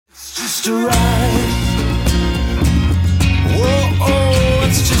just a ride. Whoa, oh,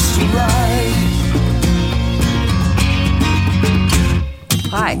 it's just a ride.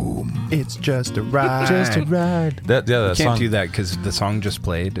 Hi. It's just a ride. Just a ride. That Can't song. do that because the song just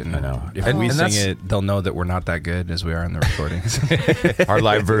played, and I know. if And we sing that's- it, they'll know that we're not that good as we are in the recordings. Our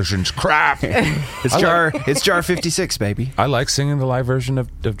live version's crap. It's jar 56, baby. I like singing the live version of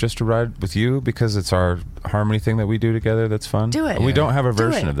Just a Ride with you because it's our harmony thing that we do together that's fun. Do it. And we don't have a Do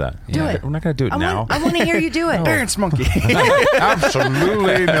version it. of that. Do it. We're not going to do it now. I want to hear you do it. Dance monkey.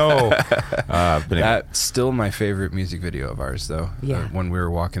 Absolutely no. But anyway. That's still my favorite music video of ours, though. Yeah. When we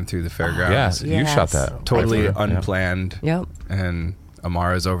were walking through the fairgrounds. You shot that. Totally Yeah. unplanned. Yep. And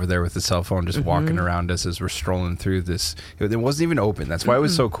Amara's over there with the cell phone just walking around us as we're strolling through this. It wasn't even open. That's why it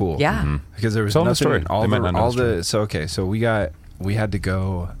was so cool. Yeah. Because there was Tell them the nothing. story. They might not know the story. So we had to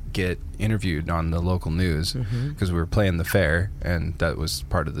go get interviewed on the local news because we were playing the fair, and that was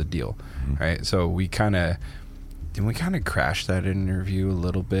part of the deal, right? So we kind of crashed that interview a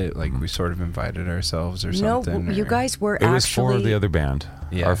little bit, like we sort of invited ourselves or something. No, you guys were It was actually... for the other band,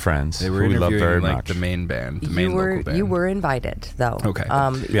 our friends, They were who we love interviewing very like much. the main band, the main local band. You were invited, though. Okay.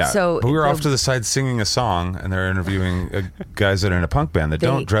 Yeah, So but we were off to the side singing a song, and they're interviewing guys that are in a punk band that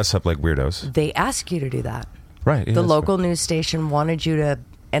don't dress up like weirdos. They asked you to do that. Right. Yeah, The that's local right. news station wanted you to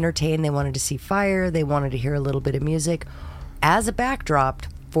entertain. They wanted to see fire. They wanted to hear a little bit of music as a backdrop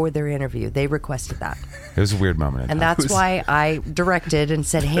for their interview. They requested that. It was a weird moment. And that's why I directed and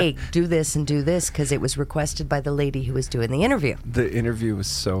said, hey, do this and do this, because it was requested by the lady who was doing the interview. The interview was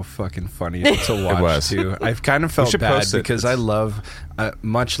so fucking funny to watch, was. too. I've kind of felt should bad post it. because I love,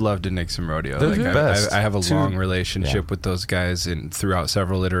 much love to Nixon Rodeo. They're the best. I have a Two- long relationship with those guys and throughout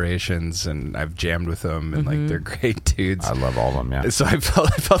several iterations, and I've jammed with them, and like they're great dudes. I love all of them, yeah. So I felt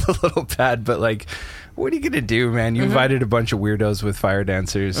a little bad, but like, what are you gonna do, man? You invited a bunch of weirdos with fire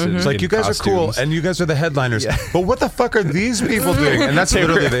dancers. It's like, you guys are cool, and you guys are the headliners. But what the fuck are these people doing? And that's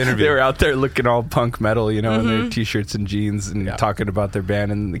literally the interview. They were out there looking all punk metal, in their t-shirts and jeans, and talking about their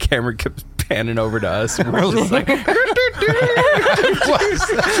band, and the camera kept panning over to us, and we're just like,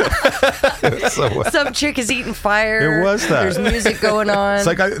 Some chick is eating fire. It was that. There's music going on. It's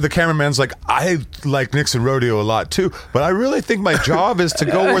like the cameraman's like, I like Nixon Rodeo a lot too, but I really think my job is to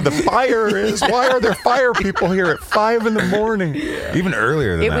go where the fire is. Why are there fire people here at 5 a.m? Even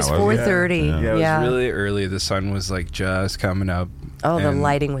earlier than it that. was wasn't 4:30. yeah, it Yeah. was really early. The sun was like just coming up. Oh, the and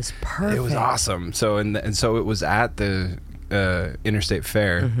lighting was perfect. It was awesome. So and so it was at the Interstate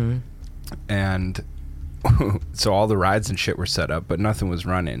Fair, and so all the rides and shit were set up, but nothing was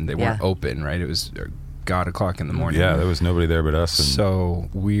running. They weren't open, right? It was God o'clock in the morning. Yeah, there was nobody there but us. And So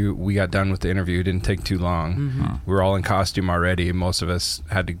we got done with the interview. It didn't take too long. We were all in costume already. Most of us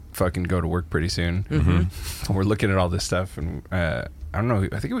had to fucking go to work pretty soon. We're looking at all this stuff, and I don't know.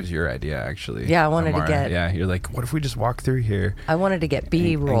 I think it was your idea, actually. Yeah, I wanted to Amara. get- Yeah, you're like, what if we just walk through here? I wanted to get and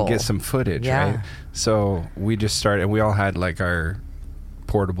B-roll. get some footage, Yeah. right? So we just started, and we all had like our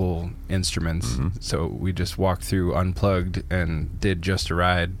portable instruments. So we just walked through unplugged and did Just a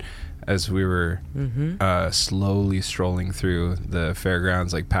Ride as we were slowly strolling through the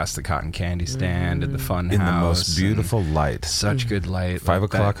fairgrounds, like past the cotton candy stand and the fun in house. the most beautiful and light. such good light. 5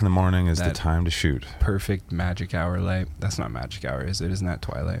 o'clock in the morning is the that time to shoot. perfect magic hour light. That's not magic hour, is it? Isn't that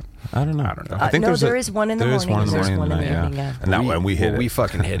twilight? I don't know. I don't know. I think no, there's there is one in the there is morning. one in the There's morning one in the night, evening, yeah. And that one we hit it. We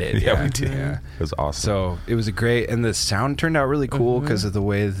fucking hit it. Yeah, we did. Yeah. It was awesome. So it was a great, and the sound turned out really cool because of the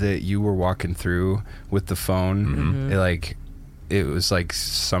way that you were walking through with the phone. It was like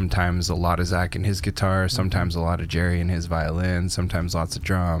sometimes a lot of Zach and his guitar, sometimes a lot of Jerry and his violin, sometimes lots of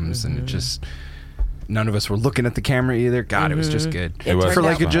drums, and it just none of us were looking at the camera either. God, it was just good. It was for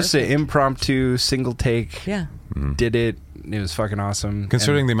like turned out just an impromptu single take. Yeah. Did it. It was fucking awesome.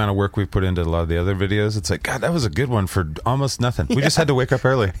 Considering the amount of work we've put into a lot of the other videos, it's like, God, that was a good one for almost nothing. We just had to wake up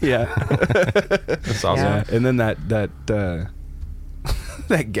early. Yeah. That's awesome. Yeah. And then that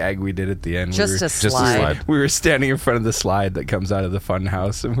that gag we did at the end. Just a Just a slide. slide. We were standing in front of the slide that comes out of the fun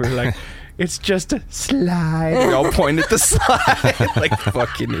house, and we were like, it's just a slide. We all point at the slide like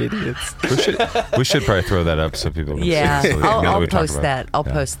fucking idiots. We should probably throw that up so people can Yeah, see it. So they know I'll we talked post about that. it. I'll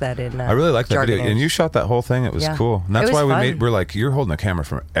Yeah. post that in. I really like that video, Jargon and you Age. shot that whole thing. It was Yeah. cool. And that's It was why fun. we're like, you're holding the camera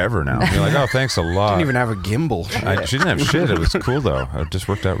forever now. You're like, oh, thanks a lot. Didn't even have a gimbal. She didn't have shit. It was cool though. It just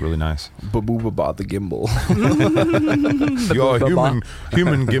worked out really nice. Babooba bought the gimbal. You're a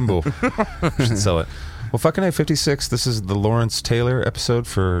human gimbal. We should sell it. Well, fucking A56, this is the Lawrence Taylor episode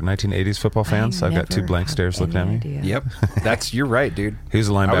for 1980s football fans. I've got two blank stares looking at me. Idea. Yep. You're right, dude. He was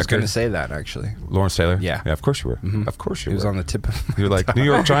a linebacker. I was going to say that, actually. Lawrence Taylor? Yeah. Yeah, of course you were. Mm-hmm. Of course you He were. was on the tip of You're like, New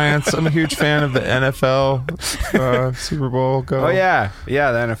York Giants, I'm a huge fan of the NFL, Super Bowl, go. Oh, yeah.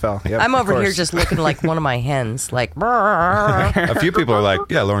 Yeah, the NFL. Yep, I'm of over here course. just looking like one of my hens, like. "Brrr." A few people are like,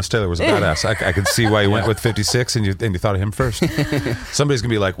 yeah, Lawrence Taylor was a badass. I could see why you went with 56 and you thought of him first. Somebody's going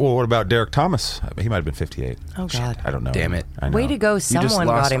to be like, well, what about Derek Thomas? He might have been 58. Oh, God. I don't know. Damn it. I know. Way to go. You just Someone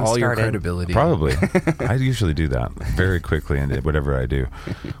lost got him all your started. credibility. Probably. I usually do that very quickly in whatever I do.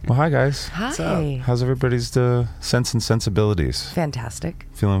 Well, hi, guys. Hi. How's everybody's sense and sensibilities? Fantastic.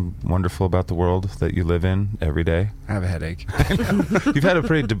 Feeling wonderful about the world that you live in every day? I have a headache. You've had a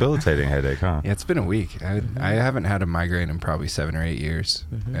pretty debilitating headache, huh? Yeah, it's been a week. I haven't had a migraine in probably 7 or 8 years.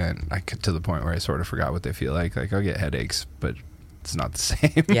 And I get to the point where I sort of forgot what they feel like. Like, I'll get headaches, but it's not the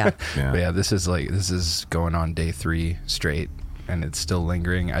same. Yeah. Yeah. But yeah, this is going on day 3 straight, and it's still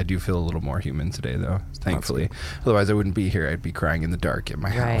lingering. I do feel a little more human today, though, thankfully. Otherwise, I wouldn't be here. I'd be crying in the dark at my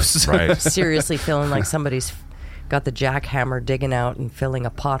Right. house. Right. Seriously feeling like somebody's got the jackhammer digging out and filling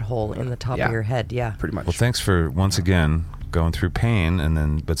a pothole in the top Yeah. of your head. Yeah. Pretty much. Well, thanks for once again going through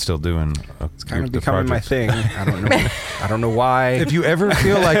pain but still doing It's kind of the becoming my project. thing. I don't know why. If you ever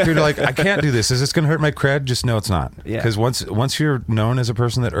feel like you're like, I can't do this, is this going to hurt my cred? Just know it's not. Yeah. Because once you're known as a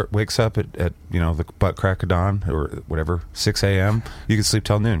person that wakes up at the butt crack of dawn or whatever, 6 a.m., you can sleep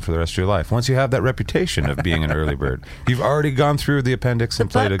till noon for the rest of your life. Once you have that reputation of being an early bird, you've already gone through the appendix The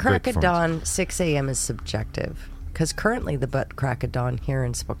and played a butt great crack of performance. dawn, 6 a.m. is subjective. Because currently the butt crack of dawn here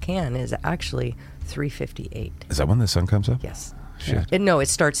in Spokane is actually 3:58. Is that when the sun comes up? Yes. Shit. It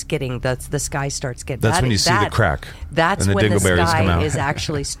starts getting, the sky starts getting. That's when you see the crack. That's and the when the dingleberries come out. sky is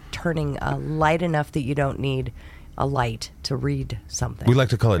actually turning light enough that you don't need a light to read something. We like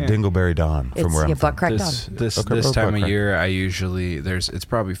to call it Dingleberry Dawn from It's where I'm butt from. crack This dawn. this Okay, this well, time butt of crack. year, I usually it's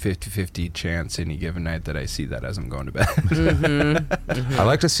probably 50-50 chance any given night that I see that as I'm going to bed. I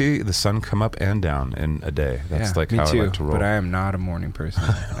like to see the sun come up and down in a day. That's like me how too, I like to roll. But I am not a morning person.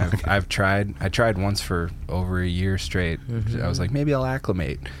 I've tried. I tried once for over a year straight. I was like, maybe I'll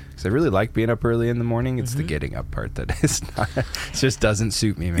acclimate. Because I really like being up early in the morning. It's the getting up part that is not. It just doesn't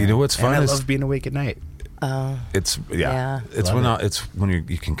suit me, man. You know what's fun And I is- love being awake at night. It's Yeah. It's when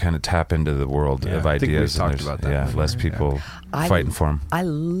you can kind of tap into the world Yeah, of I think we've ideas. and talked there's, about that Yeah, before, less people I- fighting for them. I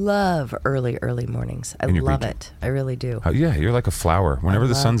love early mornings. I In your love region. it. I really do. Yeah, you're like a flower. Whenever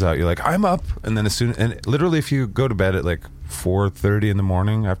the sun's out, you're like, I'm up. And then literally if you go to bed at like 4:30 in the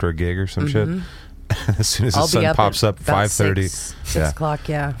morning after a gig or some shit, as soon as the I'll be sun up pops at up, about 5:30. 6 o'clock,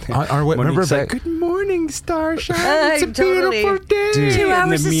 yeah. Remember Monique's like, back? good morning, Starshine. It's a Totally. beautiful day. Dude. 2 And hours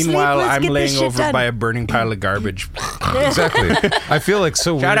then of sleep, meanwhile, let's I'm get this laying shit over done. by a burning pile of garbage. Exactly. I feel like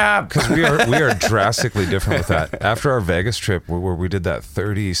so Shut up. because we are drastically different with that. After our Vegas trip, where we did that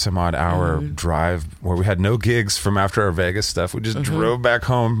 30 some odd hour drive, where we had no gigs from after our Vegas stuff, we just drove back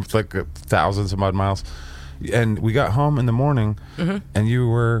home like 1,000 some odd miles, and we got home in the morning, and you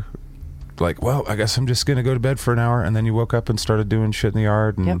were like, well, I guess I'm just gonna go to bed for an hour, and then you woke up and started doing shit in the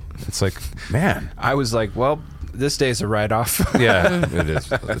yard, and Yep. it's like, man, I was like, well, this day's a write-off. yeah, it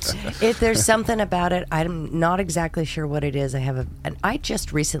is. If there's something about it, I'm not exactly sure what it is. And I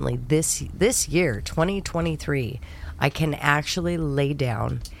just recently this year, 2023, I can actually lay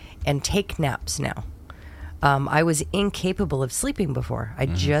down and take naps now. I was incapable of sleeping before. I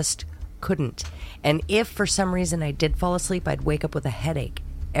just couldn't. And if for some reason I did fall asleep, I'd wake up with a headache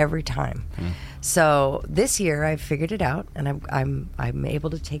every time. So this year I've figured it out, and I'm able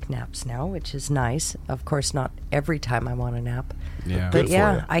to take naps now, which is nice. Of course, not every time I want a nap. Yeah. But Good for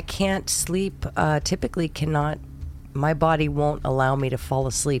yeah, you. I can't sleep. Typically, cannot. My body won't allow me to fall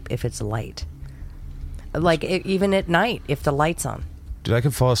asleep if it's light. Like even at night, if the light's on. Dude, I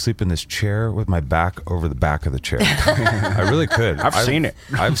could fall asleep in this chair with my back over the back of the chair. I really could. I've seen it.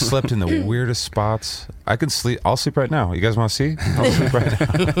 I've slept in the weirdest spots. I can sleep. I'll sleep right now. You guys want to see? I'll sleep right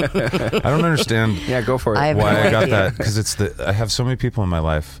now. I don't understand Yeah, go for it. I have why no I got idea. that. Because I have so many people in my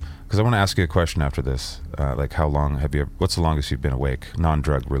life. Because I want to ask you a question after this. Like, how long have you? What's the longest you've been awake,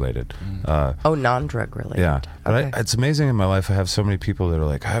 non-drug related? Oh, non-drug related. Yeah, but Okay. it's amazing in my life. I have so many people that are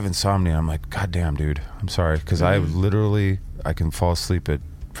like, I have insomnia. I'm like, God damn, dude. I'm sorry, because I literally I can fall asleep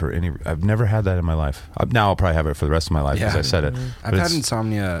for any. I've never had that in my life. Now I'll probably have it for the rest of my life, as Yeah. I said it. I've But had it's-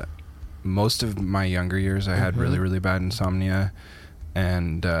 insomnia most of my younger years. I had really, really bad insomnia,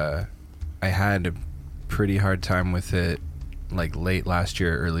 and I had a pretty hard time with it, like late last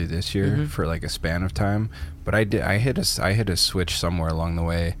year, early this year, for like a span of time. But I hit a switch somewhere along the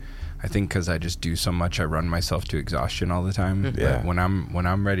way. I think because I just do so much, I run myself to exhaustion all the time. Yeah. But when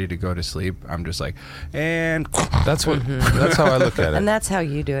I'm ready to go to sleep, I'm just like, and That's that's how I look at it. And that's how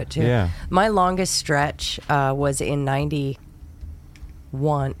you do it too. Yeah. My longest stretch was in 92.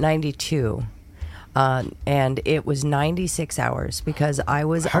 And it was 96 hours because I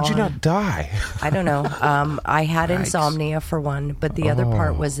was How'd you not die? I don't know. I had Yikes. insomnia for one, but the other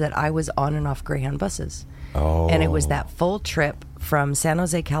part was that I was on and off Greyhound buses. Oh. And it was that full trip from San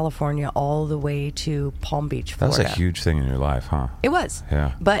Jose, California, all the way to Palm Beach, That was Florida. a huge thing in your life, huh? It was.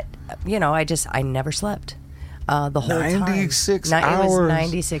 Yeah. But, I never slept the whole 96 time. It hours. was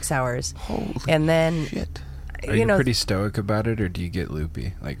 96 hours. Holy and then, shit. are you pretty stoic about it, or do you get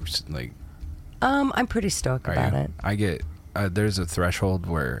loopy? Like I'm pretty stoic are about you? it. I get. There's a threshold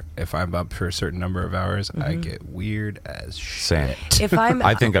where if I'm up for a certain number of hours, I get weird as shit. Same. If I'm,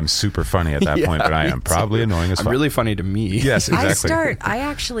 I think I'm super funny at that point, but I am probably annoying as fuck. I'm really funny to me. Yes, exactly.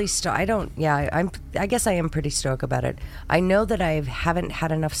 I guess I am pretty stoic about it. I know that I haven't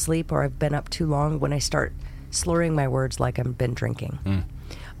had enough sleep or I've been up too long when I start slurring my words like I've been drinking.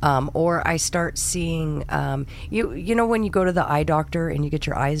 Or I start seeing, you know when you go to the eye doctor and you get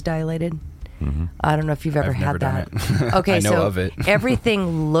your eyes dilated? I don't know if you've ever I've had never that. done it. Okay, I know so of it.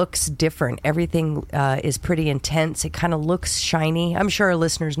 everything looks different. Everything is pretty intense. It kind of looks shiny. I'm sure our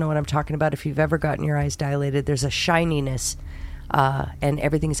listeners know what I'm talking about. If you've ever gotten your eyes dilated, there's a shininess, and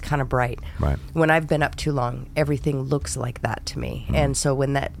everything's kind of bright. Right. When I've been up too long, everything looks like that to me. And so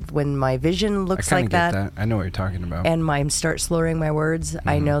when my vision looks I like kinda get that. I know what you're talking about. and I start slurring my words,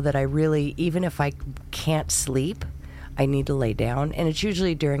 I know that I really, even if I can't sleep, I need to lay down, and it's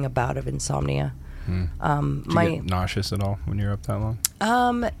usually during a bout of insomnia. Do you get nauseous at all when you're up that long?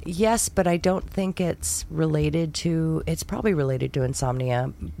 Yes, but I don't think it's related to. It's probably related to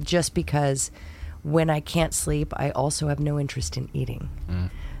insomnia, just because when I can't sleep, I also have no interest in eating.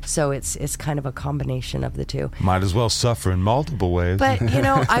 So it's kind of a combination of the two. Might as well suffer in multiple ways. But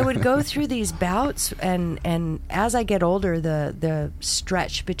I would go through these bouts, and as I get older, the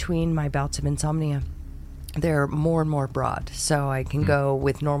stretch between my bouts of insomnia, they're more and more broad, so I can go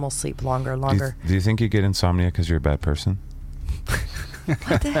with normal sleep longer and longer. Do you think you get insomnia because you're a bad person?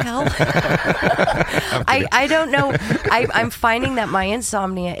 What the hell? I don't know. I'm finding that my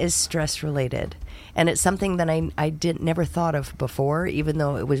insomnia is stress related, and it's something that I never thought of before, even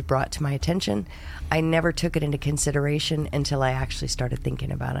though it was brought to my attention. I never took it into consideration until I actually started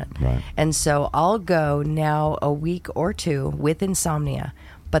thinking about it. Right. And so I'll go now a week or two with insomnia,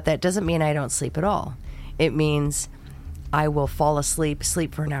 but that doesn't mean I don't sleep at all. It means I will fall asleep,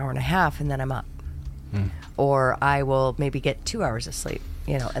 sleep for an hour and a half, and then I'm up. Or I will maybe get 2 hours of sleep,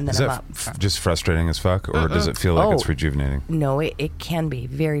 and then Is I'm that up. just frustrating as fuck, or does it feel like it's rejuvenating? No, it can be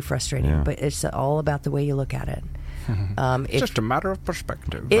very frustrating, Yeah. but it's all about the way you look at it. It's just a matter of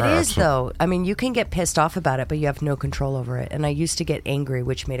perspective. It is, though. I mean, you can get pissed off about it, but you have no control over it. And I used to get angry,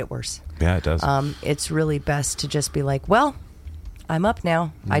 which made it worse. Yeah, it does. It's really best to just be like, well, I'm up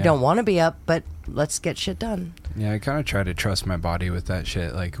now. I don't want to be up, but let's get shit done. Yeah, I kind of try to trust my body with that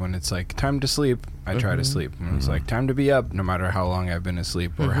shit. Like when it's like time to sleep, I try to sleep. When it's like time to be up, no matter how long I've been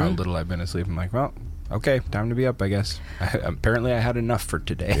asleep or how little I've been asleep, I'm like, well, okay, time to be up, I guess. Apparently I had enough for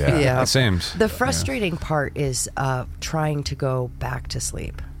today. Yeah. It seems. The frustrating part is trying to go back to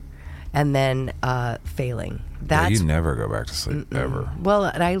sleep and then failing. You never go back to sleep, ever. Well,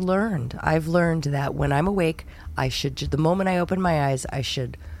 and I've learned that when I'm awake, the moment I open my eyes, I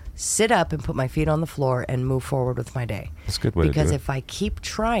should sit up and put my feet on the floor and move forward with my day. That's a good way to do it. Because if I keep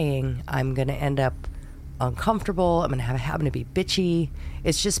trying, I'm going to end up uncomfortable. I'm going to having to be bitchy.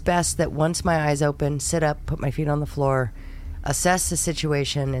 It's just best that once my eyes open, sit up, put my feet on the floor, assess the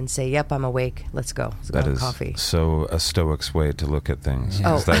situation, and say, "Yep, I'm awake. Let's go. Let's go have coffee." So a Stoic's way to look at things.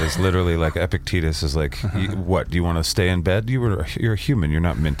 Oh. That is literally like Epictetus is like, what? Do you want to stay in bed? You're a human. You're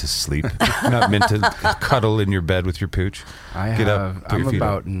not meant to sleep. You're not meant to cuddle in your bed with your pooch. I'm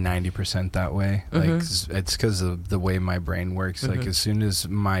about 90% that way. Like it's because of the way my brain works. Like as soon as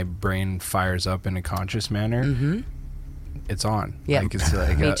my brain fires up in a conscious manner, it's on. Yeah, like it's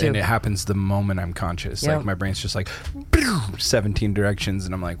like, me too. and it happens the moment I'm conscious. Yep. Like my brain's just like 17 directions,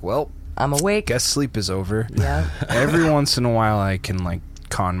 and I'm like, well, I'm awake. guess sleep is over. Yeah. Every once in a while, I can like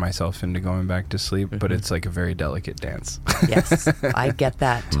con myself into going back to sleep, but it's like a very delicate dance. Yes, I get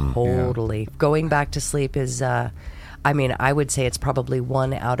that totally. Going back to sleep is, I would say it's probably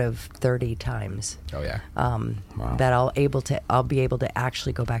 1 out of 30 times. Oh yeah. That I'll be able to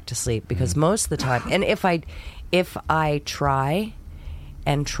actually go back to sleep, because most of the time, and if I try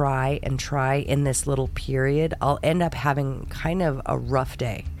and try and try in this little period, I'll end up having kind of a rough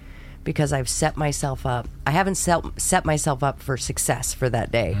day, because I've set myself up. I haven't set myself up for success for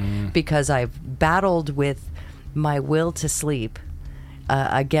that day because I've battled with my will to sleep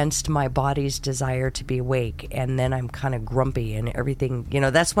against my body's desire to be awake, and then I'm kind of grumpy and everything.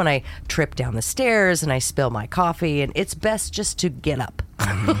 That's when I trip down the stairs and I spill my coffee, and it's best just to get up.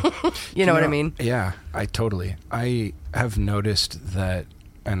 You know what I mean? Yeah, I have noticed that,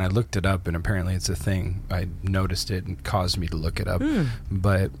 and I looked it up, and apparently it's a thing. I noticed it and caused me to look it up.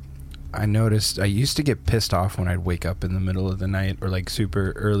 But I noticed I used to get pissed off when I'd wake up in the middle of the night or like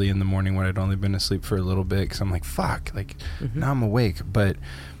super early in the morning when I'd only been asleep for a little bit, because I'm like, fuck, like now I'm awake. But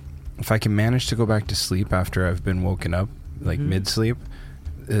if I can manage to go back to sleep after I've been woken up, like mid-sleep,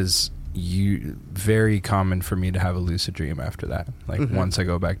 is very common for me to have a lucid dream after that, like once I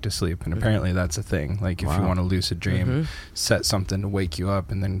go back to sleep. And apparently that's a thing, like if you want a lucid dream, set something to wake you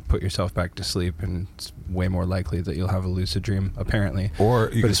up and then put yourself back to sleep, and it's way more likely that you'll have a lucid dream, apparently. Or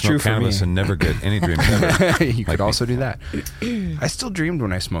you can smoke cannabis and never get any dreams ever. You could also do that. I still dreamed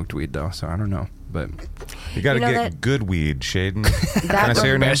when I smoked weed though, so I don't know. But you got to get good weed, Shaden. Can I say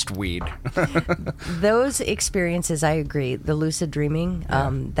your name? Best weed. Those experiences, I agree. The lucid dreaming,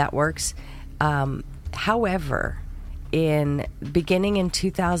 that works. However, beginning in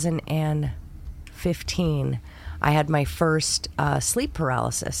 2015, I had my first sleep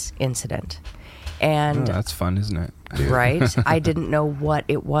paralysis incident. And that's fun, isn't it? Right? I didn't know what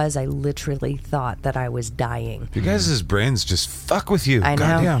it was. I literally thought that I was dying. You guys' brains just fuck with you. I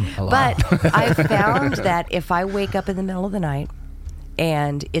know. Goddamn. But I found that if I wake up in the middle of the night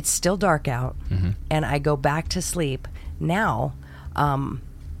and it's still dark out and I go back to sleep, now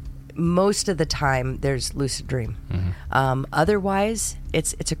most of the time there's lucid dream. Otherwise,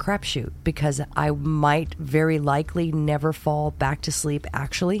 it's a crapshoot, because I might very likely never fall back to sleep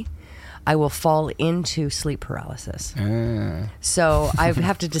actually. I will fall into sleep paralysis. So I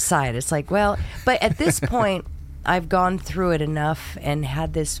have to decide. It's like, well, but at this point, I've gone through it enough and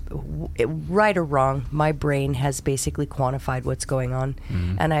had this, right or wrong, my brain has basically quantified what's going on,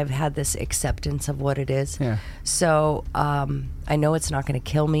 and I've had this acceptance of what it is. So I know it's not going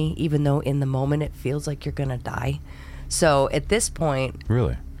to kill me, even though in the moment it feels like you're going to die. So at this point,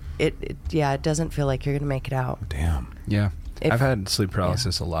 really, it doesn't feel like you're going to make it out. Damn. Yeah. I've had sleep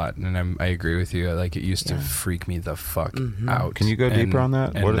paralysis a lot, and I agree with you. Like, it used to freak me the fuck out. Can you go deeper on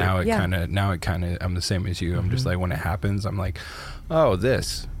that? And now it kind of, I'm the same as you. I'm just like, when it happens, I'm like, oh,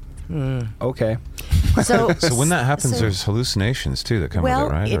 this. Okay. So when that happens, there's hallucinations too that come with it,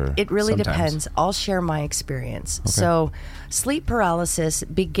 right? It really Sometimes. depends. I'll share my experience. Okay. So sleep paralysis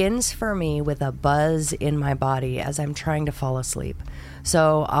begins for me with a buzz in my body as I'm trying to fall asleep.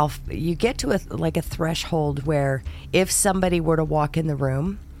 So you get to a threshold where if somebody were to walk in the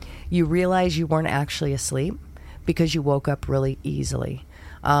room, you realize you weren't actually asleep because you woke up really easily.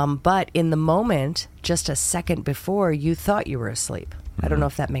 But in the moment, just a second before, you thought you were asleep. I don't know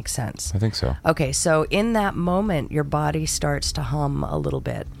if that makes sense. I think so. Okay, so in that moment, your body starts to hum a little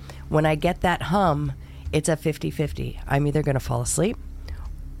bit. When I get that hum, it's a 50-50. I'm either going to fall asleep,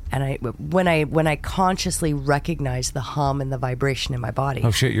 and when I consciously recognize the hum and the vibration in my body. Oh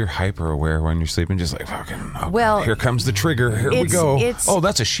shit, you're hyper aware when you're sleeping, just like fucking. Oh, well, here comes the trigger. Here we go. Oh,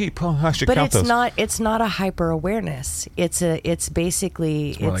 that's a sheep. Oh, I should count those. But it's not a hyper awareness. It's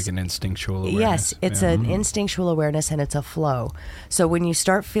basically more like an instinctual awareness. Yes, it's an instinctual awareness, and it's a flow. So when you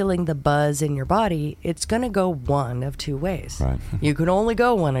start feeling the buzz in your body, it's going to go one of two ways. Right. You can only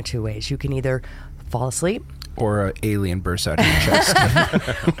go one of two ways. You can either fall asleep, or an alien bursts out of your chest.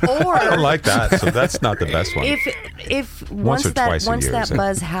 or I don't like that, so that's not the best one. If Once or twice a year, that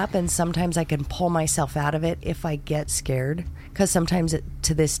buzz happens, sometimes I can pull myself out of it if I get scared, because sometimes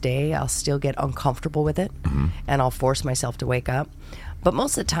to this day I'll still get uncomfortable with it, and I'll force myself to wake up. But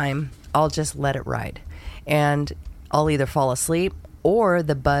most of the time I'll just let it ride, and I'll either fall asleep or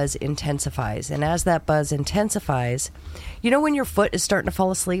the buzz intensifies. And as that buzz intensifies, you know when your foot is starting to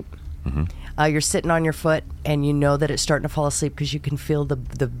fall asleep? You're sitting on your foot and you know that it's starting to fall asleep because you can feel the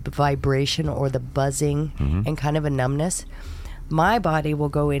vibration or the buzzing and kind of a numbness. My body will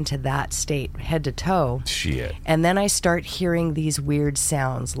go into that state, head to toe. Shit. And then I start hearing these weird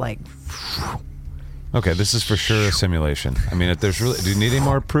sounds like... Okay, this is for sure a simulation. I mean, if there's really, do you need any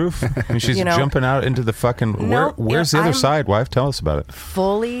more proof? I mean, she's jumping out into the fucking. No, where's the other I'm side, wife? Tell us about it.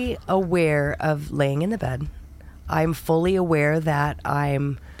 Fully aware of laying in the bed. I'm fully aware that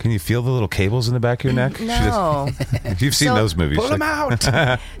I'm... Can you feel the little cables in the back of your neck? No. You've seen those movies. Pull them out.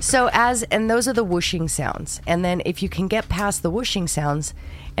 And those are the whooshing sounds. And then if you can get past the whooshing sounds,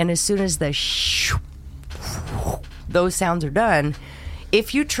 and as soon as the those sounds are done,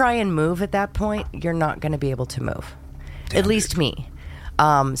 if you try and move at that point, you're not going to be able to move. At least me.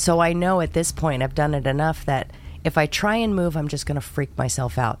 So I know at this point I've done it enough that if I try and move, I'm just going to freak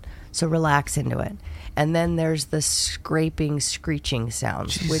myself out. So relax into it. And then there's the scraping, screeching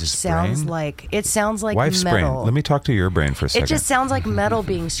sounds, which sounds like Wife's metal. brain. Let me talk to your brain for a second. It just sounds like metal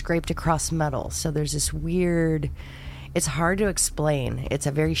being scraped across metal. So there's this weird. It's hard to explain. It's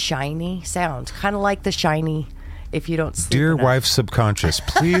a very shiny sound, kind of like the shiny. If you don't sleep. Dear enough. wife subconscious,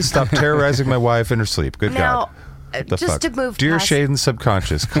 please stop terrorizing my wife in her sleep. Good Now, God. The just fuck? to move Dear past, Shaden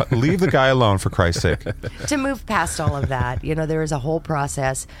subconscious, leave the guy alone for Christ's sake. to move past all of that, there is a whole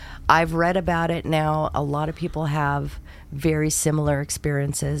process. I've read about it now. A lot of people have very similar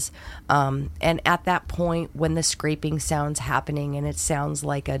experiences. And at that point, when the scraping sound's happening and it sounds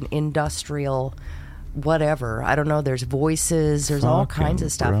like an industrial whatever, I don't know, there's voices, there's all kinds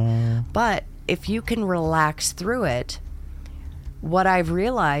of stuff. But if you can relax through it, what I've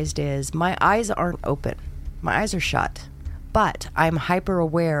realized is my eyes aren't open. My eyes are shut, but I'm hyper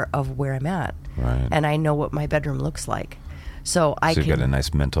aware of where I'm at, Right. and I know what my bedroom looks like. So I So you've can got a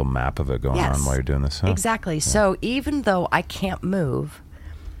nice mental map of it going Yes. on while you're doing this, huh? Exactly. So even though I can't move,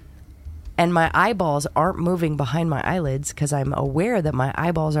 and my eyeballs aren't moving behind my eyelids because I'm aware that my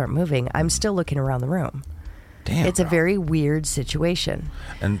eyeballs aren't moving, I'm still looking around the room. Damn, It's a bro. very weird situation.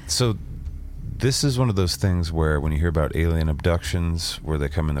 And so this is one of those things where when you hear about alien abductions, where they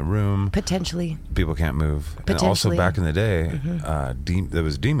come in the room, Potentially. people can't move. And also Potentially. back in the day, there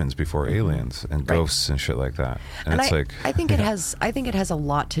was demons before aliens and Right. ghosts and shit like that. And, it's I think it has a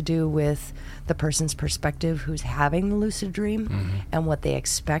lot to do with the person's perspective who's having the lucid dream and what they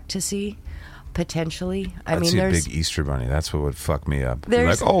expect to see. Potentially, I'd see a big Easter bunny. That's what would fuck me up. Like,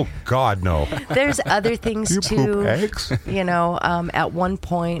 There's- oh God, no! there's other things You too. poop eggs? At one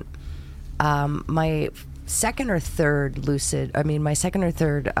point, my second or third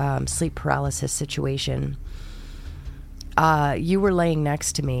sleep paralysis situation, you were laying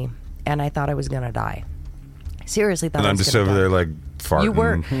next to me, and I thought I was going to die. Seriously thought And I I'm was just gonna over die. there like farting. You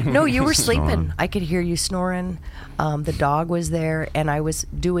were. No, you were Snoring. sleeping. I could hear you snoring. The dog was there, and I was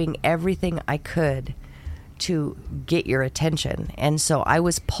doing everything I could to get your attention. And so I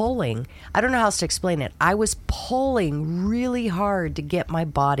was pulling. I don't know how else to explain it. I was pulling really hard to get my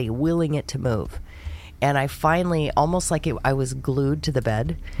body, willing it to move. And I finally, almost like I was glued to the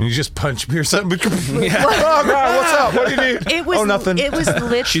bed. And you just punch me or something. Oh God, what's up? What do you need? It was, oh, nothing. It was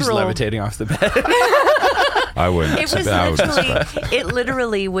literal. She's levitating off the bed. I wouldn't. It was I would literally. It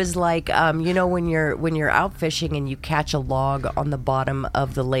literally was like, when you're out fishing and you catch a log on the bottom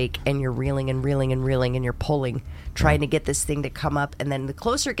of the lake and you're reeling and reeling and reeling and you're pulling, trying to get this thing to come up, and then the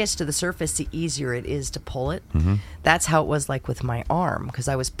closer it gets to the surface, the easier it is to pull it. Mm-hmm. That's how it was like with my arm, because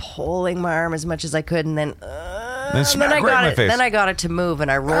I was pulling my arm as much as I could, and then smack I right got in my it. face. Then I got it to move,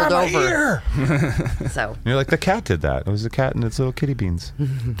 and I rolled my over. ear. So You're like, the cat did that. It was the cat and its little kitty beans.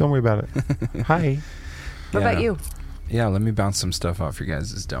 Don't worry about it. Hi. what about you? Yeah, let me bounce some stuff off your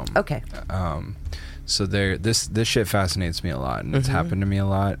guys' dome. Okay. So this shit fascinates me a lot, and it's happened to me a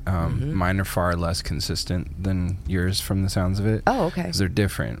lot. Mine are far less consistent than yours, from the sounds of it. Oh, okay. 'Cause they're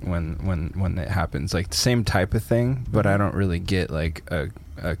different when it happens. Like the same type of thing, but I don't really get like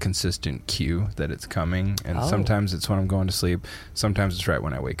a consistent cue that it's coming. And Oh. sometimes it's when I'm going to sleep. Sometimes it's right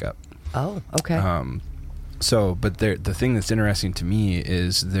when I wake up. Oh, okay. But the thing that's interesting to me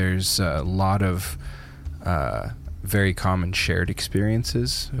is there's a lot of very common shared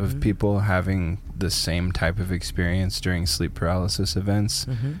experiences of people having the same type of experience during sleep paralysis events,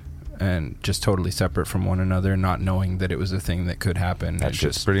 and just totally separate from one another, not knowing that it was a thing that could happen. That It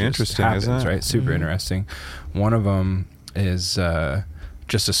shit's pretty interesting, happens, isn't it? right? Super interesting. One of them is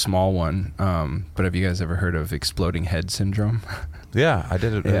just a small one, but have you guys ever heard of exploding head syndrome? Yeah, I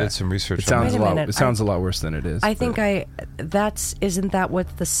did Yeah. some research It on sounds Wait a a lot. minute, It sounds a lot worse than it is. I think but- isn't that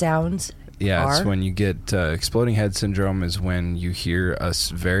what the sounds Yeah, it's are? when you get exploding head syndrome is when you hear a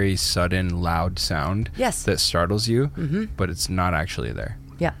very sudden, loud sound Yes. that startles you, but it's not actually there.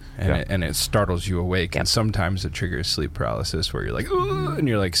 Yeah. And it startles you awake. Yep. And sometimes it triggers sleep paralysis where you're like, "Ugh," and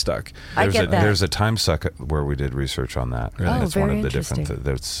you're like stuck. I get that. There's a time suck where we did research on that. Really? And Oh, it's one very of the different.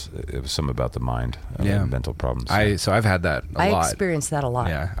 interesting. It was some about the mind, Yeah. mental problems. So I've had that a I lot. experienced that a lot.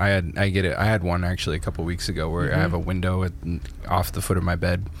 Yeah, I get it. I had one actually a couple weeks ago where I have a window off the foot of my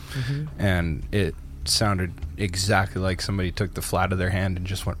bed, and it sounded exactly like somebody took the flat of their hand and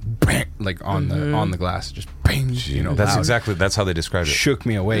just went bang, like on the glass, just bang. That's how they described it. Shook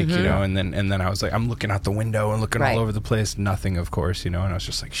me awake, and then I was like, I'm looking out the window and looking Right. all over the place, nothing, of course, and I was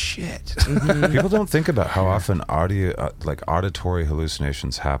just like, shit. People don't think about how often auditory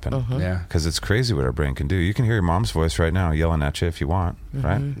hallucinations happen. Yeah, Because it's crazy what our brain can do. You can hear your mom's voice right now yelling at you if you want,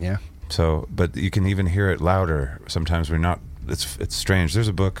 right? yeah. So, but you can even hear it louder sometimes when you're not it's strange. There's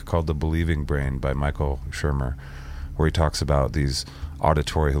a book called The Believing Brain by Michael Shermer, where he talks about these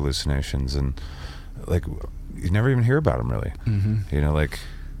auditory hallucinations, and like you never even hear about them really. You know, like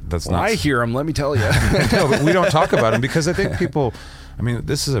that's not. I hear them. Let me tell you. No, but we don't talk about them because I think people. I mean,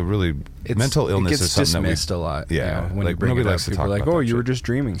 this is a really mental illness. It gets is something dismissed that a lot. Yeah, when like you bring nobody it likes up, to people talk are like, about "Oh, that you were shit. just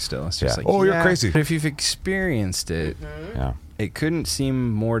dreaming still." It's just like, Oh, you're crazy. But if you've experienced it, Yeah. it couldn't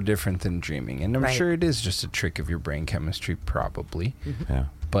seem more different than dreaming. And I'm Right. sure it is just a trick of your brain chemistry, probably. Yeah.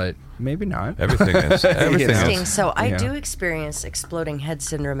 But maybe not. Everything is. Everything Interesting. is. So I Yeah. do experience exploding head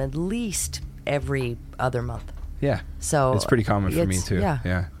syndrome at least every other month. Yeah. So It's pretty common for me it's- too.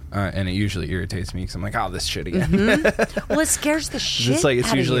 Yeah. And it usually irritates me because I'm like, oh, this shit again. Well, it scares the shit. It's like it's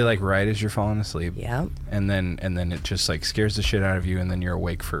out of usually you. like right as you're falling asleep. Yeah. And then it just like scares the shit out of you, and then you're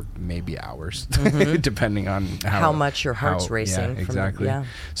awake for maybe hours, depending on How much your heart's racing Yeah, from- exactly. yeah.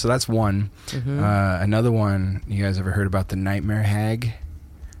 So that's one. Another one. You guys ever heard about the nightmare hag?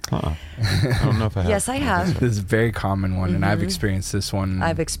 I don't know if I have. Yes, I have. This is a very common one, and I've experienced this one.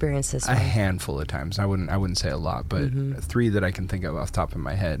 I've experienced this a one. handful of times. I wouldn't say a lot, but 3 that I can think of off the top of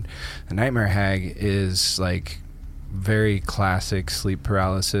my head. The nightmare hag is like very classic sleep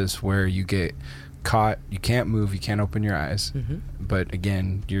paralysis where you get caught, you can't move, you can't open your eyes. But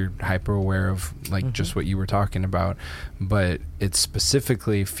again, you're hyper aware of like just what you were talking about, but it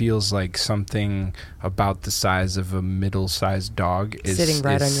specifically feels like something about the size of a middle-sized dog is Sitting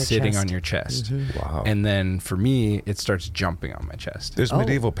right on your sitting chest. on your chest. Wow. And then for me, it starts jumping on my chest. There's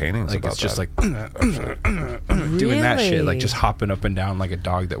medieval paintings Like about it's just that. like doing that shit, like Really? just hopping up and down like a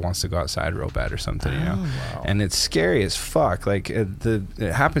dog that wants to go outside real bad or something, you know. And it's scary as fuck. Like it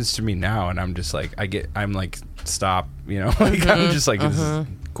happens to me now, and I'm just like I'm like stop, you know. Like I'm just like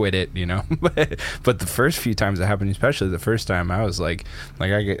quit it, you know. But the first few times it happened, especially the first time, I was like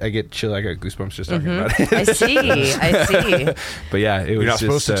I get chill. I got goosebumps just talking about it. I see. But yeah, it was You're not just,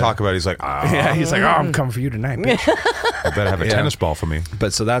 supposed to talk about it. He's like, Yeah, he's like, oh, I'm coming for you tonight, bitch. I better have a Yeah. tennis ball for me.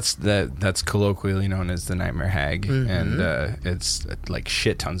 But so that's colloquially known as the nightmare hag, and it's like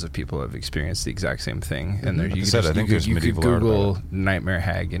shit tons of people have experienced the exact same thing. And there, Like I said, I think there's you could medieval art Google about nightmare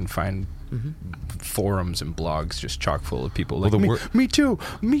hag and find forums and blogs just chock full of people like the me too.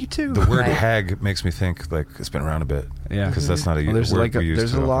 The word Right. hag makes me think like it's been around a bit. Yeah. Because that's not a Well, there's word like we use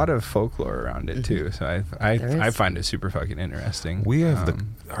there's too a lot often. of folklore around it too. So I There is. find it super fucking interesting. We have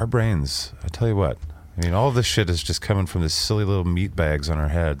our brains. I tell you what. I mean, all this shit is just coming from this silly little meat bags on our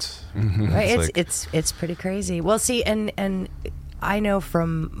heads. Right. It's It's pretty crazy. Well, see, and I know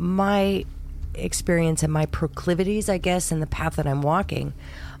from my experience and my proclivities, I guess, and the path that I'm walking.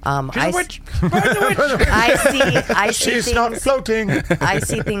 I see She's things, not floating. I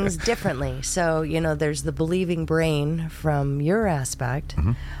see things differently. So, you know, there's the believing brain from your aspect.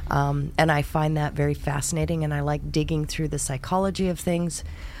 And I find that very fascinating, and I like digging through the psychology of things.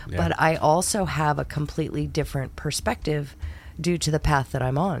 Yeah. But I also have a completely different perspective due to the path that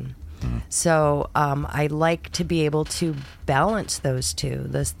I'm on. So I like to be able to balance those two,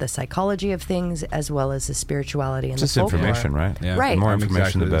 the psychology of things as well as the spirituality and Just the folklore. information, right? Yeah. Right. The more I'm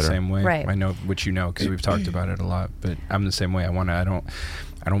information, exactly the better. same way. Right. I know, which you know, because we've talked about it a lot. But I'm the same way. I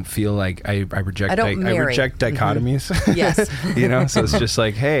don't feel like I reject. I don't I marry. reject dichotomies. Yes. You know. So it's just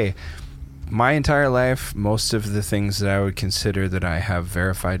like, hey, my entire life, most of the things that I would consider that I have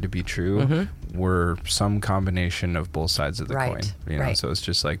verified to be true were some combination of both sides of the Right. coin. You know. Right. So it's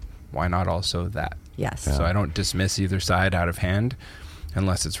just like, why not also that? Yes. So I don't dismiss either side out of hand,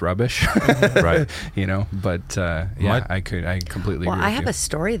 unless it's rubbish, Right. You know. But yeah, I completely. Well, agree I with have you. a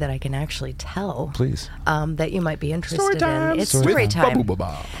story that I can actually tell. Please. That you might be interested in. It's With story time.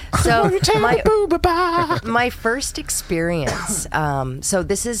 Ba-boo-ba-ba. So my first experience. So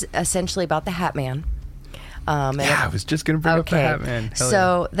this is essentially about the Hat Man. And Yeah, I was just gonna bring up the okay. Hat Man. Hell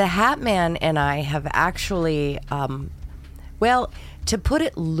So the Hat Man and I have actually, well, to put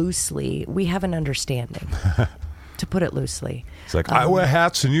it loosely, we have an understanding. To put it loosely. It's like, I wear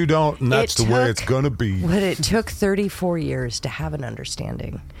hats and you don't, and that's it the way took- it's going to be. But it took 34 years to have an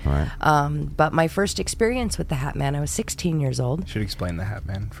understanding. Right. But my first experience with the Hat Man, I was 16 years old. yeah. Should explain the Hat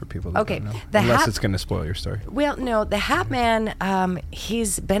Man for people that Okay, don't know. the Unless Hat- it's going to spoil your story. Well, no, the Hat Man,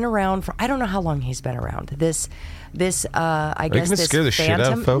 he's been around for, I don't know how long he's been around. This I guess gonna this scare the shit out of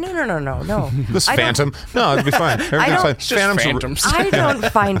phantom. folk? No. This I don't- phantom. No, it'll be fine. Everything's don't- fine. It's just Phantoms. phantoms. I don't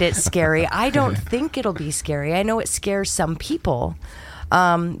find it scary. I don't think it'll be scary. I know it scares some people.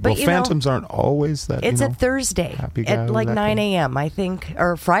 But well, you phantoms aren't always that. it's you a know, Thursday happy guy at with like that 9 guy. a.m. I think,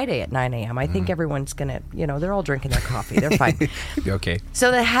 or Friday at 9 a.m. I think everyone's gonna, they're all drinking their coffee. They're fine. Be okay. So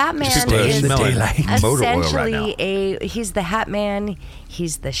the Hat Man People are is smelling motor oil right essentially now. he's the Hat Man,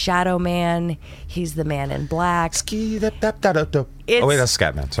 he's the Shadow Man, he's the Man in Black. Oh wait, that's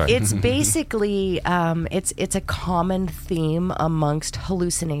Scatman. Sorry. It's basically it's a common theme amongst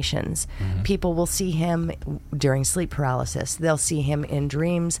hallucinations. People will see him during sleep paralysis. They'll see him in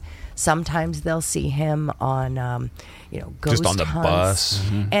dreams. Sometimes they'll see him on ghost Just on the hunts.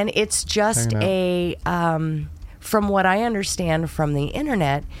 bus. And it's just Hanging a from what I understand from the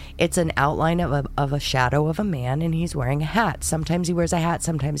internet, it's an outline of a shadow of a man, and he's wearing a hat. Sometimes he wears a hat,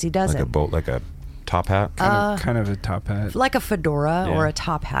 sometimes he doesn't. like a top hat. Kind of a top hat. Like a fedora Yeah. or a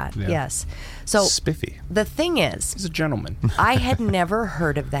top hat. Yeah. Yes. So Spiffy. the thing is, He's a gentleman. I had never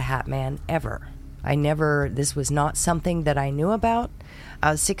heard of the Hat Man ever. This was not something that I knew about. I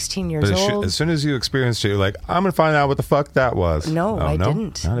was 16 years But old. as soon as you experienced it, you're like, I'm gonna find out what the fuck that was. No, Oh, I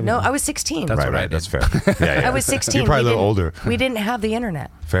didn't. Not even- No, I was 16. That's what I right. did. That's fair. Yeah, yeah. I was 16. You're probably a We little didn't- older. We didn't have the internet.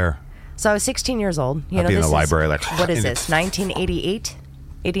 Fair. So I was 16 years old. I'd be in this the library like, what is this? 1988,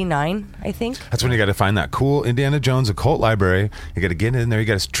 89, I think. That's when you got to find that cool Indiana Jones occult library. You got to get in there. You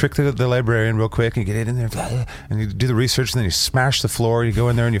got to trick the librarian real quick. And you get in there, and you do the research. And then you smash the floor. You go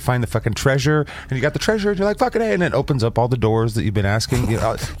in there and you find the fucking treasure. And you got the treasure. And you're like, fucking A. And it opens up all the doors that you've been asking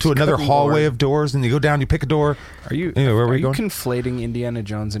to another Good hallway Lord. of doors. And you go down. You pick a door. Are you? Anyway, where are were you you going? conflating Indiana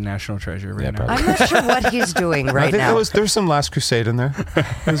Jones and National Treasure right Yeah, now? probably. I'm not sure what he's doing I right think now. there's some Last Crusade in there.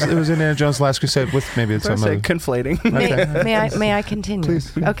 It was Indiana Jones' Last Crusade with maybe I some say other. conflating. May I continue?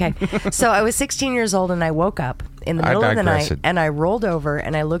 Please. Okay. So I was 16 years old and I woke up in the I middle of the digress. night and I rolled over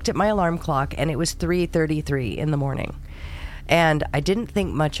and I looked at my alarm clock and it was 3:33 in the morning. And I didn't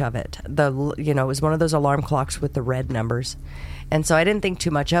think much of it. It was one of those alarm clocks with the red numbers. And so I didn't think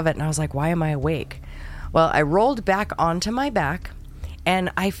too much of it and I was like, why am I awake? Well, I rolled back onto my back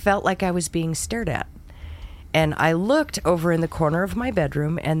and I felt like I was being stared at. And I looked over in the corner of my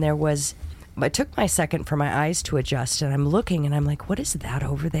bedroom and it took my second for my eyes to adjust, and I'm looking, and I'm like, what is that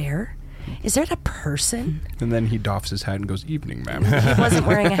over there? Is that a person? And then he doffs his hat and goes, "Evening, ma'am." He wasn't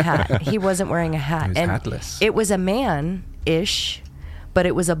wearing a hat. He wasn't wearing a hat. He was and hatless. It was a man-ish, but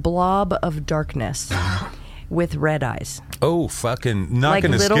it was a blob of darkness with red eyes. Oh, fucking not Like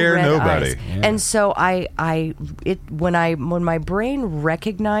going to little scare red nobody. eyes. And so when my brain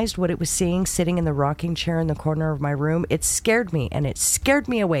recognized what it was seeing sitting in the rocking chair in the corner of my room, it scared me, and it scared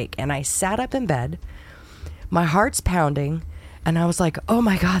me awake. And I sat up in bed, my heart's pounding, and I was like, oh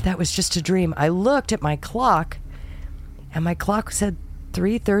my God, that was just a dream. I looked at my clock, and my clock said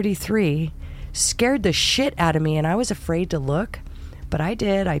 3:33, scared the shit out of me, and I was afraid to look. But I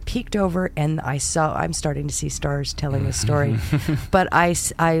did. I peeked over and I'm starting to see stars telling this story. But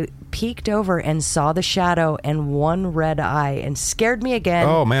I peeked over and saw the shadow and one red eye and scared me again.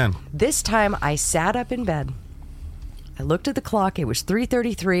 Oh, man. This time I sat up in bed. I looked at the clock. It was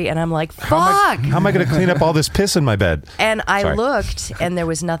 3:33 and I'm like, fuck. How am I going to clean up all this piss in my bed? And I Sorry. looked, and there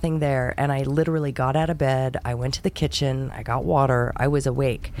was nothing there. And I literally got out of bed. I went to the kitchen. I got water. I was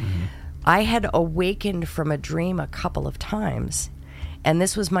awake. I had awakened from a dream a couple of times. And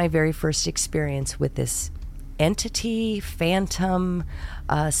this was my very first experience with this entity, phantom,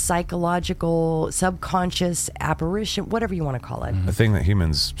 psychological, subconscious apparition, whatever you want to call it. The thing that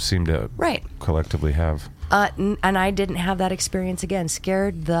humans seem to Right. collectively have. And I didn't have that experience again.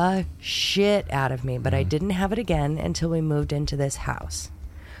 Scared the shit out of me, but I didn't have it again until we moved into this house.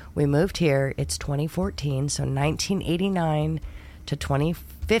 We moved here. It's 2014, so 1989 to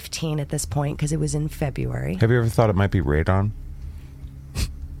 2015 at this point, because it was in February. Have you ever thought it might be radon?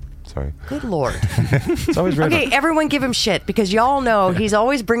 Sorry. Good Lord. It's always radon. Okay, everyone give him shit, because y'all know he's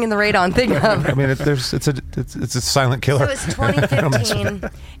always bringing the radon thing up. I mean, it's a silent killer. So it's 2015,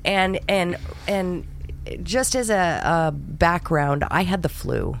 and just as a background, I had the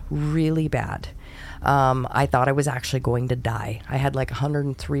flu really bad. I thought I was actually going to die. I had like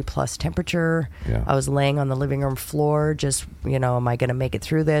 103 plus temperature. Yeah. I was laying on the living room floor, just, am I going to make it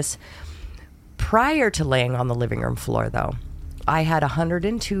through this? Prior to laying on the living room floor, though, I had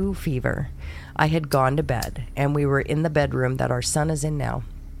 102 fever. I had gone to bed, and we were in the bedroom that our son is in now.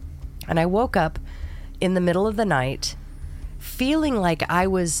 And I woke up in the middle of the night feeling like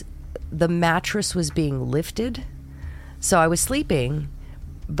the mattress was being lifted. So I was sleeping,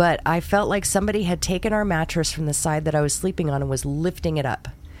 but I felt like somebody had taken our mattress from the side that I was sleeping on and was lifting it up.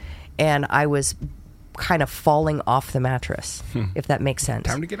 And I was kind of falling off the mattress, if that makes sense.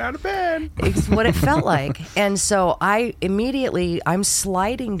 Time to get out of bed. It's what it felt like. And so I'm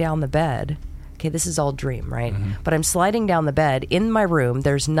sliding down the bed, okay, this is all dream, right? But I'm sliding down the bed in my room.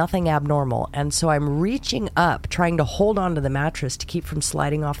 There's nothing abnormal. And so I'm reaching up, trying to hold onto the mattress to keep from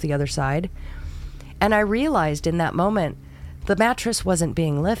sliding off the other side. And I realized in that moment, the mattress wasn't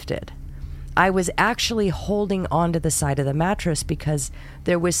being lifted. I was actually holding onto the side of the mattress because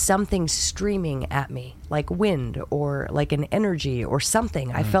there was something streaming at me, like wind or like an energy or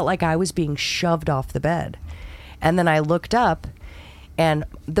something. I felt like I was being shoved off the bed. And then I looked up, and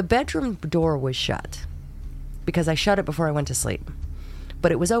the bedroom door was shut because I shut it before I went to sleep.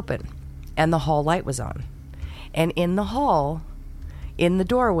 But it was open, and the hall light was on. And in the hall, in the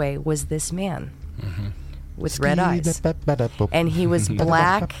doorway, was this man. With red eyes, and he was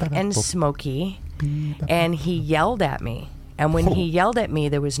black and smoky, and he yelled at me. And when he yelled at me,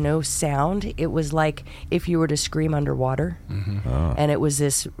 there was no sound. It was like if you were to scream underwater, and it was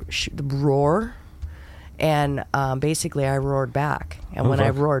this roar. And basically, I roared back. And when I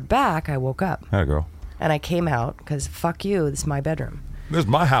roared back, I woke up. There you go. And I came out because fuck you, this is my bedroom. This is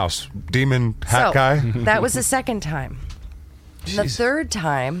my house, demon hat guy. That was the second time. The third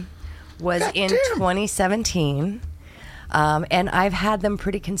time was in 2017, and I've had them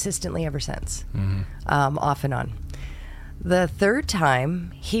pretty consistently ever since, off and on. The third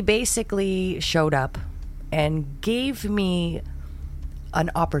time, he basically showed up and gave me an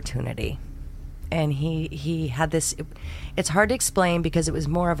opportunity. And he had this, it's hard to explain because it was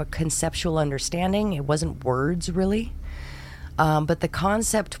more of a conceptual understanding. It wasn't words, really. But the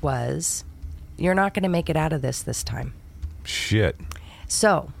concept was, you're not going to make it out of this time. Shit.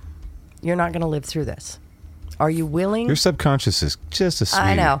 So, you're not going to live through this. Are you willing? Your subconscious is just a sweetie.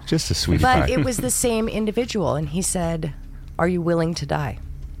 I know. Just a sweetie But pie. it was the same individual, and he said, are you willing to die?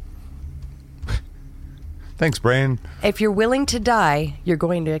 Thanks, brain. If you're willing to die, you're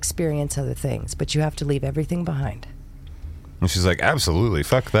going to experience other things, but you have to leave everything behind. And she's like, absolutely.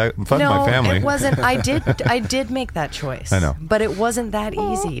 Fuck that. Fuck my family. No, it wasn't. I did make that choice. I know. But it wasn't that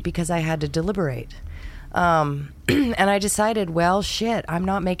easy because I had to deliberate. And I decided, well, shit, I'm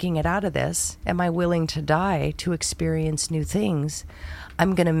not making it out of this. Am I willing to die to experience new things?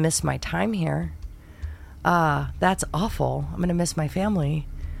 I'm going to miss my time here. That's awful. I'm going to miss my family.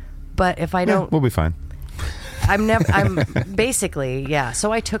 But if I don't... We'll be fine. I'm basically, yeah.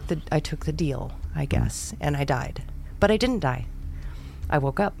 So I took the deal, I guess, and I died. But I didn't die. I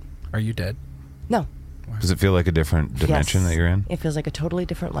woke up. Are you dead? No. Does it feel like a different dimension that you're in? It feels like a totally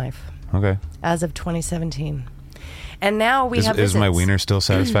different life. Okay. As of 2017. And now we have Is my visits. wiener still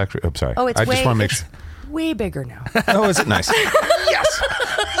satisfactory? Oh, sorry. Oh, it's I just want to make it's sure. way bigger now. Oh, is it nice? Yes.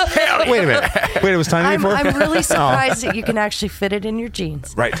 Wait a minute. Wait, it was tiny before? I'm really surprised that you can actually fit it in your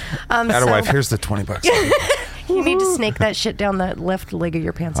jeans. Right. Wife, here's the $20. You need to snake that shit down the left leg of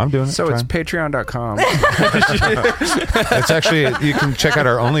your pants. I'm doing it. So it's trying. patreon.com. It's actually, you can check out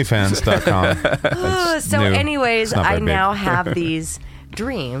our OnlyFans.com. So new. anyways, It's not I very big. now have these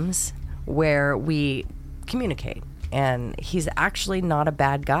dreams where we communicate. And he's actually not a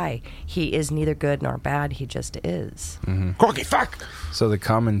bad guy. He is neither good nor bad. He just is. Corky, fuck! So the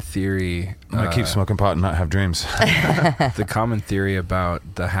common theory... I'm going to keep smoking pot and not have dreams. the common theory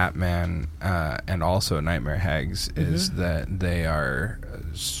about the Hat Man and also Nightmare Hags is that they are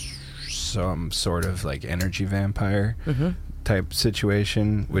some sort of like energy vampire type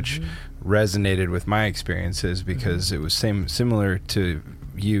situation, which resonated with my experiences because it was similar to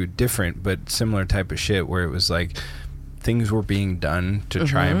you, different but similar type of shit, where it was like things were being done to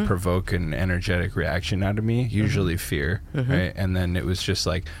try and provoke an energetic reaction out of me, usually fear, right? And then it was just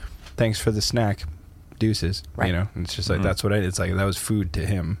like, thanks for the snack, deuces, Right. you know. And it's just like that's what it's like. That was food to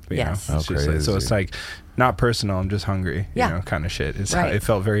him, you Yes. know. It's Oh, just like, so crazy. it's like not personal. I'm just hungry, Yeah. you know, kind of shit. It's Right. it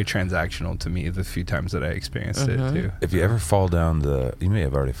felt very transactional to me the few times that I experienced it too. If you ever fall down you may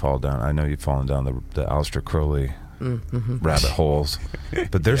have already fallen down. I know you've fallen down the Aleister Crowley rabbit holes.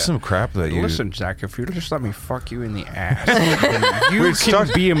 But there's some crap that you... Listen, Zach, if you just let me fuck you in the ass, you can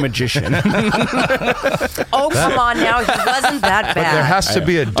be a magician. Oh, come on now. He wasn't that bad. But there has to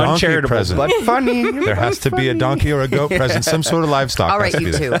be a donkey Uncharitable, present. but funny. There has to be a donkey or a goat present, some sort of livestock. All right, has to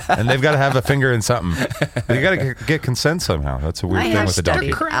you be there. two. And they've got to have a finger in something. But you got to get consent somehow. That's a weird I thing have with a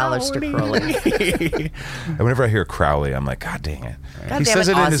donkey. studied Aleister Crowley. And whenever I hear Crowley, I'm like, God dang it. God He damn says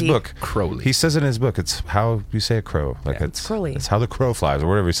it, it in his Ozzy. book. Crowley. He says it in his book. It's how you say a crow. Like Yeah. it's Crowley. It's how the crow flies, or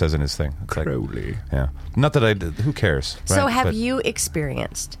whatever he says in his thing. It's like, Crowley. yeah. Not that I did. Who cares? So right? have But you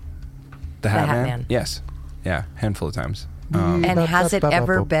experienced The Hat Hat Man? Man. Yes. Yeah, handful of times. and has it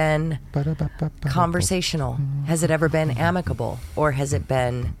ever been conversational? Has it ever been amicable? Or has it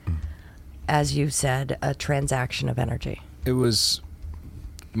been, as you said, a transaction of energy? It was...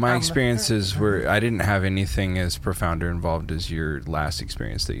 My experiences were... I didn't have anything as profound or involved as your last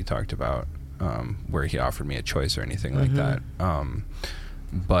experience that you talked about. where he offered me a choice or anything like that.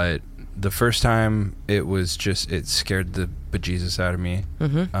 But the first time, it scared the bejesus out of me.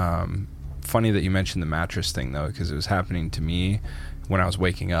 Funny that you mentioned the mattress thing, though, because it was happening to me when I was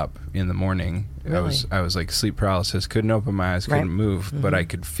waking up in the morning. Really? I was like sleep paralysis, couldn't open my eyes, couldn't move, but I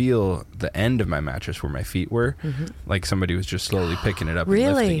could feel the end of my mattress where my feet were, like somebody was just slowly picking it up and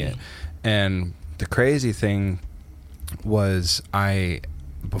lifting it. And the crazy thing was,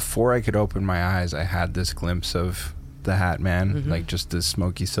 before I could open my eyes, I had this glimpse of the Hat Man, like just this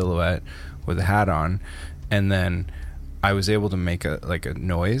smoky silhouette with a hat on, and then I was able to make a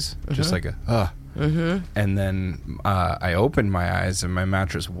noise, just like a and then I opened my eyes and my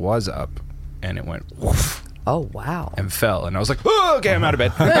mattress was up, and it went woof. Oh, wow. And fell, and I was like, oh, okay, I'm out of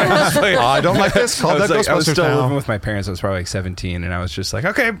bed. I don't like this. Call that Ghostbusters I was still now. living with my parents. I was probably like 17, and I was just like,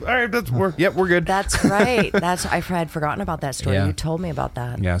 okay, all right, we're good. That's right. I had forgotten about that story. Yeah. You told me about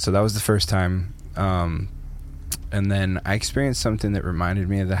that. Yeah, so that was the first time. And then I experienced something that reminded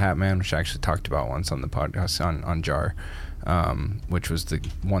me of the Hat Man, which I actually talked about once on the podcast on Jar, which was the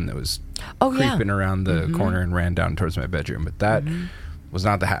one that was creeping around the corner and ran down towards my bedroom. But that was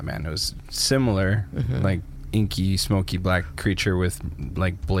not the Hat Man. It was similar, like inky, smoky black creature with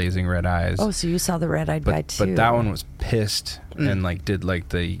like blazing red eyes. Oh, so you saw the red-eyed guy too. But that one was pissed and like did like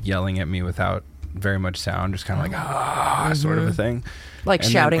the yelling at me without very much sound, just kind of like sort of a thing. Like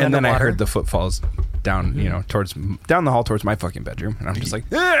and shouting then, underwater. And then I heard the footfalls down, down the hall towards my fucking bedroom, and I'm just like,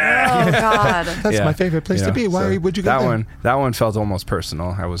 oh God. That's my favorite place to be. Why would you go there? That one felt almost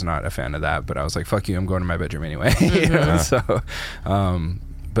personal. I was not a fan of that, but I was like, fuck you, I'm going to my bedroom anyway. So,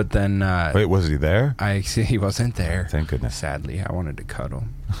 but then wait, was he there? He wasn't there. Thank goodness. Sadly, I wanted to cuddle.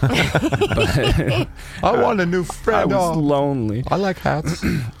 I want a new friend. I was lonely. I like hats.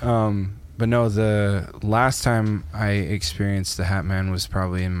 But no, the last time I experienced the Hat Man was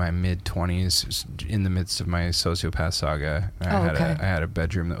probably in my mid-20s, in the midst of my sociopath saga. I had a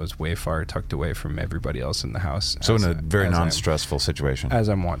bedroom that was way far tucked away from everybody else in the house. So in a very non-stressful situation. As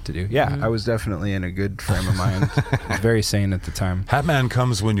I'm wont to do. Yeah, I was definitely in a good frame of mind. I was very sane at the time. Hat Man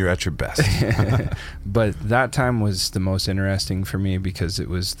comes when you're at your best. But that time was the most interesting for me because it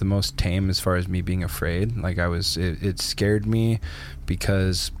was the most tame as far as me being afraid. Like it scared me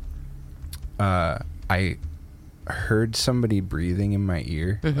because I heard somebody breathing in my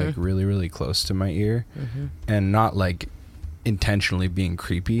ear, like really, really close to my ear, and not like intentionally being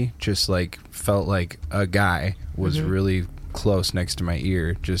creepy, just like felt like a guy was really close next to my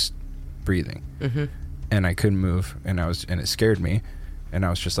ear, just breathing, and I couldn't move, and it scared me, and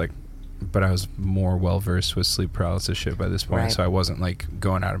I was just like, but I was more well versed with sleep paralysis shit by this point, so I wasn't like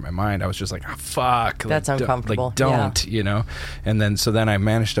going out of my mind. I was just like, oh, fuck, that's like, uncomfortable. Don't, and then so then I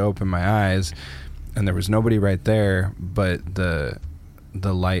managed to open my eyes, and there was nobody right there, but the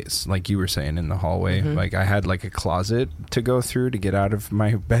lights, like you were saying, in the hallway, like I had like a closet to go through to get out of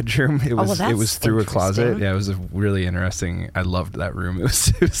my bedroom. It was through a closet. Yeah, it was a really interesting. I loved that room. It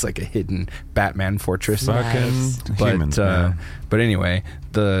was like a hidden Batman fortress. Nice. But anyway,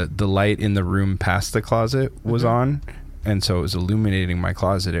 the light in the room past the closet was on, and so it was illuminating my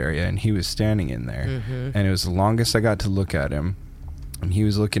closet area, and he was standing in there, and it was the longest I got to look at him, and he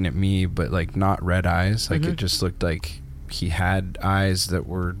was looking at me, but like not red eyes, like it just looked like he had eyes that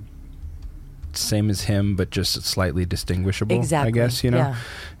were same as him, but just slightly distinguishable. Exactly. I guess, Yeah.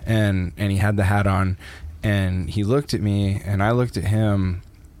 And he had the hat on, and he looked at me, and I looked at him,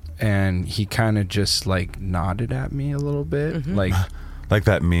 and he kind of just like nodded at me a little bit, like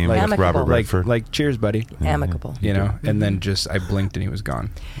that meme with Robert Redford, like cheers, buddy. Amicable. And then just I blinked and he was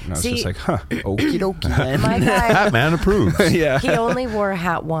gone. And I was just like, huh, okie dokie. My guy, Hat Man approves. Yeah. He only wore a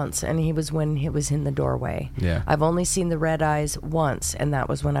hat once, and he was when he was in the doorway. Yeah. I've only seen the red eyes once, and that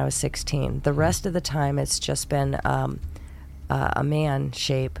was when I was 16. The rest of the time, it's just been a man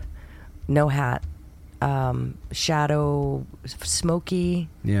shape, no hat, shadow, smoky.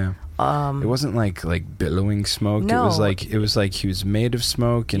 Yeah. It wasn't like billowing smoke. No. It was like he was made of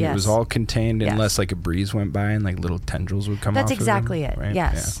smoke, and it was all contained unless like a breeze went by and like little tendrils would come off. That's exactly of him, it. Right?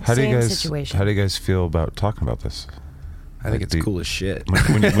 Yes. Yeah. How do you guys feel about talking about this? I think it's cool as shit.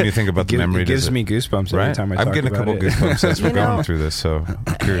 When you think about the memory, it gives me goosebumps every time I talk about it. I'm getting a couple goosebumps as we're going through this, so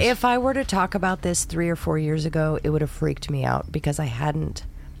I'm curious. If I were to talk about this 3 or 4 years ago, it would have freaked me out because I hadn't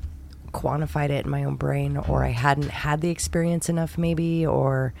quantified it in my own brain, or I hadn't had the experience enough maybe,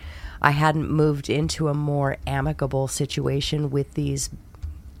 or I hadn't moved into a more amicable situation with these,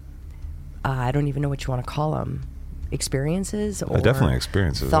 I don't even know what you want to call them, experiences or definitely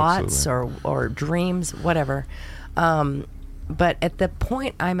experiences, thoughts or dreams, whatever. But at the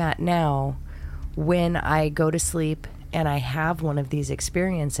point I'm at now, when I go to sleep and I have one of these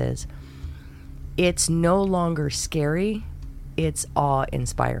experiences, it's no longer scary. It's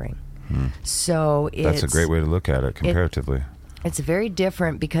awe-inspiring. So That's a great way to look at it comparatively. It's very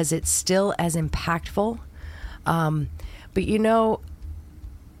different because it's still as impactful. But you know,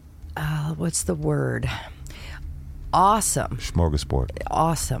 what's the word? Awesome. Smorgasbord.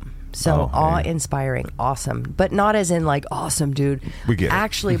 Awesome. So awe-inspiring, awesome, but not as in like awesome, dude. We get it.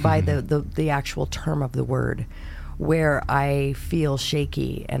 Actually, by the actual term of the word, where I feel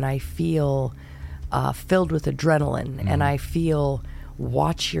shaky and I feel filled with adrenaline and I feel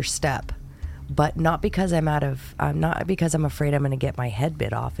watch your step, but not because not because I'm afraid I'm going to get my head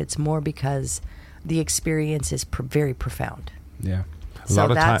bit off. It's more because the experience is very profound. Yeah. A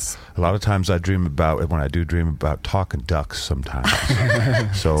lot of times I dream about, when I do dream about talking ducks sometimes.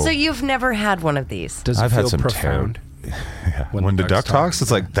 So you've never had one of these? Does it I've feel had some profound? Yeah. When the duck talks,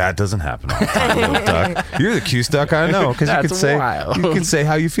 it's like, that doesn't happen all the time, little duck. You're the cutest duck I know, because you can say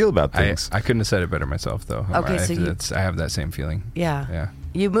how you feel about things. I couldn't have said it better myself, though. Okay, so I have that same feeling. Yeah.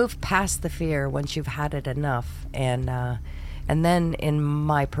 You move past the fear once you've had it enough, and then in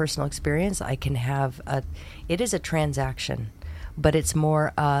my personal experience, I can have it is a transaction, but it's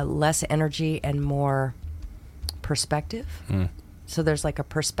more less energy and more perspective. So there's like a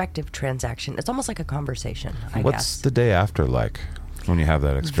perspective transaction. It's almost like a conversation, I guess. What's the day after like when you have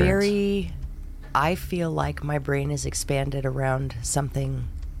that experience? I feel like my brain is expanded around something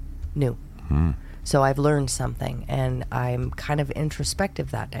new. So I've learned something, and I'm kind of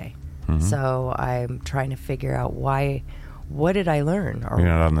introspective that day. So I'm trying to figure out what did I learn? You're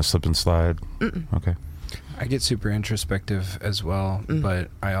not on the slip and slide? Okay. I get super introspective as well, but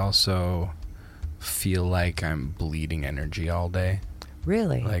I also feel like I'm bleeding energy all day.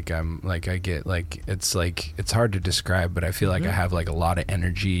 Really? It's hard to describe, but I feel like I have like a lot of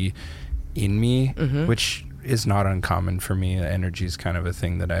energy in me, which is not uncommon for me. Energy is kind of a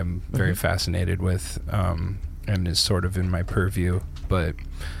thing that I'm very fascinated with, and is sort of in my purview, but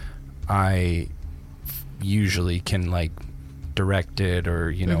I usually can like direct it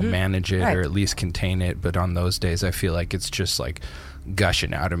or manage it, or at least contain it, but on those days I feel like it's just like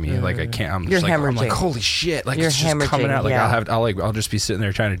gushing out of me. Like I can't, I'm just I'm like holy shit, like it's just coming out. Like I'll just be sitting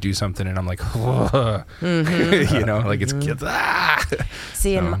there trying to do something, and I'm like like it's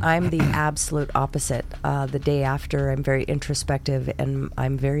See, and I'm the absolute opposite. The day after, I'm very introspective and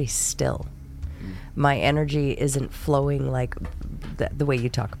I'm very still. My energy isn't flowing like the way you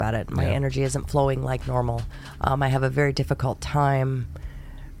talk about it. My energy isn't flowing like normal. I have a very difficult time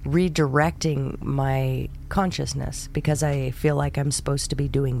redirecting my consciousness because I feel like I'm supposed to be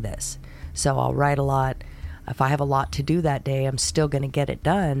doing this. So I'll write a lot. If I have a lot to do that day, I'm still going to get it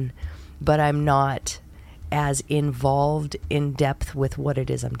done, but I'm not as involved in depth with what it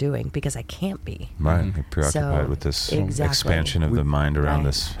is I'm doing because I can't be. Right. You're preoccupied with this expansion of the mind around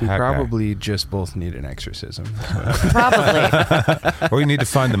this. We probably just both need an exorcism. Probably. Or you need to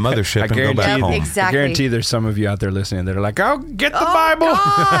find the mothership and go back home. Exactly. I guarantee there's some of you out there listening that are like, oh, get the Bible.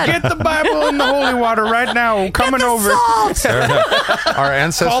 Get the Bible in the holy water right now. We're coming over. Our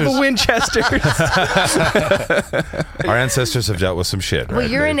ancestors. Call the Winchesters. Our ancestors have dealt with some shit. Well, right?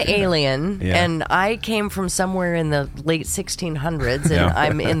 you're an alien, and I came from somewhere in the late 1600s, and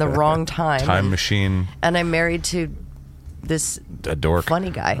I'm in the wrong time. Time machine. And I'm married to this funny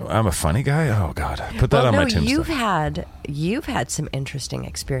guy. I'm a funny guy? Oh, God. Put that on my tombstone. You've had some interesting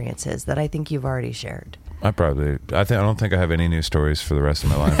experiences that I think you've already shared. I don't think I have any new stories for the rest of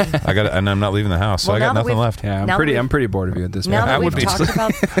my life. And I'm not leaving the house, so I got nothing left. Yeah, I'm pretty bored of you at this point. But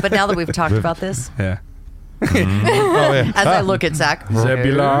now that we've talked about this, yeah. As I look at Zach,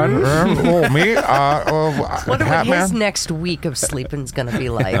 Zebulon. Me? Wonder what his next week of sleeping's going to be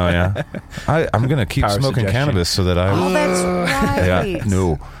like. Oh yeah, I'm going to keep smoking cannabis so that I. Oh, that's right. Yeah,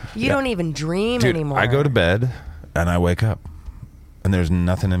 no, you don't even dream Dude, anymore. I go to bed and I wake up, and there's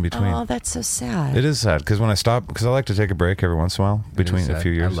nothing in between. Oh, that's so sad. It is sad because when I stop, because I like to take a break every once in a while between a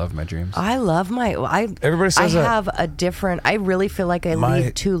few years. I love my dreams. I love Everybody says that. I have a different. I really feel like I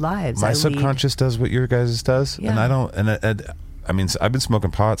lead two lives. My subconscious does what your guys' does, and I don't. And I mean, I've been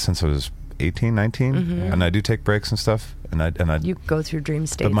smoking pot since I was 18, 19, and I do take breaks and stuff. And I you go through dream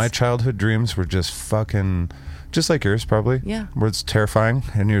states. But my childhood dreams were just fucking. Just like yours, probably. Yeah. Where it's terrifying,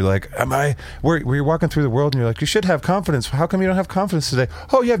 and you're like, where you're walking through the world, and you're like, you should have confidence. How come you don't have confidence today?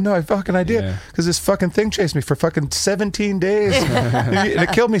 Oh, you have no fucking idea. Because this fucking thing chased me for fucking 17 days. And it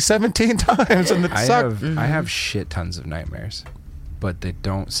killed me 17 times, and it sucked. I have shit tons of nightmares. but they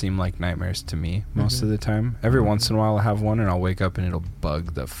don't seem like nightmares to me most of the time. Every once in a while I'll have one and I'll wake up and it'll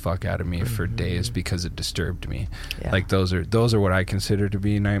bug the fuck out of me for days because it disturbed me. Yeah. Like those are what I consider to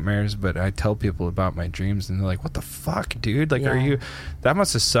be nightmares, but I tell people about my dreams and they're like, what the fuck, dude? Like, Yeah. that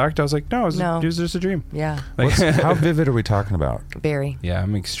must have sucked. I was like, no, it was just a dream. Yeah. Like, How vivid are we talking about? Very. yeah,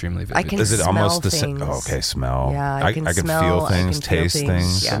 I'm extremely vivid. I can Is it smell almost the same? things. Oh, okay, smell. Yeah, I can I can smell, feel I things, can feel taste things.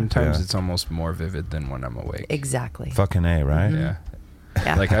 things. Yeah. Sometimes Yeah. it's almost more vivid than when I'm awake. Exactly. Fucking A, right? Yeah.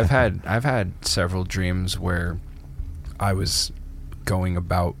 Yeah. Like I've had several dreams where I was going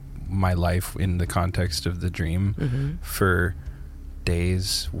about my life in the context of the dream for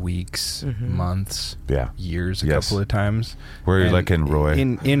days, weeks, months, Yeah. years, a Yes. couple of times. Where you're And like in Roy.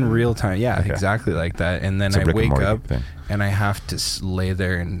 in real time. Yeah, Okay. exactly like that. And then It's a I Rick and wake Morty up thing. and I have to lay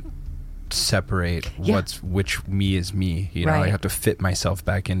there and separate Yeah. which me is me. You know, I Right. have to fit myself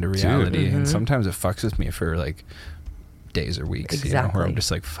back into reality, and sometimes it fucks with me for like days or weeks. You know, where I'm Exactly.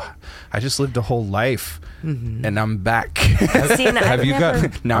 just like, fuck, I just lived a whole life, and I'm back. See, and I've you got-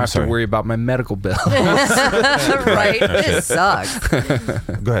 never- Now I I'm have sorry. to worry about my medical bill. right? This sucks.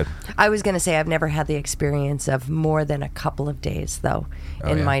 Go ahead. I was going to say I've never had the experience of more than a couple of days, though,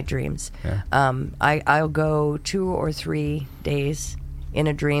 in yeah. my dreams. Yeah. I'll go 2 or 3 days in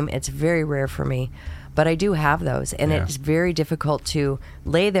a dream. It's very rare for me, but I do have those, and Yeah. it's very difficult to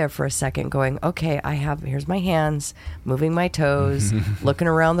lay there for a second going, okay, here's my hands, moving my toes, looking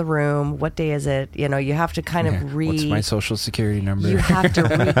around the room. What day is it? You know, you have to kind of What's my social security number? you have to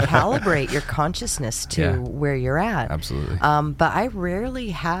recalibrate your consciousness to Yeah. where you're at. Absolutely. But I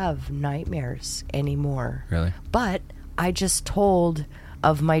rarely have nightmares anymore. Really? But I just told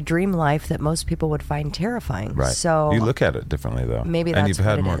of my dream life that most people would find terrifying. Right. So you look at it differently, though. Maybe and that's you've what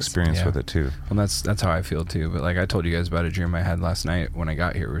had it more is. experience Yeah. with it too. Well, that's how I feel too. But like I told you guys about a dream I had last night when I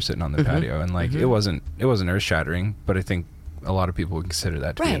got here. We were sitting on the patio, and like it wasn't earth shattering, but I think a lot of people would consider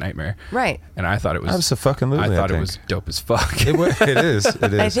that to be a Right. nightmare. Right. And I thought it was Abso-fucking-lutely, I thought I it was think. dope as fuck. It is.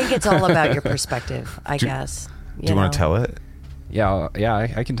 It is. I think it's all about your perspective, I guess. Do you want to tell it? Yeah,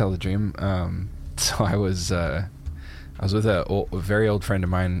 I can tell the dream. So I was with a very old friend of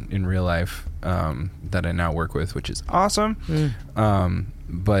mine in real life that I now work with, which is awesome.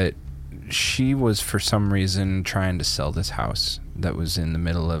 But she was for some reason trying to sell this house that was in the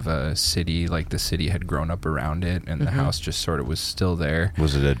middle of a city. Like the city had grown up around it, and the house just sort of was still there.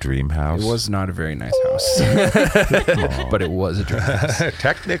 Was it a dream house? It was not a very nice house, but it was a dream house.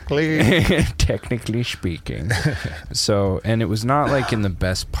 Technically speaking. So, and it was not like in the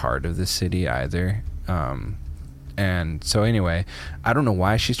best part of the city either. And so anyway, I don't know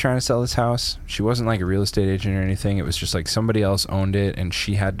why she's trying to sell this house. She wasn't like a real estate agent or anything. It was just like somebody else owned it, and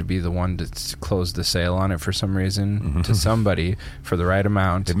she had to be the one to close the sale on it for some reason to somebody for the right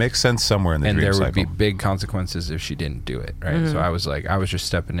amount. It makes sense somewhere in the And dream there cycle. would be big consequences if she didn't do it, right? So I was just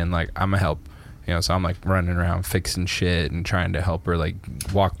stepping in like, I'm gonna help. You know, so I'm like running around fixing shit and trying to help her like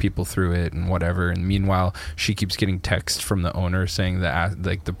walk people through it and whatever. And meanwhile, she keeps getting text from the owner saying that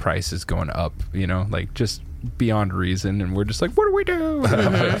like the price is going up, you know, like just beyond reason. And we're just like, what do we do?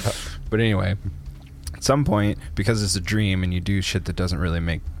 But anyway, at some point, because it's a dream and you do shit that doesn't really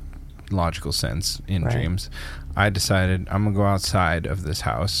make logical sense in Right. dreams, I decided I'm gonna go outside of this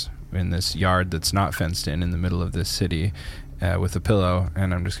house in this yard that's not fenced in the middle of this city with a pillow,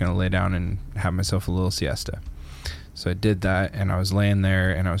 and I'm just going to lay down and have myself a little siesta. So I did that, and I was laying there,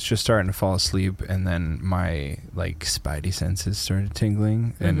 and I was just starting to fall asleep, and then my like spidey senses started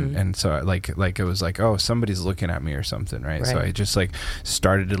tingling, and so like it was like, oh, somebody's looking at me or something, right? So Right. I just like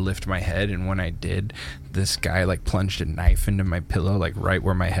started to lift my head, and when I did, this guy like plunged a knife into my pillow, like right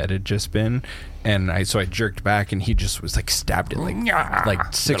where my head had just been, and I jerked back, and he just was like stabbed it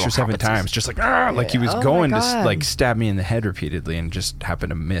like 6 or 7 times, just like like he was Oh my going to God. like stab me in the head repeatedly, and just happened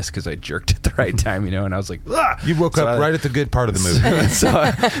to miss because I jerked at the right time, you know, and I was like, ah! You woke So up right at the good part of the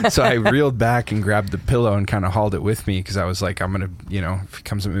movie. so I reeled back and grabbed the pillow and kind of hauled it with me because I was like, I'm gonna, you know, if he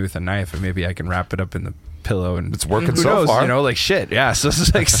comes at me with a knife, maybe I can wrap it up in the pillow, and It's working who so knows, far. you know, like shit. Yeah, so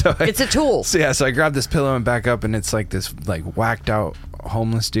it's like It's a tool. So yeah, so I grabbed this pillow and back up, and it's like this like whacked out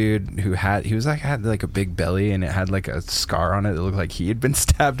homeless dude who had like a big belly, and it had like a scar on it that looked like he had been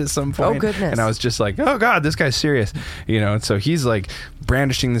stabbed at some point. Oh, goodness. And I was just like, oh god, this guy's serious, you know. And so he's like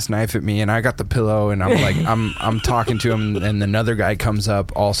brandishing this knife at me, and I got the pillow, and I'm like I'm talking to him, and another guy comes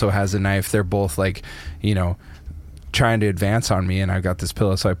up, also has a knife. They're both like, you know, trying to advance on me, and I got this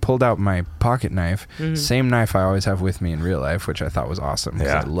pillow, so I pulled out my pocket knife, same knife I always have with me in real life, which I thought was awesome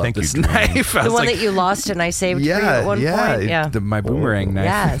because Yeah, I love thank you, this Dream. knife. I The was one like, that you lost and I saved for you at one point. Yeah. my boomerang knife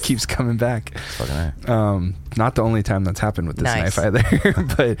Yes. keeps coming back. Fucking A. not the only time that's happened with this Nice. knife either.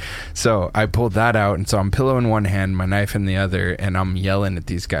 But so I pulled that out, and so I'm pillow in one hand, my knife in the other, and I'm yelling at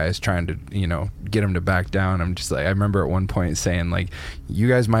these guys, trying to, get them to back down. I'm just like, I remember at one point saying, like, you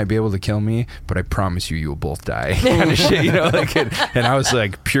guys might be able to kill me, but I promise you will both die. Kind of shit, and I was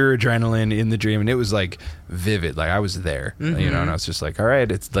like pure adrenaline in the dream, and it was like vivid, like I was there, and I was just like, all right,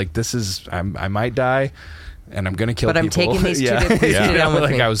 it's like, this is, I might die, and I'm gonna kill But people. I'm taking these two yeah. to sit down with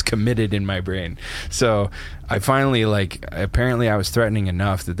like me. I was committed in my brain. So I finally, apparently I was threatening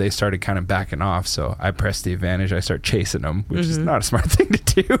enough that they started kind of backing off. So I pressed the advantage. I start chasing them, which is not a smart thing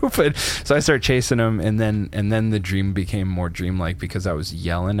to do. But so I start chasing them, and then the dream became more dreamlike because I was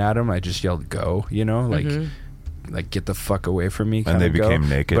yelling at them. I just yelled, "Go!" Like get the fuck away from me. And they became go.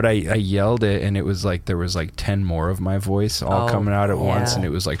 naked. But I yelled it, and it was like there was like 10 more of my voice all coming out at once, and it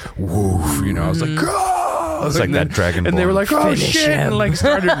was like woof. I was like, go! It's like that Dragon And they were like, oh Finish shit, him. and like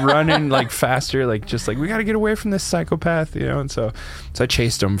started running like faster, like just like, we got to get away from this psychopath, and so I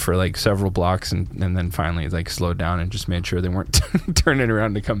chased them for like several blocks, and then finally like slowed down and just made sure they weren't turning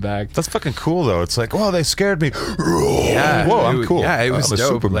around to come back. That's fucking cool though. It's like, oh, they scared me. Yeah, Whoa, I'm cool. Yeah, it was I'm a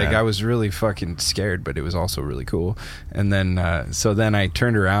dope. Superman. Like I was really fucking scared, but it was also really cool. And then so then I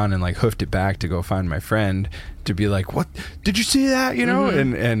turned around and like hoofed it back to go find my friend, to be like, what, did you see that,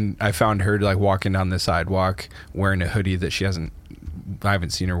 and I found her like walking down the sidewalk wearing a hoodie that I haven't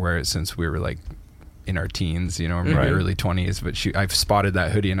seen her wear it since we were like in our teens, or maybe early 20s, but I've spotted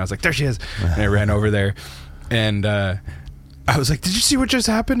that hoodie, and I was like, there she is. And I ran over there, and I was like, did you see what just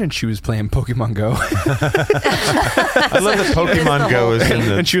happened? And she was playing Pokemon Go. I love that Pokemon Go is in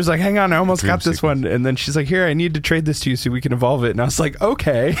the... And she was like, hang on, I almost dream got this sequence. one. And then she's like, here, I need to trade this to you so we can evolve it. And I was like,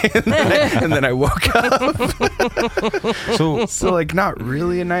 okay. And then I woke up. So like, not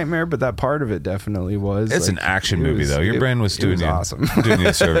really a nightmare, but that part of it definitely was. It's like, an action movie, though. Your brain was doing awesome. doing you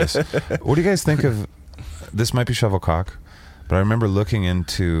a service. What do you guys think of... This might be Shovelcock, but I remember looking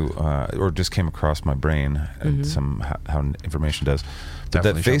into, or just came across my brain, and how information does. But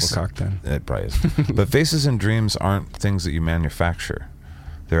Definitely that face, Shovelcock then. it probably is. But faces in dreams aren't things that you manufacture.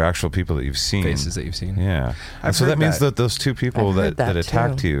 They're actual people that you've seen. Faces that you've seen. Yeah. I've And so that heard means that. that those two people I've heard that that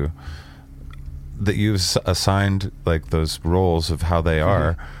attacked too. you, that you've assigned like those roles of how they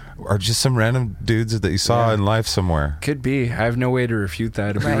are just some random dudes that you saw in life somewhere. Could be. I have no way to refute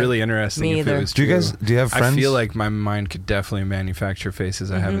that. It'd be Right. really interesting Me if either. it was Do true. you have friends? I feel like my mind could definitely manufacture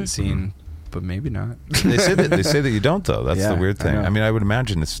faces I haven't seen, but maybe not. They say that you don't, though. That's the Yeah, weird I thing. know. I mean, I would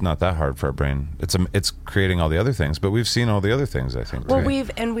imagine it's not that hard for our brain. It's creating all the other things, but we've seen all the other things, I think. Well, too.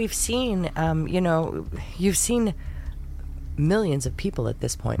 we've seen, you've seen millions of people at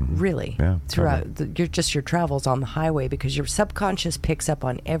this point, really, Yeah, throughout your travels on the highway, because your subconscious picks up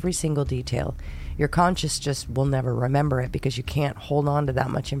on every single detail. Your conscious just will never remember it because you can't hold on to that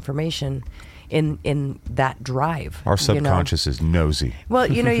much information in that drive. Our subconscious is nosy. Well,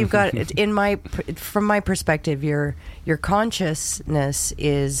 you've got from my perspective, your consciousness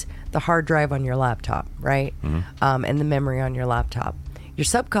is the hard drive on your laptop, right? And the memory on your laptop. Your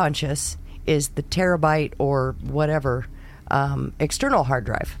subconscious is the terabyte or whatever external hard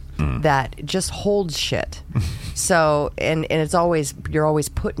drive that just holds shit. So, and it's always, you're always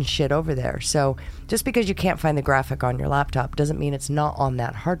putting shit over there. So just because you can't find the graphic on your laptop doesn't mean it's not on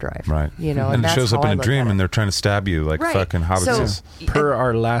that hard drive. Right. And it that's shows up how I in a look dream at it. and they're trying to stab you like Right. fucking hobbitses. So- Per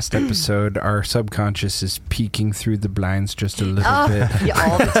our last episode, our subconscious is peeking through the blinds just a little bit. Yeah,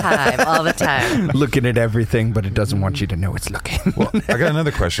 all the time. Looking at everything, but it doesn't want you to know it's looking. Well, I got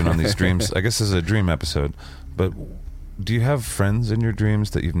another question on these dreams. I guess this is a dream episode, but do you have friends in your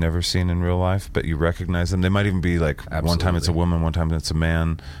dreams that you've never seen in real life, but you recognize them? They might even be like, one time it's a woman, one time it's a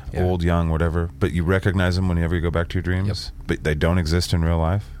man, Yeah. old, young, whatever, but you recognize them whenever you go back to your dreams, but they don't exist in real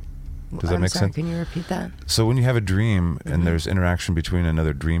life? Does that I'm make sorry, sense? Can you repeat that? So when you have a dream and there's interaction between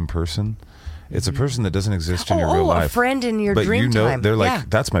another dream person, it's a person that doesn't exist in your real life. A friend in your but dream you know, time. they're like, Yeah.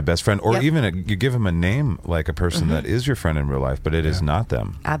 that's my best friend. Or Yep. even you give them a name like a person that is your friend in real life, but it is not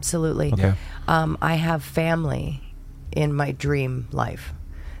them. Absolutely. Okay. I have family in my dream life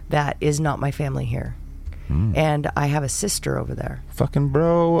that is not my family here. And I have a sister over there. Fucking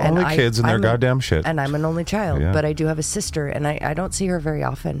bro, And only kids and their I'm goddamn shit. And I'm an only child, Yeah. but I do have a sister, and I don't see her very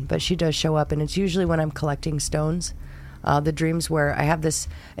often, but she does show up, and it's usually when I'm collecting stones. The dreams where I have this,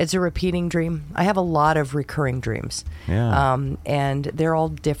 it's a repeating dream. I have a lot of recurring dreams. Yeah. And they're all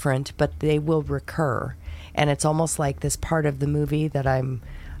different, but they will recur. And it's almost like this part of the movie that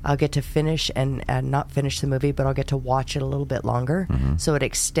I'll get to finish and not finish the movie, but I'll get to watch it a little bit longer. So it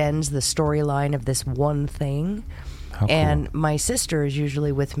extends the storyline of this one thing. How cool. And my sister is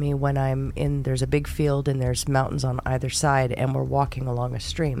usually with me when there's a big field and there's mountains on either side and we're walking along a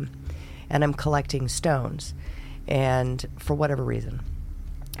stream. and I'm collecting stones, and for whatever reason,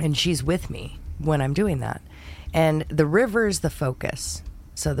 and she's with me when I'm doing that, and the river is the focus.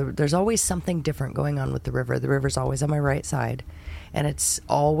 So there's always something different going on with the river. The river's always on my right side, and it's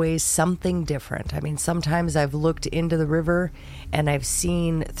always something different. I mean, sometimes I've looked into the river and I've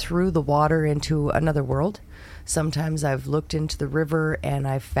seen through the water into another world. Sometimes I've looked into the river and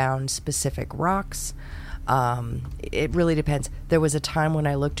I've found specific rocks. It really depends. There was a time when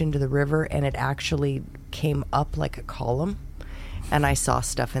I looked into the river and it actually came up like a column, and I saw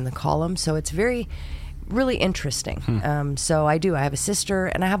stuff in the column. So it's really interesting. So I have a sister,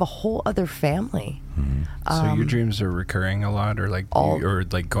 and I have a whole other family. So your dreams are recurring a lot, or like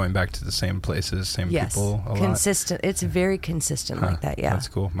going back to the same places, same people a lot? Consistent. It's very consistent like that, yeah. That's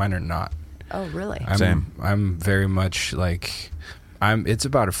cool. Mine are not. Oh, really? Same. I'm very much like... it's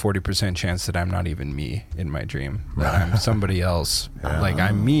about a 40% chance that I'm not even me in my dream. That I'm somebody else. Yeah. Like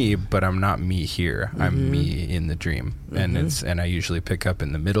I'm me, but I'm not me here. I'm me in the dream. And I usually pick up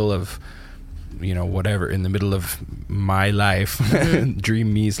in the middle of, whatever, in the middle of my life,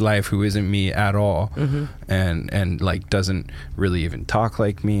 dream me's life, who isn't me at all. And like doesn't really even talk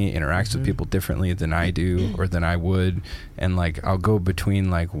like me, interacts with people differently than I do or than I would. And like I'll go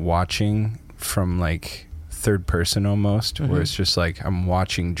between like watching from like third person almost, where it's just like I'm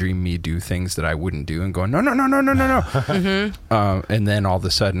watching dream me do things that I wouldn't do and going no. And then all of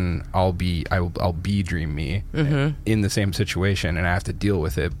a sudden I'll be dream me in the same situation, and I have to deal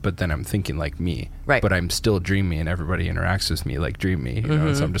with it, but then I'm thinking like me, right? But I'm still dream me, and everybody interacts with me like dream me,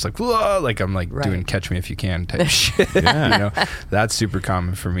 and so I'm just like whoa, like I'm like doing Catch Me If You Can type shit. That's super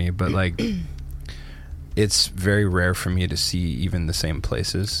common for me, but like it's very rare for me to see even the same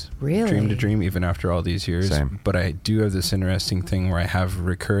places, dream to dream, even after all these years. Same. But I do have this interesting thing where I have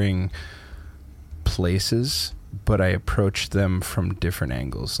recurring places, but I approach them from different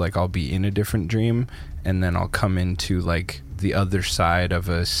angles. Like I'll be in a different dream, and then I'll come into like the other side of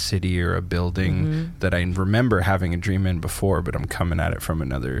a city or a building that I remember having a dream in before, but I'm coming at it from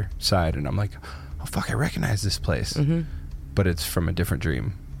another side, and I'm like, oh fuck, I recognize this place. But it's from a different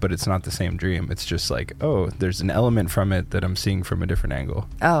dream. But it's not the same dream. It's just like, oh, there's an element from it that I'm seeing from a different angle.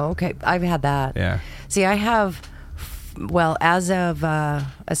 Oh, okay. I've had that. Yeah. See, I have, as of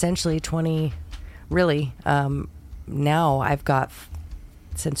essentially 20, really, now I've got,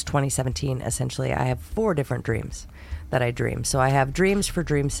 since 2017, essentially, I have 4 different dreams that I dream. So I have dreams for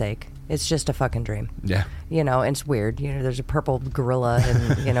dream's sake. It's just a fucking dream. Yeah. And it's weird. There's a purple gorilla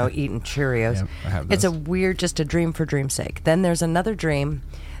and, eating Cheerios. Yep, I have those. It's just a dream for dream's sake. Then there's another dream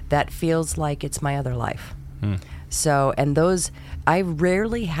that feels like it's my other life. So, and those, I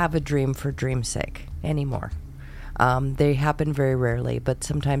rarely have a dream for dream's sake anymore. They happen very rarely, but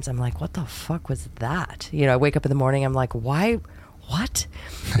sometimes I'm like, what the fuck was that? I wake up in the morning, I'm like, why? What?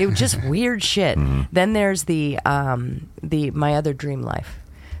 It was just weird shit. Then there's the my other dream life.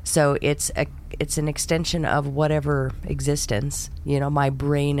 So it's an extension of whatever existence, my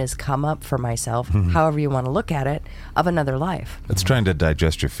brain has come up for myself, however you want to look at it, of another life. It's trying to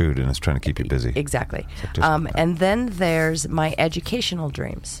digest your food, and it's trying to keep you busy. Exactly. And then there's my educational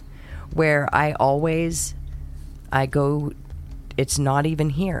dreams, where I go, it's not even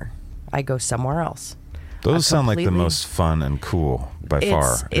here. I go somewhere else. Those sound like the most fun and cool by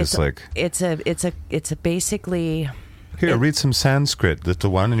far. It's basically... Here, read some Sanskrit,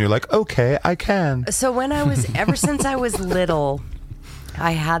 little one, and you're like, okay, I can. So ever since I was little,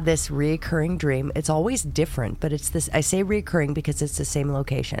 I had this reoccurring dream. It's always different, but it's this, I say reoccurring because it's the same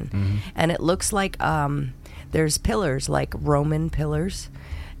location. And it looks like there's pillars, like Roman pillars.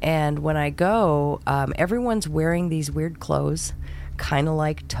 And when I go, everyone's wearing these weird clothes, kind of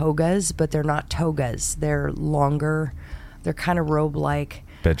like togas, but they're not togas. They're longer. They're kind of robe-like.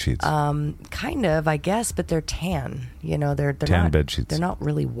 Bed sheets. Kind of, I guess, but they're tan. They're tan not bed sheets. They're not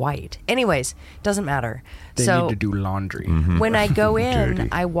really white. Anyways, doesn't matter. They need to do laundry. When I go in,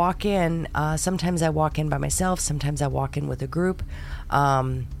 I walk in. Sometimes I walk in by myself. Sometimes I walk in with a group.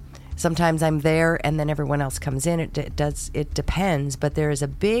 Sometimes I'm there, and then everyone else comes in. It depends. But there is a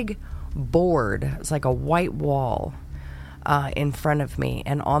big board. It's like a white wall in front of me,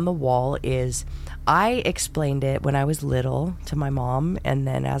 and on the wall is. I explained it when I was little to my mom, and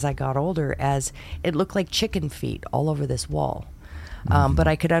then as I got older, as it looked like chicken feet all over this wall. But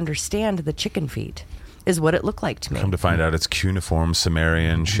I could understand the chicken feet is what it looked like to me. Come to find out it's cuneiform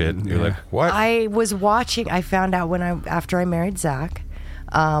Sumerian shit. You're like, what? I found out after I married Zach,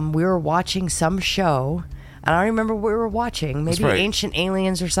 we were watching some show I don't remember what we were watching. Maybe right. Ancient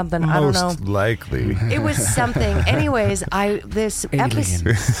Aliens or something. I don't know. Most likely. It was something. Anyways, this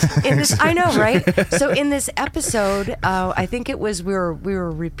episode. I know, right? So in this episode, I think it was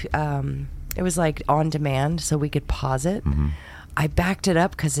it was like on demand, so we could pause it. Mm-hmm. I backed it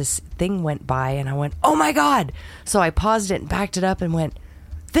up because this thing went by, and I went, "Oh my God!" So I paused it and backed it up and went,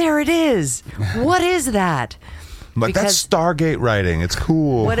 "There it is! What is that?" Like, that's Stargate writing. It's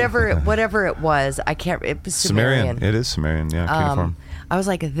cool. Whatever it was, I can't. It was Sumerian. It is Sumerian. Yeah, cuneiform. I was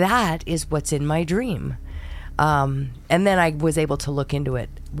like, that is what's in my dream. And then I was able to look into it.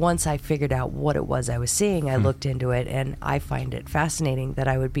 Once I figured out what it was I was seeing, I looked into it, and I find it fascinating that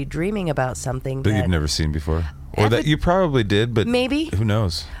I would be dreaming about something that you've never seen before. Or that you probably did, but maybe. Who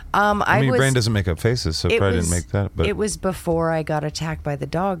knows? Your brain doesn't make up faces, so it probably didn't make that. But it was before I got attacked by the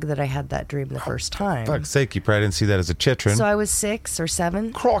dog that I had that dream the first time. For fuck's sake, you probably didn't see that as a chitrin. So I was 6 or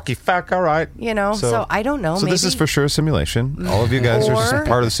 7. Crocky fuck, all right. So I don't know. So maybe, this is for sure a simulation. All of you guys are just a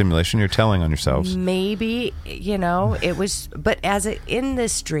part of the simulation. You're telling on yourselves. Maybe, it was... But in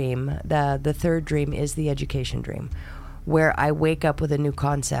this dream, the third dream is the education dream, where I wake up with a new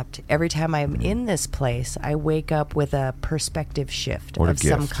concept. Every time I'm in this place, I wake up with a perspective shift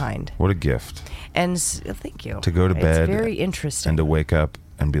some kind. What a gift. And thank you. To go to bed. It's very interesting. And to wake up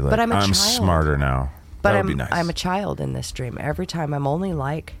and be like, I'm smarter now. But that would be nice. I'm a child in this dream. Every time I'm only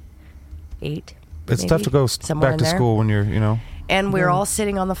like 8. It's tough to go back to school when you're, And we're all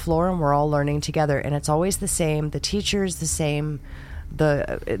sitting on the floor and we're all learning together. And it's always the same. The teacher's the same.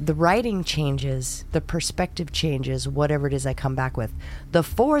 The writing changes, the perspective changes, whatever it is I come back with. The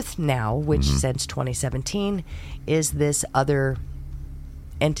fourth now, which since 2017, is this other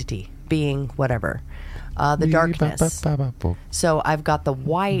entity, being whatever, the darkness. So I've got the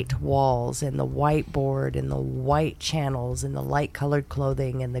white walls and the white board and the white channels and the light-colored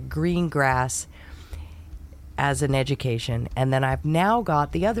clothing and the green grass as an education. And then I've now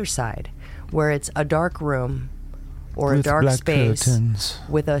got the other side, where it's a dark room or a dark space curtains.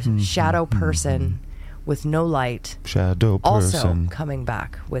 With a shadow person with no light. Shadow person. Also coming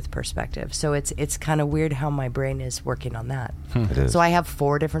back with perspective. So it's kind of weird how my brain is working on that. It is. So I have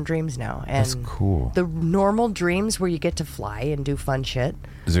 4 different dreams now. And that's cool. The normal dreams where you get to fly and do fun shit.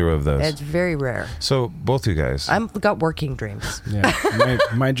 0 of those. It's very rare. So both you guys. I've got working dreams. Yeah,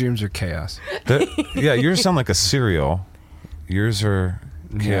 my dreams are chaos. Yours sound like a cereal. Yours are...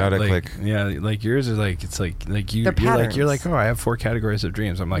 chaotic, like yours is like it's like you're like oh, I have 4 categories of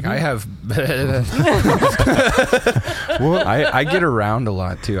dreams. I'm like I have well, I get around a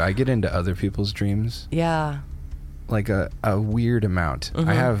lot too. I get into other people's dreams, like a weird amount.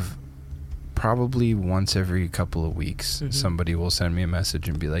 I have probably once every couple of weeks somebody will send me a message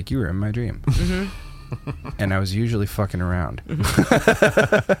and be like, you were in my dream. And I was usually fucking around.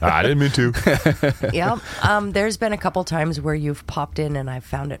 I didn't mean to. Yeah. There's been a couple times where you've popped in and I've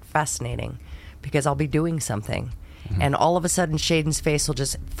found it fascinating because I'll be doing something and all of a sudden Shaden's face will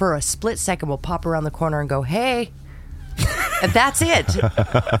just, for a split second, will pop around the corner and go, hey. And that's it.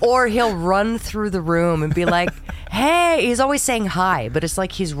 Or he'll run through the room and be like, hey. He's always saying hi, but it's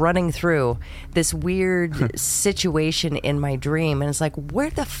like he's running through this weird situation in my dream. And it's like, where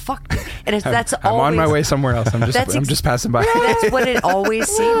the fuck? And that's I'm on my way somewhere else. I'm just passing by. That's what it always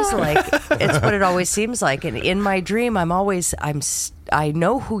seems like. It's what it always seems like. And in my dream, I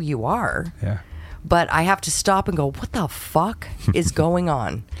know who you are. Yeah. But I have to stop and go, what the fuck is going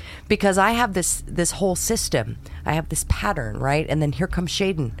on? Because I have this whole system. I have this pattern, right? And then here comes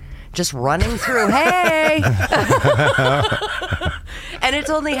Shaden just running through, hey! And it's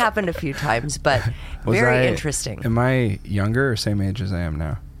only happened a few times, but very interesting. Am I younger or same age as I am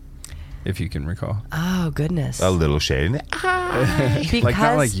now? If you can recall. Oh, goodness. A little Shaden. Like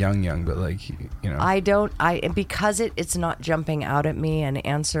not like young, but like, because it's not jumping out at me an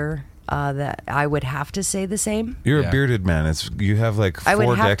answer... that I would have to say the same. You're a bearded man. You have like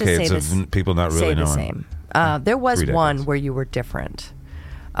 4 decades of people not really knowing. Say the same. There was one where you were different,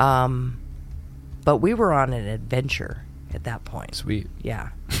 but we were on an adventure at that point. Sweet.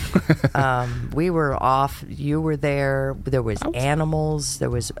 Yeah. We were off. You were there. There was animals. It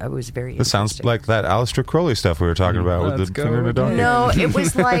was very. This sounds like that Aleister Crowley stuff we were talking about with the finger and a donkey. No, it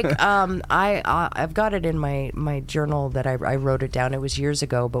was like I've got it in my journal that I wrote it down. It was years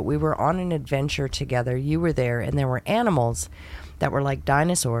ago, but we were on an adventure together. You were there, and there were animals that were like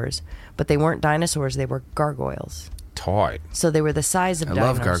dinosaurs, but they weren't dinosaurs. They were gargoyles. Tight. So they were the size of dinosaurs.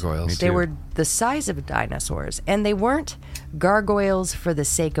 I love gargoyles. They were the size of dinosaurs. And they weren't gargoyles for the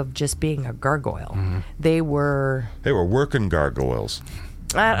sake of just being a gargoyle. Mm-hmm. They were working gargoyles.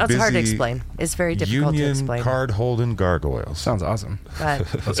 It's hard to busy explain. It's very difficult Union to explain. card holding gargoyles. Sounds awesome. But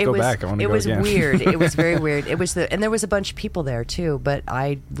Let's go back. I want to go again. It was weird. It was very weird. And there was a bunch of people there too. But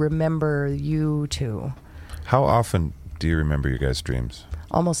I remember you too. How often do you remember your guys' dreams?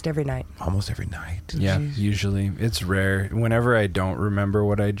 Almost every night. Almost every night. Yeah, usually. It's rare. Whenever I don't remember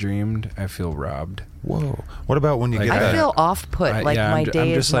what I dreamed, I feel robbed. Whoa. What about when you Like, get I that? feel off-put. Like my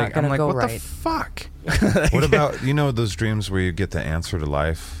day is not going to go what right. the fuck? What about, those dreams where you get the answer to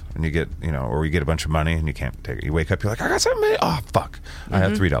life and you get, or you get a bunch of money and you can't take it. You wake up, you're like, I got some money. Oh, fuck. I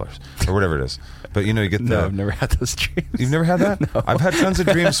had $3 or whatever it is. But, you get the... No, I've never had those dreams. You've never had that? No. I've had tons of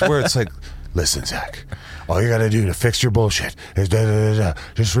dreams where it's like, listen, Zach, all you got to do to fix your bullshit is da-da-da-da.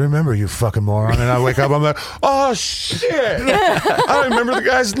 Just remember, you fucking moron. And I wake up, I'm like, oh, shit. I don't remember the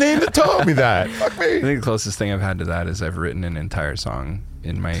guy's name that told me that. Fuck me. I think the closest thing I've had to that is I've written an entire song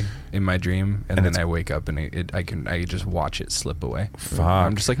in my dream, and then I wake up and I just watch it slip away. Fuck.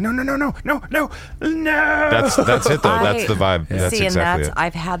 I'm just like, no. That's it, though. That's the vibe. Yeah. That's exactly it.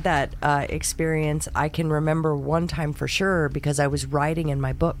 I've had that experience. I can remember one time for sure because I was writing in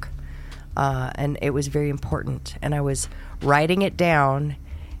my book, and it was very important. And I was writing it down,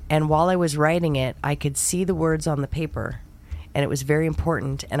 and while I was writing it, I could see the words on the paper, and it was very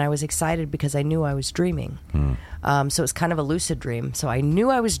important. And I was excited because I knew I was dreaming. So it's kind of a lucid dream. So I knew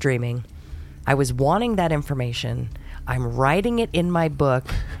I was dreaming. I was wanting that information. I'm writing it in my book.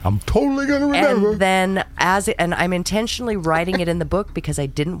 I'm totally going to remember. And then and I'm intentionally writing it in the book because I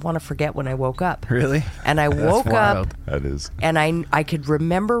didn't want to forget when I woke up. Really? And I woke up wild. That is. and I could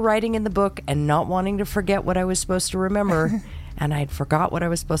remember writing in the book and not wanting to forget what I was supposed to remember. And I'd forgot what I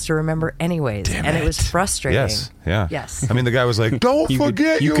was supposed to remember anyways. Damn and it it. was frustrating. Yes. Yeah. Yes. I mean, the guy was like, don't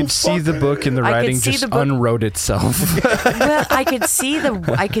forget you could see the book and the I could writing see just the book. unwrote itself. Well, I could see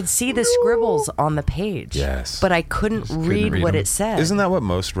the scribbles on the page. Yes. But I couldn't read read what them. it said. Isn't that what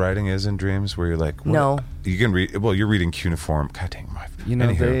most writing is in dreams, where you're like, what? No. You can read, well, you're reading cuneiform. God dang, my.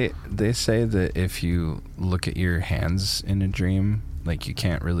 They say that if you look at your hands in a dream, like you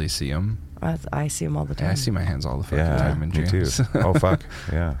can't really see them. I see them all the time. Yeah, I see my hands all the fucking Yeah, time in me dreams. too. Oh, fuck.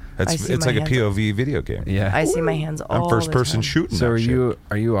 Yeah. I see It's my like a hands. POV video game. Yeah. I see my hands all I'm first the person time. shooting. So that are shit.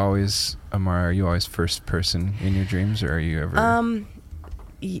 you always, Amara, are you always first person in your dreams, or are you ever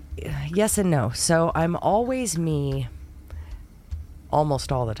Yes and no. So I'm always me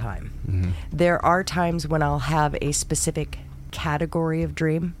almost all the time. Mhm. There are times when I'll have a specific category of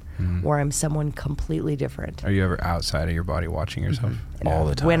dream where I'm someone completely different. Are you ever outside of your body watching yourself? all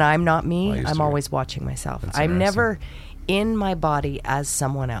the time? When I'm not I me, used I'm to. always watching myself. That's I'm interesting. never in my body as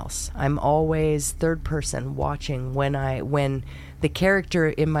someone else. I'm always third person watching when the character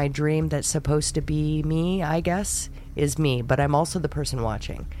in my dream that's supposed to be me, I guess, is me, but I'm also the person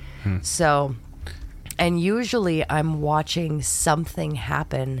watching. So, and usually I'm watching something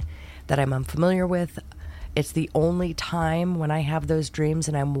happen that I'm unfamiliar with. It's the only time when I have those dreams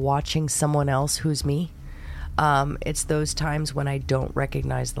and I'm watching someone else who's me. It's those times when I don't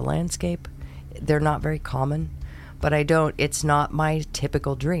recognize the landscape. They're not very common, but it's not my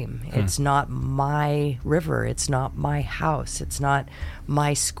typical dream. It's not my river. It's not my house. It's not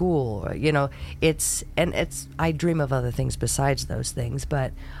my school. I dream of other things besides those things,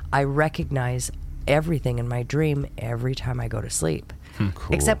 but I recognize everything in my dream every time I go to sleep,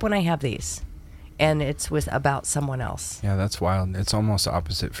 Cool. except when I have these. And it's about someone else. Yeah, that's wild. It's almost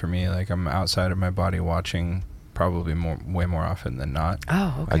opposite for me. Like I'm outside of my body watching probably way more often than not.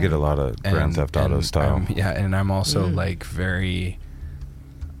 Oh, okay. I get a lot of Grand Theft Auto style. And I'm also like very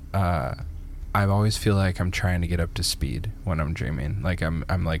I always feel like I'm trying to get up to speed when I'm dreaming. Like I'm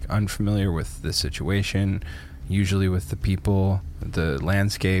like unfamiliar with the situation, usually with the people, the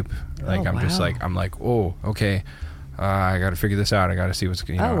landscape. Like I'm just wow. like oh, okay. I got to figure this out. I got to see what's,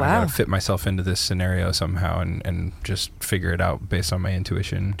 I wow. got to fit myself into this scenario somehow and just figure it out based on my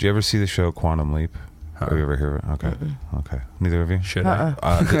intuition. Do you ever see the show Quantum Leap? Have you ever heard of it? Okay. Okay. Neither of you? Should I?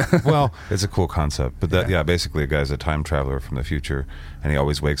 Well, it's a cool concept. But basically a guy's a time traveler from the future, and he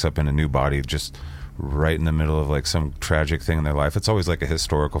always wakes up in a new body just right in the middle of like some tragic thing in their life. It's always like a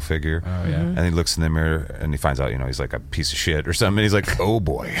historical figure. Oh, yeah. And he looks in the mirror and he finds out, he's like a piece of shit or something. And he's like, oh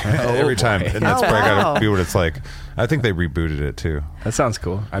boy. Every time. And that's probably got to be what it's like. I think they rebooted it too. That sounds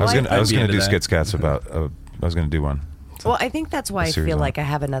cool. I was going to do that. SKATCAST about, I was going to do one. Well, I think that's why I series feel on like I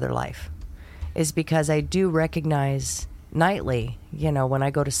have another life, is because I do recognize nightly, when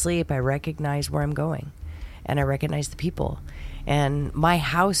I go to sleep, I recognize where I'm going and I recognize the people. And my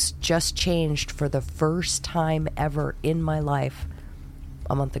house just changed for the first time ever in my life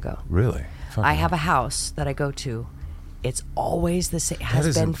a month ago. Really? I have a house that I go to. It's always the same.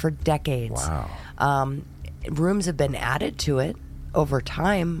 Has been for decades. Wow. Rooms have been added to it. over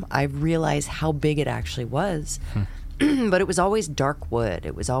time, I realized how big it actually was. But it was always dark wood.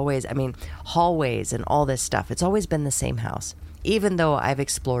 It was always, hallways and all this stuff. It's always been the same house, even though I've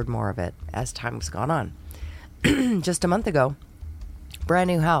explored more of it as time's gone on. Just a month ago, brand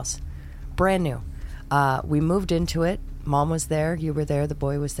new house. Brand new. We moved into it. Mom was there. You were there. The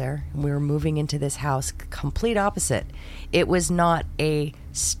boy was there. And we were moving into this house, complete opposite. It was not a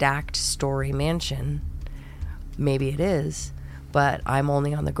stacked story mansion. Maybe it is, but I'm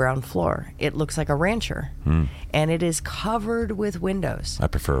only on the ground floor. It looks like a rancher, and it is covered with windows. I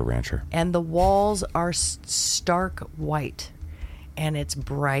prefer a rancher. And the walls are stark white, and it's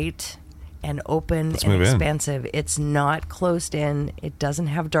bright and open and expansive. It's not closed in. It doesn't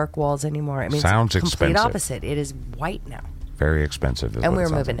have dark walls anymore. Sounds it's complete expensive. Opposite. It is white now. Very expensive. And we're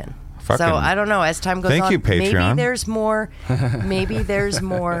moving in. So I don't know. As time goes on, thank you, Patreon. Maybe there's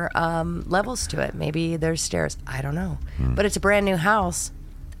more levels to it. Maybe there's stairs. I don't know. But it's a brand new house.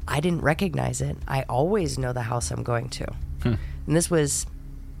 I didn't recognize it. I always know the house I'm going to. And this was,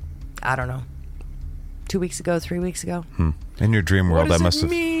 I don't know, 2 weeks ago, 3 weeks ago. In your dream world, What does I must it have.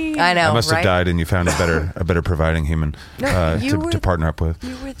 mean? I know. I must have right? died, and you found a better providing human to partner up with.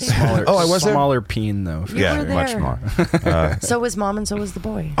 You were there. Smaller, Oh, I was there? smaller peen though. You were there. Much more. So was Mom and so was the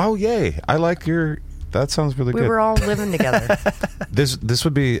boy. Oh, yay! I like your. That sounds really We good. were all living together. This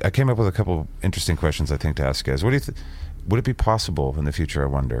would be. I came up with a couple interesting questions. I think to ask you guys. What do you? Would it be possible in the future? I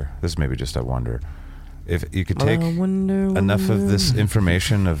wonder. This is maybe just I wonder. If you could take enough of this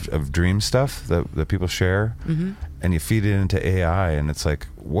information of dream stuff that people share, and you feed it into AI, and it's like,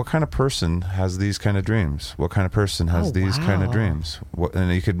 what kind of person has these kind of dreams? What kind of person has these kind of dreams?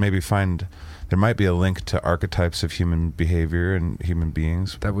 And you could maybe find, there might be a link to archetypes of human behavior and human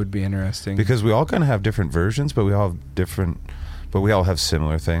beings. That would be interesting. Because we all kind of have different versions, but we all have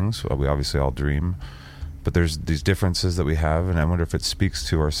similar things. Well, we obviously all dream. But there's these differences that we have, and I wonder if it speaks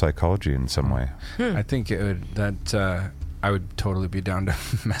to our psychology in some way. I think it would. I would totally be down to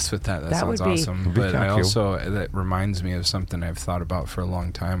mess with that. That sounds would be- awesome. Would be But kinda I cool. also, that reminds me of something I've thought about for a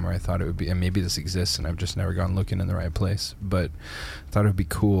long time, where I thought it would be, and maybe this exists, and I've just never gone looking in the right place. But I thought it would be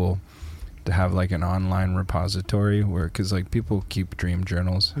cool to have like an online repository where, because like people keep dream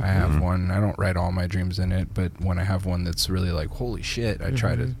journals. I have one. I don't write all my dreams in it, but when I have one that's really like, holy shit, I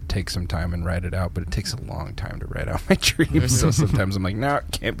try to take some time and write it out, but it takes a long time to write out my dreams. So sometimes I'm like, no, I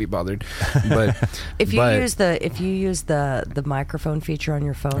can't be bothered. But If you use the microphone feature on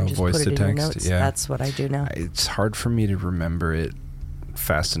your phone, just voice put it to in your text, notes. yeah. That's what I do now. It's hard for me to remember it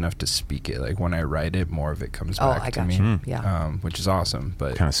fast enough to speak it. Like when I write it, more of it comes back I to got me. you. Yeah. Which is awesome,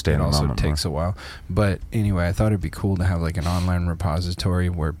 but Kinda stay it in the also moment takes a while. But anyway, I thought it'd be cool to have like an online repository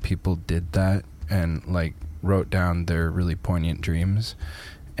where people did that and like wrote down their really poignant dreams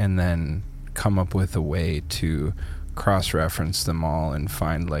and then come up with a way to cross-reference them all and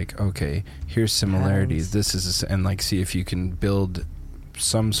find like, okay, here's similarities. This is and like see if you can build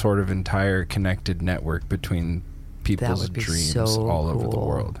some sort of entire connected network between people's would be dreams so all over the cool.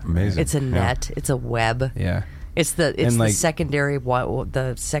 world. Amazing. It's a Yeah. net. It's a web. Yeah. It's the And, like- secondary Wi-Fi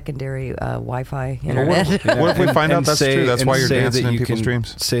Well, internet. what if we find out And that's say- true? That's and why you're say dancing that in you people's can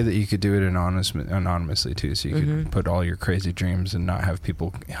dreams. Say that you could do it anonymously too, so you could put all your crazy dreams and not have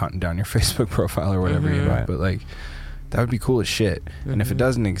people hunting down your Facebook profile or whatever, you know. Right. But like, that would be cool as shit. And if it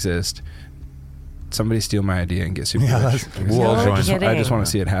doesn't exist, somebody steal my idea and get super rich. We'll all You're join. kidding. I just want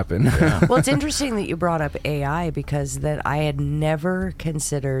to see it happen. Well, it's interesting that you brought up AI because that I had never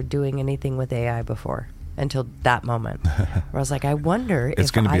considered doing anything with AI before until that moment. Where I was like, I wonder It's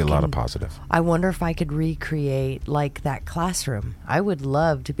if going to be I a lot of can- positive. I wonder if I could recreate like that classroom. I would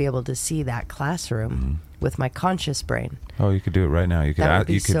love to be able to see that classroom with my conscious brain. Oh, you could do it right now. You could That would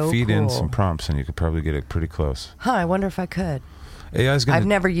be you could so feed in cool. some prompts, and you could probably get it pretty close. Huh, I wonder if I could. AI is going I've to.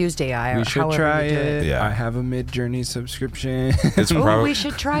 never used AI. We or should however try you do it. Yeah. I have a Mid-Journey subscription. It's Oh, probably. we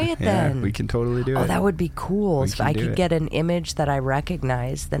should try it Yeah, then. we can totally do it. Oh, that would be cool. We If can I do could it. get an image that I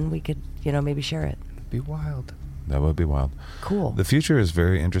recognize, then we could, maybe share it. be wild. That would be wild. Cool. The future is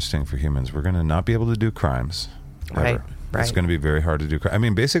very interesting for humans. We're going to not be able to do crimes. Ever. Right, It's right. going to be very hard to do. I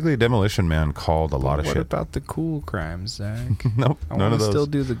mean, basically, Demolition Man called a lot of What shit. about the cool crimes, Zach? Nope, I none want of to those. still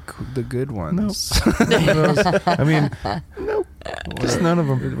do the good ones. None of those. I mean, nope, just none of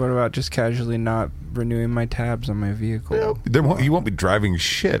them. What about just casually not renewing my tabs on my vehicle. You won't be driving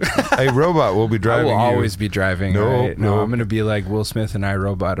shit. A robot will be driving. I will you. always be driving. No, right? no. I'm going to be like Will Smith and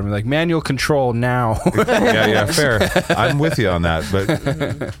iRobot. I'm like, manual control now. Yeah, fair. I'm with you on that, but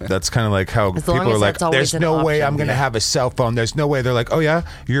that's kind of like how As long people as are like, that's always there's an no way option. I'm going to have a cell phone. There's no way. They're like, oh yeah,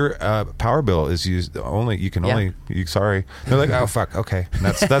 your power bill is used only. You can only. Sorry. They're like, oh fuck. Okay. And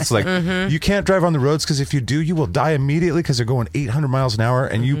that's like, you can't drive on the roads because if you do, you will die immediately because they're going 800 miles an hour,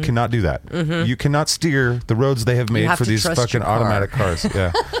 and you cannot do that. You cannot steer the roads they have made have for to these trust fucking your car. automatic cars.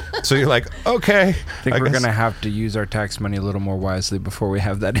 Yeah. So you're like, okay. I think we're guess- going to have to use our tax money a little more wisely before we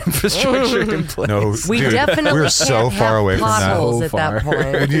have that infrastructure in place. No, We dude, definitely we're can't so have far away from that. potholes So at that far.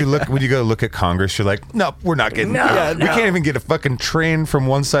 point. When you go look at Congress, you're like, nope, we're not getting. No, We can't even get a fucking train from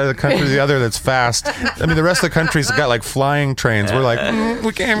one side of the country to the other that's fast. I mean, the rest of the country's got like flying trains. We're like,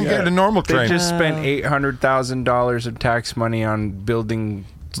 we can't even get a normal They train. just spent $800,000 of tax money on building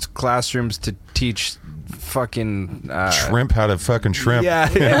classrooms to teach fucking Shrimp how to fucking shrimp. Yeah,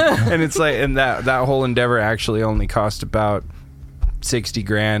 and it's like, and that whole endeavor actually only cost about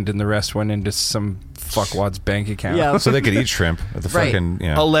 $60,000, and the rest went into some fuckwad's bank account. Yeah. So they could eat shrimp at the Right. fucking.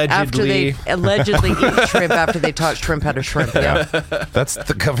 Yeah. After they Allegedly, allegedly eat shrimp after they taught shrimp how to shrimp. Yeah. That's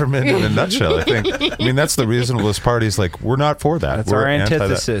the government in a nutshell, I think. I mean, that's the reasonablest party. Is like, we're not for that. that's We're our anti that.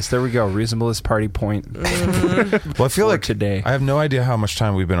 antithesis. There we go. Reasonablest party point. Well, I feel for like today. I have no idea how much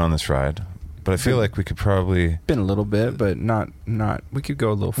time we've been on this ride, but I feel like we could probably. Been a little bit, but not. We could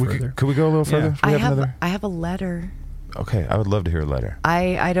go a little further. Could we go a little further? Yeah. Do we another? I have a letter. Okay, I would love to hear a letter.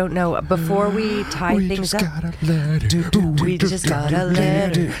 I don't know. Before we tie things up, we just got a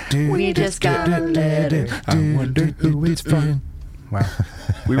letter. We just got a letter. I wonder who it's from. Wow.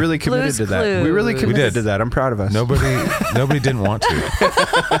 We really committed Blue's to that. We really Clues. committed We did. to that. I'm proud of us. Nobody didn't want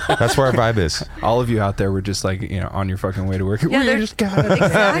to. That's where our vibe is. All of you out there were just like, on your fucking way to work. Yeah, they're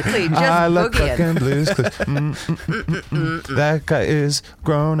exactly just I love boogieing. fucking Blues Clues. That guy is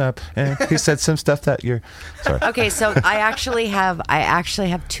grown up, and he said some stuff that you're. Sorry. Okay, so I actually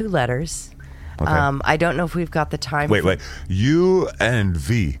have two letters. Okay. I don't know if we've got the time. Wait. U and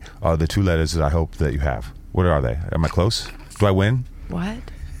V are the two letters that I hope that you have. What are they? Am I close? Do I win? What?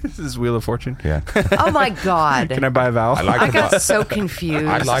 This is Wheel of Fortune. Yeah. Oh my God! Can I buy a vowel? I got so confused.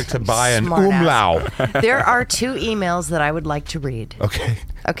 I'd like to buy an Smart ass. umlaut. There are two emails that I would like to read. Okay.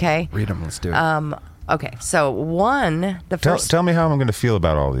 Okay. Read them. Let's do it. Okay. So one, the first. Tell me how I'm going to feel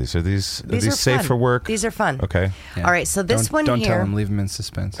about all these. Are these These are safe fun. for work? These are fun. Okay. Yeah. All right. So this don't, one don't here. tell them. Leave them in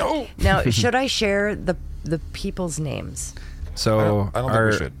suspense. Now, should I share the people's names? So I don't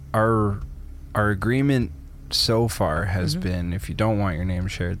think we should. Our agreement so far has Mm-hmm. been, if you don't want your name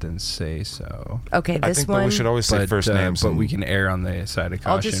shared, then say so. Okay. I This think one. that we should always say first names. but and- we can err on the side of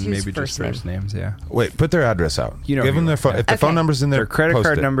I'll caution. just use Maybe just first first names. Yeah. Wait, put their address out. You know Give who them you their are, phone. yeah. If the phone Okay. number's in there, Their credit post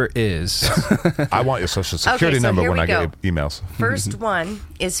card it. number is. I want your social security so number here when we I go. get emails. First one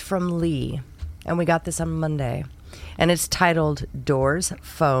is from Lee, and we got this on Monday, and it's titled "Doors,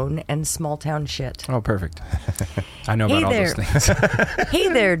 Phone, and Small Town Shit." Oh, perfect. I know Hey about all there. those things. Hey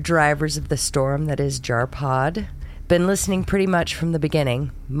there, drivers of the storm that is JarPod. Been listening pretty much from the beginning.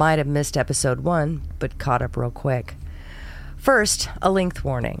 Might have missed episode 1, but caught up real quick. First, a length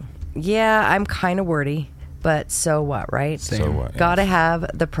warning. Yeah, I'm kind of wordy, but so what, right? So what? Gotta have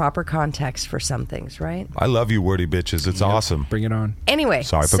the proper context for some things, right? I love you, wordy bitches. It's awesome. Bring it on. Anyway,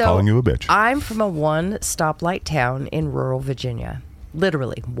 Sorry for so calling you a bitch. I'm from a one stoplight town in rural Virginia.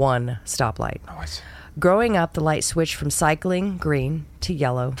 Literally one stoplight. Growing up, the light switched from cycling green to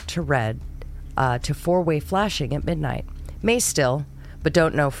yellow to red to four-way flashing at midnight. May still, but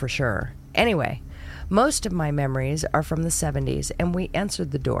don't know for sure. Anyway, most of my memories are from the 70s, and we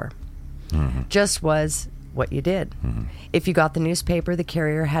answered the door. Just was what you did. If you got the newspaper, the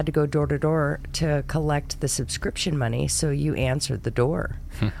carrier had to go door to door to collect the subscription money, so you answered the door.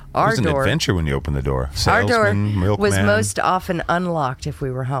 It was an adventure when you opened the door. Our door Salesman, milkman. was most often unlocked if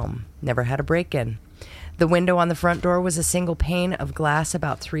we were home. Never had a break-in. The window on the front door was a single pane of glass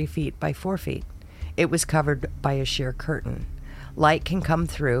about 3 feet by 4 feet. It was covered by a sheer curtain. Light can come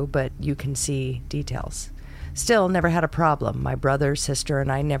through, but you can see details. Still, never had a problem. My brother, sister,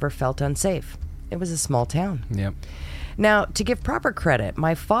 and I never felt unsafe. It was a small town. Yep. Now, to give proper credit,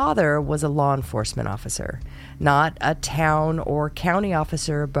 my father was a law enforcement officer, not a town or county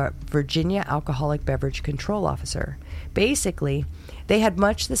officer, but Virginia Alcoholic Beverage Control Officer. Basically, they had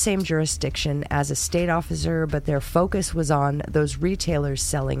much the same jurisdiction as a state officer, but their focus was on those retailers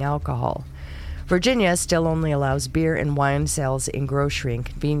selling alcohol. Virginia still only allows beer and wine sales in grocery and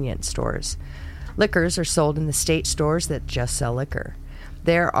convenience stores. Liquors are sold in the state stores that just sell liquor.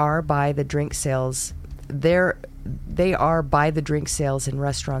 There are by the drink sales they are by the drink sales in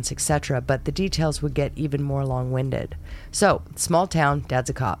restaurants, etc., but the details would get even more long-winded. So, small town, dad's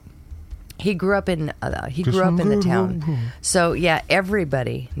a cop. He grew up in the town. So, yeah,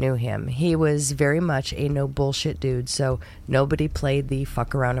 everybody knew him. He was very much a no bullshit dude, so nobody played the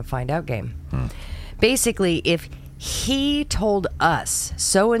fuck around and find out game. Basically, if he told us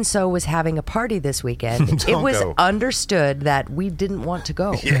so-and-so was having a party this weekend, it was understood that we didn't want to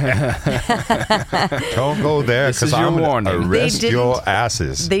go. Don't go there because I'm going to arrest your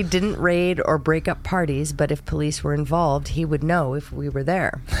asses. They didn't raid or break up parties, but if police were involved, he would know if we were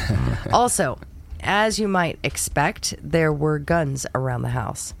there. Also, as you might expect, there were guns around the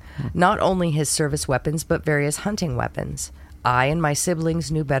house. Not only his service weapons, but various hunting weapons. I and my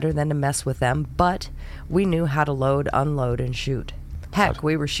siblings knew better than to mess with them, but we knew how to load, unload, and shoot. Heck,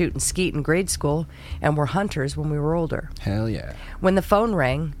 we were shooting skeet in grade school and were hunters when we were older. Hell yeah. When the phone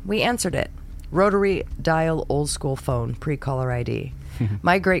rang, we answered it. Rotary dial old school phone, pre-caller ID.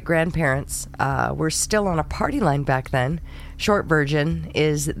 My great-grandparents were still on a party line back then. Short version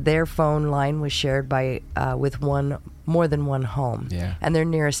is their phone line was shared by with more than one home. Yeah. And their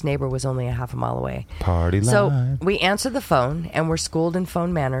nearest neighbor was only a half a mile away. Party line. So we answered the phone and were schooled in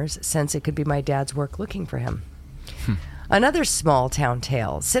phone manners since it could be my dad's work looking for him. Another small town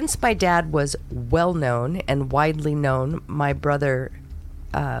tale. Since my dad was well known and widely known, my brother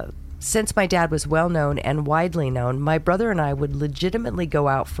and I would legitimately go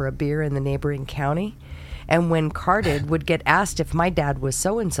out for a beer in the neighboring county, and when carded, would get asked if my dad was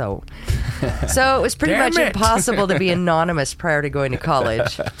so-and-so. So it was pretty much impossible to be anonymous prior to going to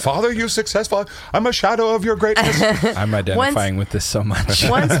college. Father, you successful. I'm a shadow of your greatness. I'm identifying with this so much.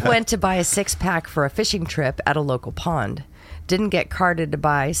 Once went to buy a 6-pack for a fishing trip at a local pond. Didn't get carded to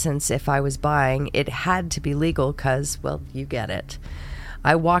buy since if I was buying, it had to be legal because, well, you get it.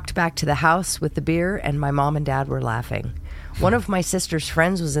 I walked back to the house with the beer, and my mom and dad were laughing. One of my sister's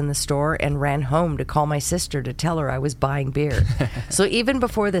friends was in the store and ran home to call my sister to tell her I was buying beer. So even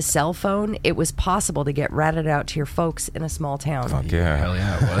before the cell phone, it was possible to get ratted out to your folks in a small town. Fuck yeah. Hell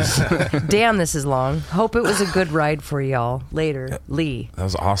yeah, it was. Damn, this is long. Hope it was a good ride for y'all. Later, Lee. That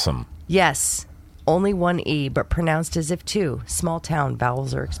was awesome. Yes. Only one E, but pronounced as if two. Small town,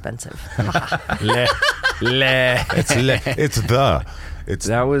 vowels are expensive.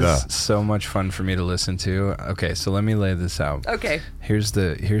 That was so much fun for me to listen to. Okay, so let me lay this out. Okay. Here's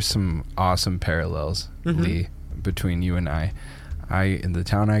some awesome parallels, Lee, between you and I. In the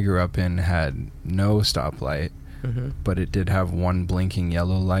town I grew up in had no stoplight, but it did have one blinking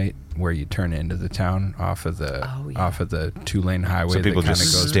yellow light where you turn into the town off of the 2-lane highway. So people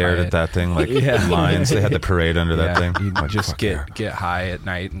just stared at that thing like lions. They had the parade under that thing. You just get high at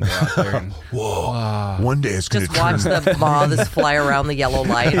night and go out there and whoa. One day it's going to just watch the moths fly around the yellow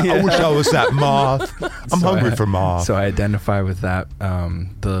light. I wish I was that moth. I'm hungry for moth. So I identify with that.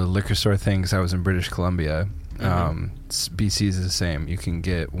 The liquor store things. I was in British Columbia. BC is the same. You can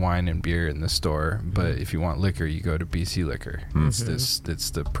get wine and beer in the store, but if you want liquor, you go to BC Liquor. It's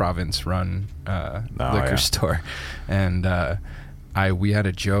the province-run liquor store. And we had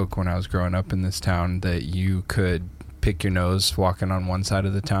a joke when I was growing up in this town that you could pick your nose walking on one side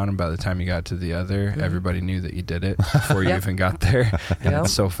of the town, and by the time you got to the other, everybody knew that you did it before you even got there. And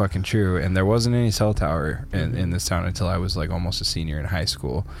it's so fucking true. And there wasn't any cell tower in this town until I was like almost a senior in high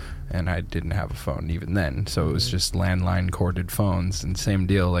school. And I didn't have a phone even then, so it was just landline corded phones. And same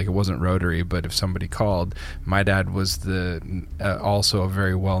deal, like it wasn't rotary, but if somebody called, my dad was also a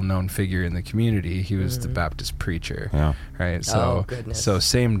very well-known figure in the community. He was the Baptist preacher, right? So, so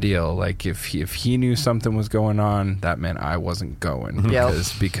same deal. Like if he knew something was going on, that meant I wasn't going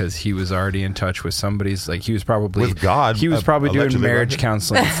because he was already in touch with somebody's. Like he was probably with God. He was probably doing marriage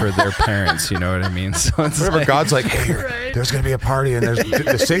counseling for their parents. You know what I mean? So it's whatever. Like, God's like, hey, there's going to be a party, and there's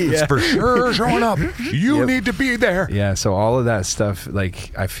the Satan's for sure showing up. You need to be there. Yeah, so all of that stuff,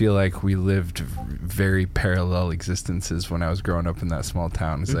 like I feel like we lived very parallel existences when I was growing up in that small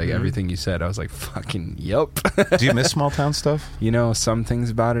town. It's like everything you said, I was like, fucking yep. Do you miss small town stuff? You know, some things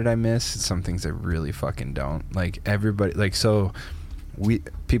about it I miss, some things I really fucking don't. Like everybody, like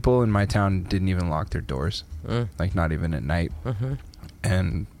people in my town didn't even lock their doors, like not even at night.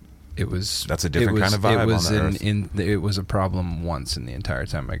 And that's a different kind of vibe on that earth. It was a problem once in the entire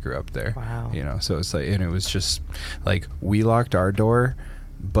time I grew up there. Wow. You know, so it's like, and it was just like we locked our door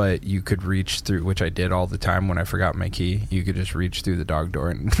but you could reach through, which I did all the time when I forgot my key. You could just reach through the dog door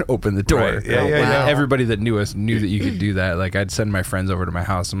and open the door. Right. Yeah, wow. Everybody that knew us knew that you could do that. Like, I'd send my friends over to my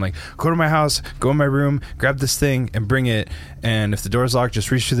house. I'm like, go to my house, go in my room, grab this thing, and bring it. And if the door's locked, just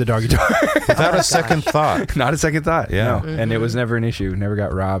reach through the doggy door. Without a second thought. Not a second thought. Yeah. No. And it was never an issue. Never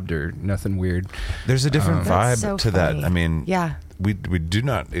got robbed or nothing weird. There's a different vibe That's so to funny. that. I mean, Yeah. we do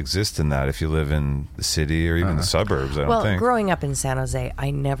not exist in that if you live in the city or even the suburbs, I don't Well, think. growing up in San Jose,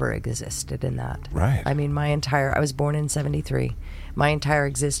 I never existed in that. Right. I mean, I was born in 73. My entire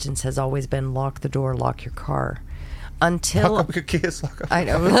existence has always been lock the door, lock your car. Until Lock up your kids. Lock up. I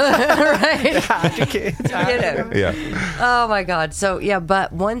know, right? Yeah. Oh my God. So yeah,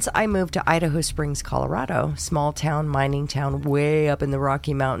 but once I moved to Idaho Springs, Colorado, small town, mining town, way up in the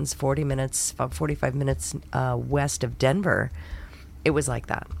Rocky Mountains, 45 minutes west of Denver. It was like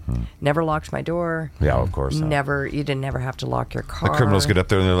that. Never locked my door. Yeah, of course not. You didn't never have to lock your car. The criminals get up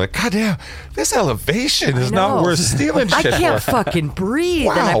there and they're like, God damn, this elevation is I not know. worth stealing shit I can't for. fucking breathe,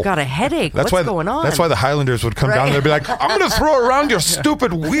 and Wow. I've got a headache. What's going on? That's why the Highlanders would come down there and be like, I'm going to throw around your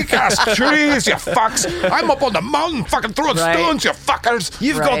stupid weak-ass trees, you fucks. I'm up on the mountain fucking throwing Right. stones, you fuckers.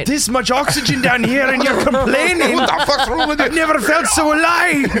 You've Right. got this much oxygen down here and you're complaining. What the fuck's wrong with you? I've never felt so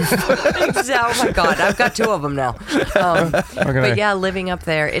alive. Oh my God, I've got 2 of them now. But yeah, living up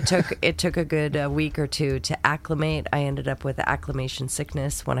there, it took a good week or 2 to acclimate. I ended up with acclimation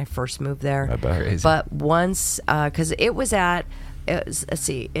sickness when I first moved there. I bet. Crazy. But once, because let's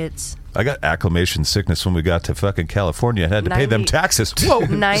see, it's I got acclimation sickness when we got to fucking California. I had to pay them 90 taxes. Whoa.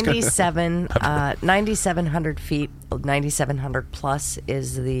 9,700 feet, 9,700 plus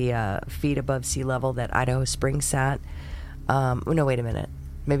is the feet above sea level that Idaho Springs sat. No, wait a minute.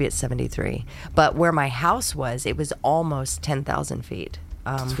 Maybe it's 73. But where my house was, it was almost 10,000 feet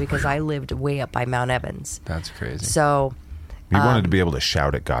because I lived way up by Mount Evans. That's crazy. So You wanted to be able to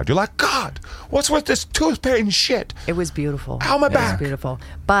shout at God. You're like, God, what's with this tooth pain shit? it was beautiful. Ow, my It back. was beautiful.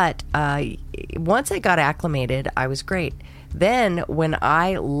 But once I got acclimated, I was great. Then when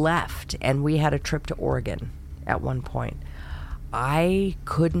I left and we had a trip to Oregon at one point, I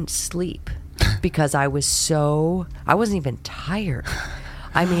couldn't sleep because I wasn't even tired.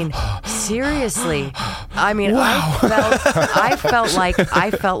 I mean, seriously. I mean, wow. I felt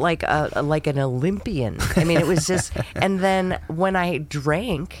like an Olympian. I mean, it was just. And then when I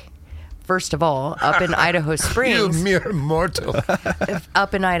drank, first of all, up in Idaho You Springs, mere mortal.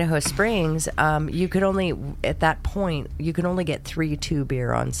 up in Idaho Springs, you could only at that point you could only get 3-2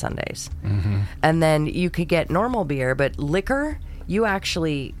 beer on Sundays, and then you could get normal beer, but liquor. You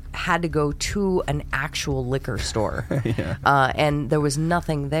actually had to go to an actual liquor store. And there was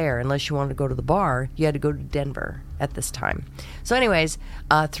nothing there unless you wanted to go to the bar. You had to go to Denver at this time. So anyways,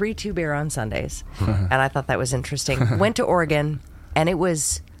 3-2 beer on Sundays. And I thought that was interesting. Went to Oregon, and it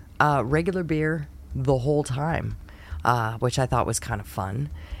was regular beer the whole time, which I thought was kind of fun.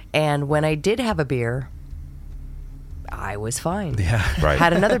 And when I did have a beer, I was fine. Yeah. Right.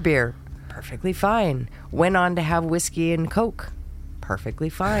 Had another beer, perfectly fine. Went on to have whiskey and Coke. Perfectly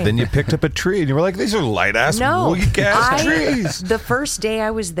fine. Then you picked up a tree and you were like, these are light ass, weak ass trees. The first day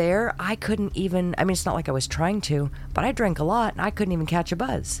I was there, I couldn't even, I mean, it's not like I was trying to, but I drank a lot and I couldn't even catch a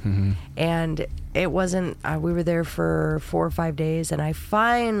buzz. And it wasn't, we were there for 4 or 5 days, and I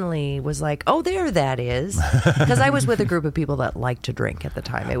finally was like, oh, there that is. Because I was with a group of people that liked to drink at the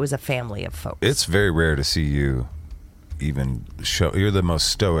time. It was a family of folks. It's very rare to see you even show. You're the most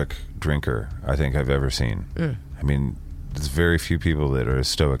stoic drinker I think I've ever seen. I mean, there's very few people that are as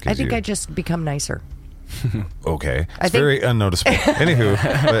stoic as you. I think I just become nicer. Okay. I It's think- very unnoticeable. Anywho,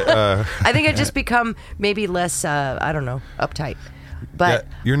 but, I think I just become maybe less, I don't know, uptight. But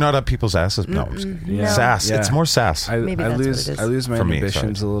yeah, you're not up people's asses. No, I'm just kidding. No. Sass. Yeah. It's more sass. Maybe that's what it is. I lose my For me,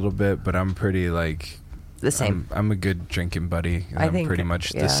 inhibitions sorry. a little bit, but I'm pretty like the same. I'm a good drinking buddy. I I'm think, pretty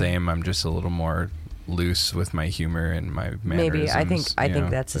much yeah. the same. I'm just a little more loose with my humor and my mannerisms. Maybe I think you know,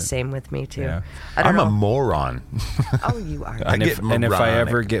 that's the but- same with me too. Yeah. I don't I'm know. a moron. Oh, you are. I And get if I moronic.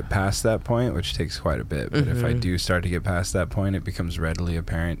 ever get past that point, which takes quite a bit, but if I do start to get past that point, it becomes readily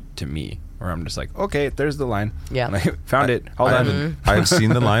apparent to me, where I'm just like, okay, there's the line. Yeah. And I found it. Hold I on. haven't- I've seen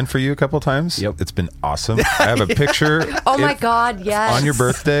the line for you a couple times. Yep. It's been awesome. I have a picture. Oh my God! Yes. On your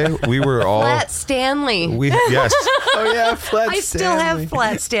birthday, we were all. Flat Stanley. Yes. Oh yeah, Flat I still have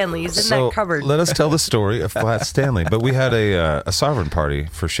Flat Stanleys in So that cupboard. let us tell the story of Flat Stanley. But we had a sovereign party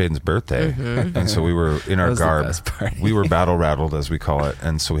for Shaden's birthday, and so we were in our was the garb. best party. We were battle rattled, as we call it,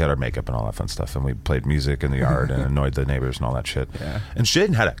 and so we had our makeup and all that fun stuff, and we played music in the yard and annoyed the neighbors and all that shit. Yeah. And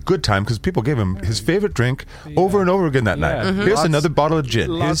Shaden had a good time because people people gave him his favorite drink over and over again that night. Here's another bottle of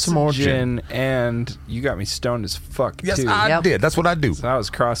gin. Here's some more gin. And you got me stoned as fuck, Yes, too. I did. That's what I do. So I was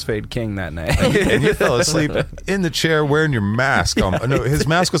crossfade king that night. And you fell asleep in the chair wearing your mask. No, his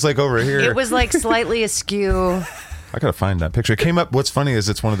mask was like over here. It was like slightly askew. I gotta find that picture. It came up. What's funny is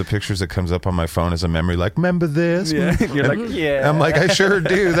it's one of the pictures that comes up on my phone as a memory. Like, remember this? Yeah. You're And like, yeah. I'm like, I sure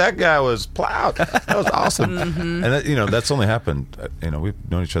do. That guy was plowed. That was awesome. And that, that's only happened. We've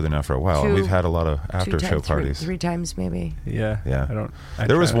known each other now for a while, and we've had a lot of after show parties. Three times maybe. Yeah. Yeah. I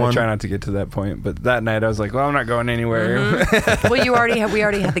try not to get to that point, but that night I was like, well, I'm not going anywhere. Well, we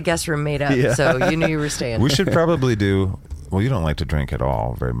already had the guest room made up, so you knew you were staying. We should probably do. Well, you don't like to drink at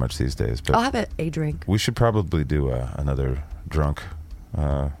all very much these days, but I'll have a drink. we should probably do another drunk.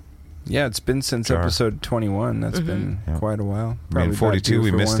 Yeah, it's been since episode 21. That's been quite a while. I mean, 42,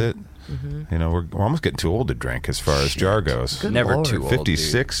 we missed it. Mm-hmm. We're almost getting too old to drink as far as jar goes. Good Never Lord. too old.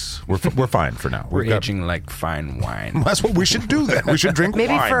 56, we're fine for now. We're We've got- aging like fine wine. That's what we should do then. We should drink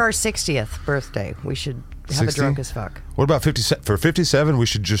Maybe wine. for our 60th birthday, we should have 60? a drunk as fuck. What about 57? For 57, we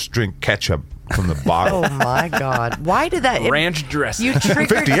should just drink ketchup from the bottle. Oh my God! Why did that? Ranch dressing. You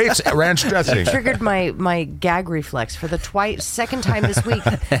triggered. 58 ranch dressing. Triggered my gag reflex for the second time this week.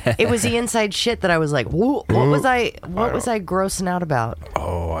 It was the inside shit that I was like, what was I grossing out about?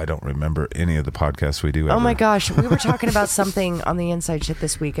 Oh, I don't remember any of the podcasts we do ever. Oh my gosh, we were talking about something on the inside shit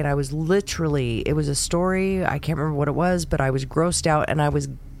this week, and I was literally, it was a story, I can't remember what it was, but I was grossed out, and I was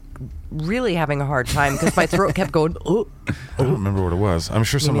really having a hard time because my throat kept going, oh. I don't remember what it was. I'm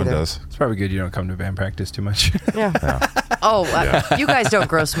sure someone neither. does. It's probably good you don't come to band practice too much. Yeah. You guys don't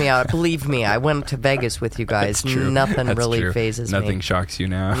gross me out. Believe me, I went to Vegas with you guys. Nothing That's really true. phases Nothing me. shocks you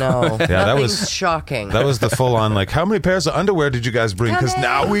now. No, that nothing's was- shocking. That was the full on, like, how many pairs of underwear did you guys bring? Because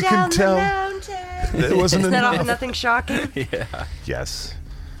now we can tell. It wasn't Isn't that enough. often nothing shocking? Yes.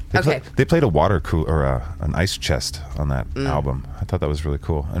 Okay. They played a water cooler or an ice chest on that album. I thought that was really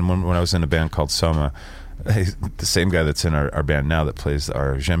cool. And when I was in a band called Soma, the same guy that's in our band now that plays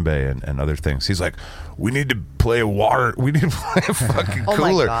our djembe and other things, he's like, we need to play a fucking Oh my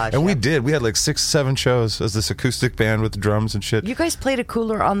cooler. gosh, and we yeah. did. We had like 6-7 shows as this acoustic band with drums and shit. You guys played a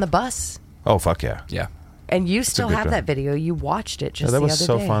cooler on the bus, Oh, fuck yeah. Yeah. and you still good have job. that video. You watched it just That the was other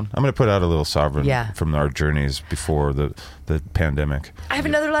so day. fun. I'm going to put out a little sovereign Yeah. from our journeys before the pandemic. I have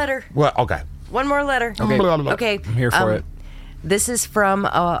another letter. Well, okay. One more letter. Okay. I'm here for it. This is from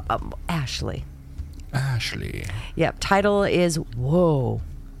Ashley. Ashley. Yep. Title is Whoa.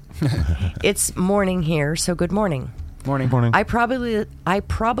 It's morning here, so good morning. Morning. I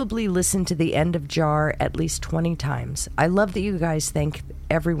probably listened to the end of Jar at least 20 times. I love that you guys thank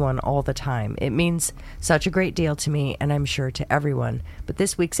everyone all the time. It means such a great deal to me, and I'm sure to everyone. But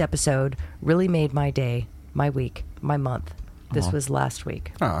this week's episode really made my day, my week, my month. This was last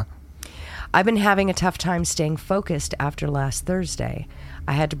week. I've been having a tough time staying focused after last Thursday.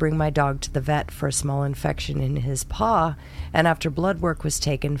 I had to bring my dog to the vet for a small infection in his paw, and after blood work was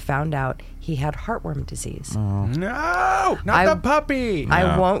taken, found out he had heartworm disease. No, not the puppy.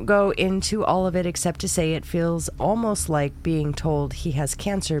 I won't go into all of it except to say it feels almost like being told he has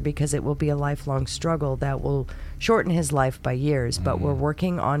cancer because it will be a lifelong struggle that will shorten his life by years. But we're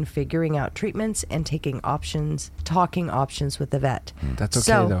working on figuring out treatments and talking options with the vet. That's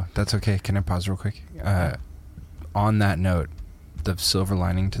okay, though. That's okay. Can I pause real quick? On that note, the silver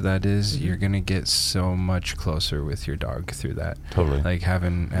lining to that is you're going to get so much closer with your dog through that. Totally. Like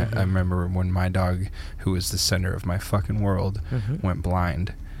having, I remember when my dog, who was the center of my fucking world, went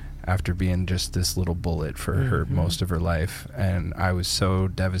blind after being just this little bullet for her most of her life. And I was so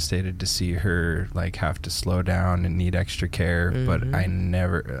devastated to see her like have to slow down and need extra care. But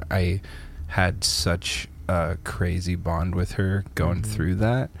I had such a crazy bond with her going through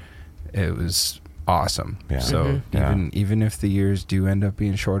that. It was awesome. Yeah. So even if the years do end up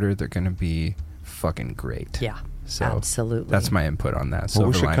being shorter, they're going to be fucking great. Yeah, So absolutely. that's my input on that. Well,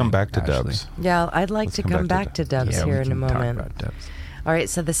 we Silver should come lining, back to Ashley. Dubs. Yeah, I'd like Let's to come come back back to to Dubs Yeah, here we in a can talk moment. about Dubs. All right,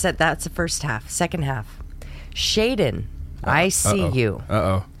 so that's the first half. Second half. Shaden, I see you.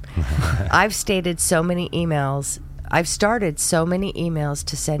 I've started so many emails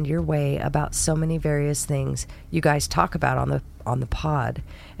to send your way about so many various things you guys talk about on the pod,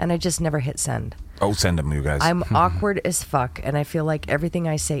 and I just never hit send. Oh, send them, you guys. I'm awkward as fuck, and I feel like everything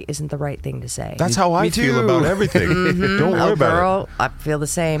I say isn't the right thing to say. That's how I feel about everything. Don't worry about Girl, I feel the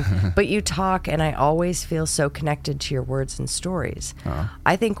same. But you talk, and I always feel so connected to your words and stories.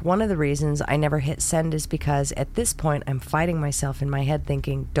 I think one of the reasons I never hit send is because at this point I'm fighting myself in my head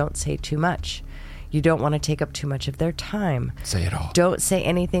thinking, don't say too much. You don't want to take up too much of their time. Say it all. Don't say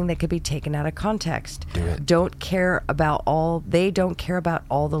anything that could be taken out of context. Do it. They don't care about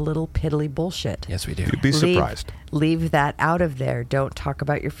all the little piddly bullshit. Yes, we do. You'd be surprised. Leave that out of there. Don't talk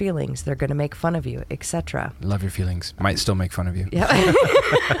about your feelings. They're going to make fun of you, etc. Love your feelings. Might still make fun of you. Yeah.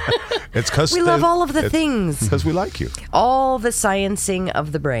 It's because We love all of the things. Because we like you. All the sciencing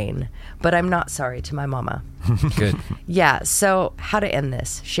of the brain. But I'm not sorry to my mama. Good. Yeah, so how to end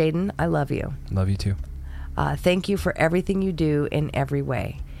this? Shaden, I love you. Love you too. Thank you for everything you do in every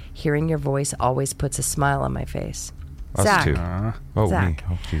way. Hearing your voice always puts a smile on my face. Us Zach. too. Oh, Zach.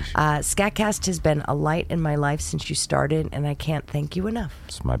 me. Oh, jeez. SKATCAST has been a light in my life since you started, and I can't thank you enough.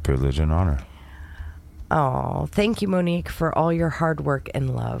 It's my privilege and honor. Oh, thank you, Monique, for all your hard work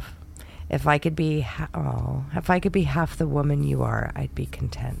and love. If I could be half the woman you are, I'd be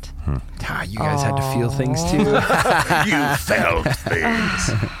content. You guys had to feel things too. You felt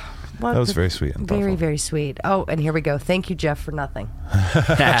things. What That was the- very sweet. And Very, thoughtful. very sweet. Oh, and here we go. Thank you, Jeff, for nothing.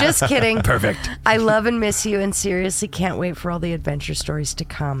 Just kidding. Perfect. I love and miss you, and seriously can't wait for all the adventure stories to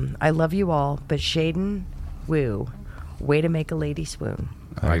come. I love you all, but Shaden, woo, way to make a lady swoon.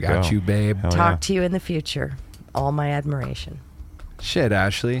 There I got go. you, babe. Hell Talk yeah. to you in the future. All my admiration. Shit,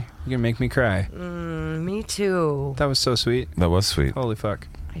 Ashley. You're gonna make me cry. Me too. That was so sweet. That was sweet. Holy fuck.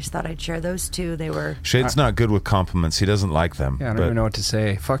 I just thought I'd share those two. They were. Shade's not good with compliments. He doesn't like them. Yeah, I don't but even know what to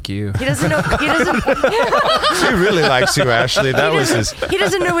say. Fuck you. He doesn't know. He doesn't. He really likes you, Ashley. That was his. He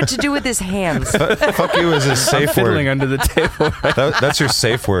doesn't know what to do with his hands. Fuck you is his safe Fiddling word. under the table. That's your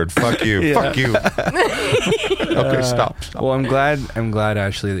safe word. Fuck you. Yeah. Fuck you. Okay, stop. Well, I'm glad,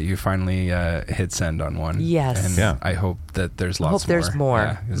 Ashley, that you finally hit send on one. Yes. And Yeah. I hope that there's lots hope there's more.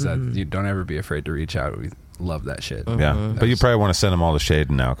 Yeah, is that you don't ever be afraid to reach out. We love that shit. Yeah, but you probably want to send them all to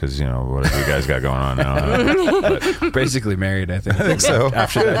Shaden now because you know whatever you guys got going on now. Basically married, I think. I think so.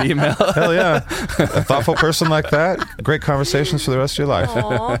 After that email. Hell yeah, a thoughtful person like that. Great conversations for the rest of your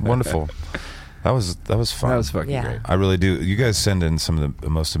life. Wonderful. That was fun. That was fucking Yeah. great. I really do. You guys send in some of the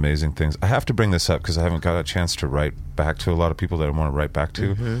most amazing things. I have to bring this up because I haven't got a chance to write back to a lot of people that I want to write back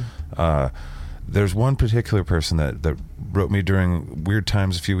to. There's one particular person that wrote me during weird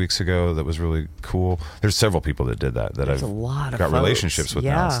times a few weeks ago that was really cool. There's several people that did that There's I've a lot of got folks. relationships with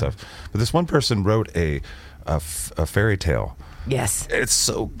now and Yeah. stuff. But this one person wrote a fairy tale. Yes. It's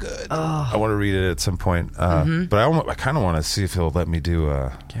so good. I want to read it at some point. But I kind of want to see if he'll let me do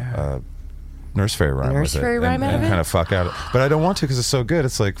a nurse fairy rhyme Nurse with it fairy rhyme out of and it? kind of fuck out. But I don't want to because it's so good.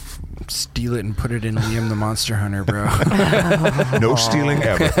 It's like Steal it and put it in Liam the Monster Hunter, bro. no stealing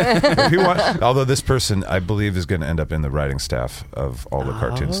ever. If you want, although this person, I believe, is going to end up in the writing staff of all the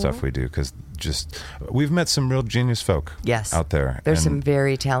cartoon stuff we do because we've met some real genius folk Yes. out there. There's and, some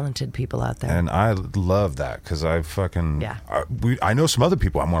very talented people out there. and I love that because I fucking Yeah. I know some other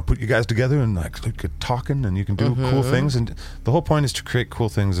people. I want to put you guys together and like get talking and you can do cool things. And the whole point is to create cool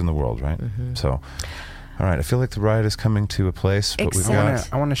things in the world, right? So, all right. I feel like the ride is coming to a place, but we've Excellent. got.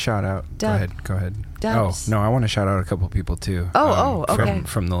 I want to shout out. Dub. Go ahead. Dubs. Oh, no, I want to shout out a couple people too. Okay.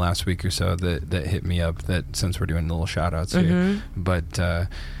 From the last week or so that hit me up that since we're doing little shout outs here. But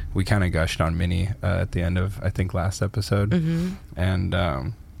we kind of gushed on Minnie at the end of, I think, last episode. And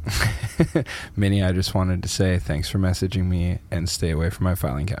Minnie, I just wanted to say thanks for messaging me and stay away from my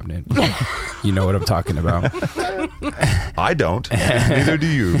filing cabinet. You know what I'm talking about. I don't. Neither do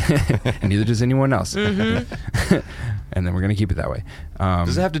you. And neither does anyone else. And then we're going to keep it that way.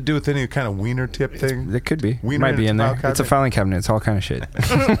 Does it have to do with any kind of wiener tip thing? It could be. Wiener Might be in there. file It's a cabinet? filing cabinet. It's all kind of shit.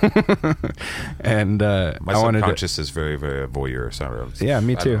 And My I wanted to. subconscious is very, very voyeur. So Yeah,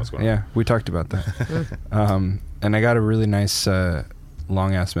 me I don't know too. what's going on. Yeah, we talked about that. And I got a really nice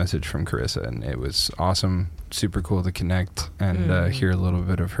long ass message from Carissa, and it was awesome. Super cool to connect and hear a little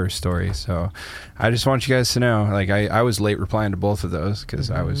bit of her story. So I just want you guys to know, like, I was late replying to both of those because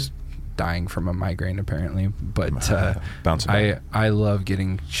I was dying from a migraine apparently. But Bouncing back. I love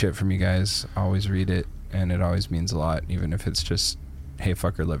getting shit from you guys. Always read it, and it always means a lot, even if it's just, hey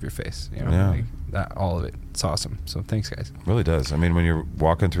fucker, love your face. You know, Yeah. like that, all of it. It's awesome. So thanks, guys. Really does. I mean, when you're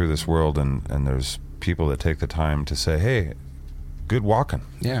walking through this world and there's people that take the time to say, hey, good walking.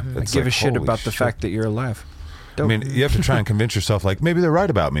 Yeah, I It's give like, a shit holy about the shit. fact that you're alive. I mean, you have to try and convince yourself, like, maybe they're right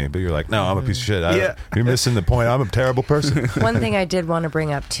about me, but you're like, no, I'm a piece of shit. Yeah. You're missing the point. I'm a terrible person. One thing I did want to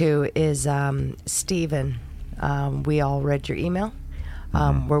bring up too is Stephen. We all read your email.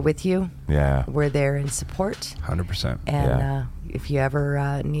 We're with you. Yeah. We're there in support. 100%. And Yeah. if you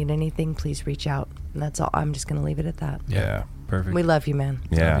ever need anything, please reach out. And that's all. I'm just going to leave it at that. Yeah. Perfect. We love you, man.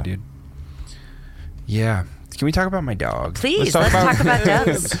 Yeah. Love you, dude. Yeah. Can we talk about my dog? Please, let's talk about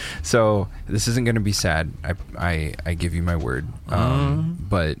Dubs. So this isn't going to be sad. I give you my word.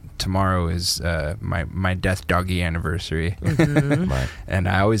 But tomorrow is my death doggy anniversary, and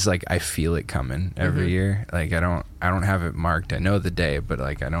I always I feel it coming every year. Like I don't have it marked. I know the day, but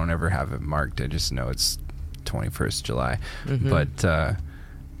like I don't ever have it marked. I just know it's 21st July. But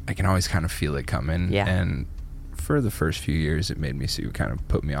I can always kind of feel it coming. Yeah. And for the first few years, it made me kind of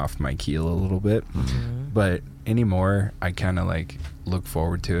put me off my keel a little bit. But anymore, I kind of look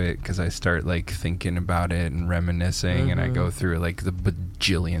forward to it because I start thinking about it and reminiscing, and I go through the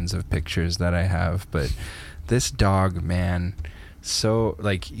bajillions of pictures that I have. But this dog, man, so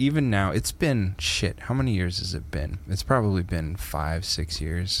even now, it's been how many years has it been? It's probably been 5-6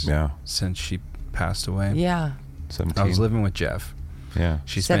 years since she passed away. Yeah. 17. I was living with Jeff. Yeah.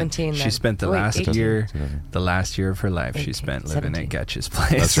 She 17 spent the last 18. year, the last year of her life, 18, she spent living 17. at Getch's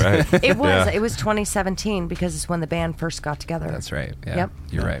place. That's right. It was 2017 because it's when the band first got together. That's right. Yeah. Yep.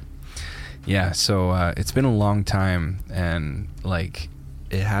 You're right. Yeah. So it's been a long time, and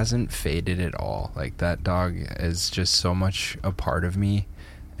it hasn't faded at all. That dog is just so much a part of me,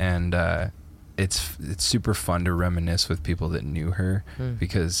 and it's super fun to reminisce with people that knew her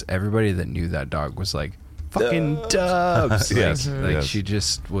because everybody that knew that dog was fucking Dubs. Yes. She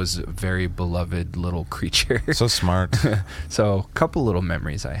just was a very beloved little creature. So smart. So a couple little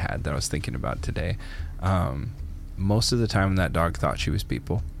memories I had that I was thinking about today. Most of the time that dog thought she was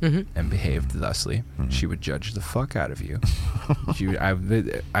people and behaved thusly, she would judge the fuck out of you.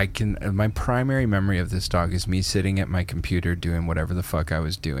 My primary memory of this dog is me sitting at my computer doing whatever the fuck I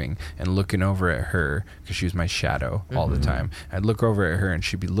was doing and looking over at her because she was my shadow all the time. I'd look over at her and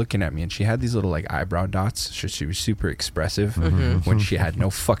she'd be looking at me, and she had these little eyebrow dots. So she was super expressive when she had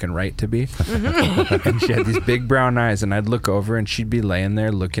no fucking right to be. And she had these big brown eyes, and I'd look over and she'd be laying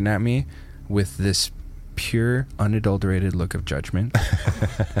there looking at me with this pure, unadulterated look of judgment.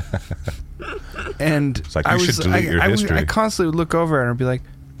 And It's you should delete your history. I constantly would look over at her and be like,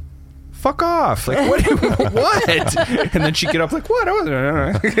 fuck off. What? What? And then she'd get up what? I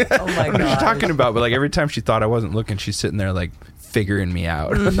wasn't. Oh my What are you God. talking about? But every time she thought I wasn't looking, she's sitting there figuring me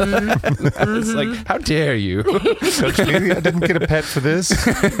out. I was how dare you? Coach Lee, I didn't get a pet for this.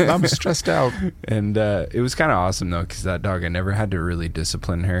 I'm stressed out. And it was kind of awesome though, because that dog, I never had to really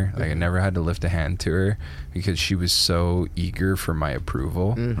discipline her. I never had to lift a hand to her because she was so eager for my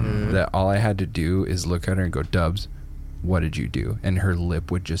approval that all I had to do is look at her and go, Dubs, what did you do? And her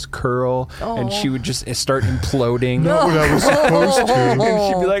lip would just curl, and she would just start imploding. Not what I was supposed to. And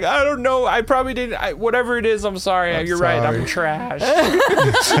she'd be like, I don't know, I probably didn't, whatever it is, I'm sorry. You're right, I'm trash.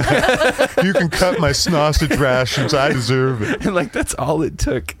 You can cut my sausage rations. I deserve it. And that's all it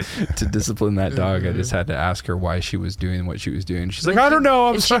took to discipline that dog. I just had to ask her why she was doing what she was doing. She's like, I don't know,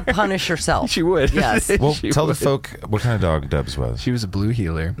 I'm And sorry. she'd punish herself. She would. Yes. Well, She tell would. the folk what kind of dog Dubs was. She was a blue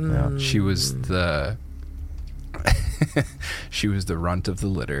heeler. Yeah. She was the she was the runt of the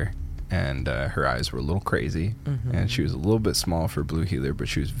litter, and her eyes were a little crazy, and she was a little bit small for a blue heeler, but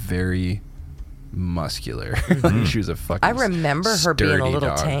she was very muscular. She was a fucking I remember her being a sturdy little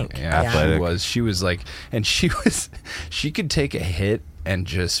dog. tank. Yeah, Athletic. she was and she could take a hit and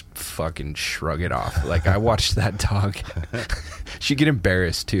just fucking shrug it off. I watched that dog. She'd get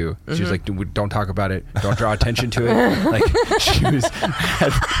embarrassed too. She was like, don't talk about it. Don't draw attention to it. She was,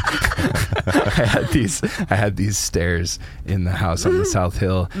 I had these stairs in the house on the South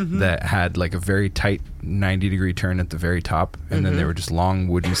Hill that had a very tight 90-degree turn at the very top. And then there were just long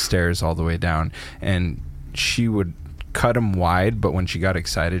wooden stairs all the way down. And she would cut them wide, but when she got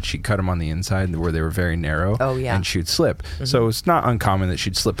excited, she'd cut them on the inside where they were very narrow. Oh, yeah. And she'd slip. So it's not uncommon that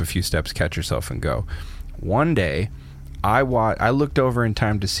she'd slip a few steps, catch herself, and go. One day, I looked over in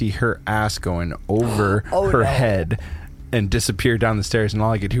time to see her ass going over her head and disappear down the stairs, and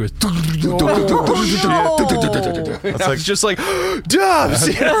all I could hear was That's I was just Dubs!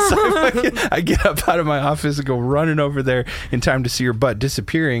 I get up out of my office and go running over there in time to see her butt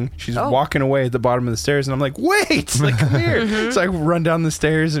disappearing. She's walking away at the bottom of the stairs, and I'm like, wait, come here. So I run down the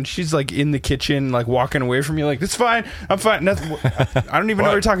stairs, and she's in the kitchen, walking away from me, it's fine, I'm fine, nothing. I don't even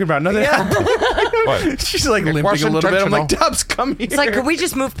know what you're talking about. Nothing happened. What? She's limping a little bit. I'm like, Dubs, come here. It's could we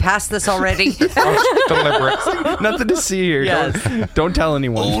just move past this already? Deliberate. Nothing to see here. Yes. Don't tell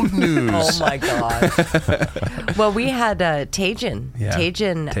anyone. Old news. Oh my God. Well, we had Tajin. Yeah.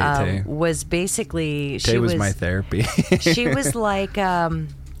 Tajin Tay-Tay. was basically Tay was my therapy. she was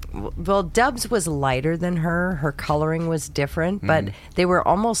Well, Dubs was lighter than her. Her coloring was different, but they were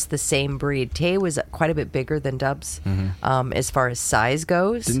almost the same breed. Tay was quite a bit bigger than Dubs as far as size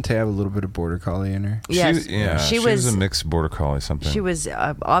goes. Didn't Tay have a little bit of border collie in her? Yes. She was a mixed border collie something. She was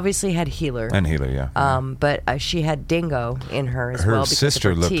obviously had healer. And healer, yeah. But she had dingo in her as her well because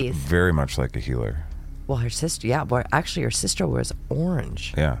sister of her looked teeth. very much like a healer. Well, her sister, yeah. Well, actually, her sister was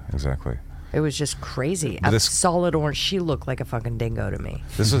orange. Yeah, exactly. It was just crazy. But A this- solid orange. She looked like a fucking dingo to me.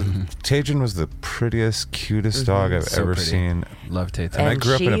 This was Tajin was the prettiest, cutest dog I've So ever pretty. seen. Love Tay. And I And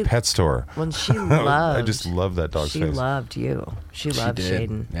grew up in she- a pet store. When she loved, I just love that dog's she face. loved you. She loved did.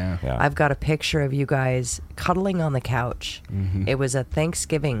 Shaden. Yeah. Yeah. I've got a picture of you guys cuddling on the couch. It was a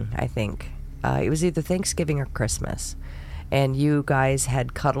Thanksgiving, I think. It was either Thanksgiving or Christmas. And you guys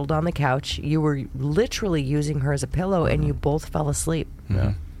had cuddled on the couch. You were literally using her as a pillow, and you both fell asleep.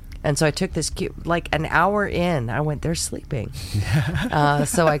 Yeah. And so I took this like an hour in. I went, they're sleeping.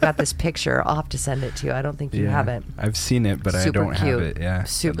 So I got this picture. I'll have to send it to you. I don't think you have it. I've seen it, but I Super don't cute. have it. Yeah,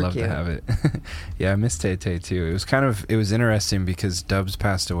 Super I'd love cute. to have it. Yeah, I miss Tay Tay too. It was interesting because Dubs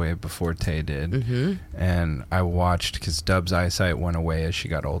passed away before Tay did, and I watched because Dubs' eyesight went away as she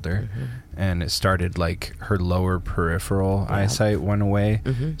got older, and it started like her lower peripheral eyesight went away,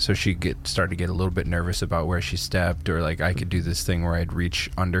 so she started to get a little bit nervous about where she stepped, or like I could do this thing where I'd reach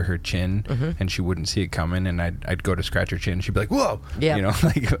under her chin and she wouldn't see it coming, and I'd go to scratch her chin, and she'd be like, "Whoa!" Yeah. You know,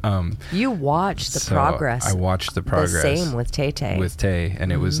 like You watched the so progress. I watched the progress. The same with Tay Tay. With Tay,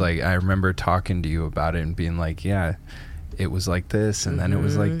 and it was like I remember talking to you about it and being like, yeah, it was like this, and then it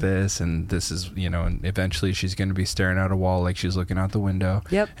was like this, and this is, and eventually she's going to be staring at a wall like she's looking out the window.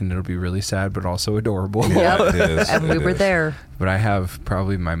 Yep. And it'll be really sad, but also adorable. Yep. It is, And we it were is. there. But I have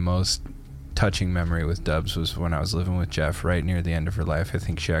probably my most touching memory with Dubs was when I was living with Jeff right near the end of her life. I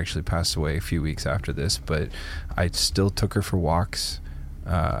think she actually passed away a few weeks after this, but I still took her for walks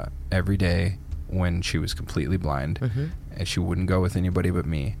every day when she was completely blind, and she wouldn't go with anybody but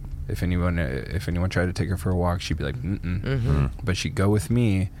me. If anyone tried to take her for a walk, she'd be like, but she'd go with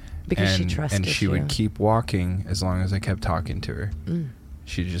me, Because she and trusted she you. would keep walking as long as I kept talking to her.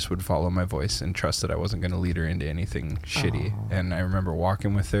 She just would follow my voice and trust that I wasn't going to lead her into anything shitty. And I remember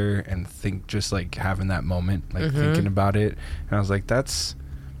walking with her and just like having that moment, like thinking about it. And I was like, that's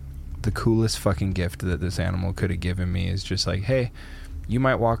the coolest fucking gift that this animal could have given me, is just like, hey, you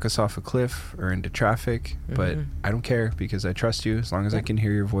might walk us off a cliff or into traffic, but I don't care because I trust you. As long as I can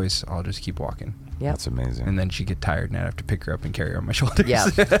hear your voice, I'll just keep walking. Yep. That's amazing. And then she'd get tired and I'd have to pick her up and carry her on my shoulders. Yeah.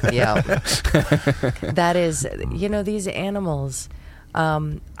 Yeah. That is, these animals,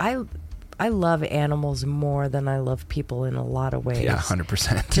 I love animals more than I love people in a lot of ways. Yeah,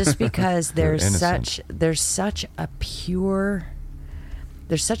 100%. Just because They're there's innocent. there's such a purity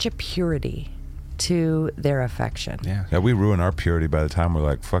to their affection. Yeah. Yeah, we ruin our purity by the time we're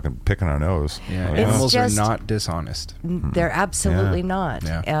like fucking picking our nose. Yeah, Like, It's animals just- are not dishonest. They're absolutely not.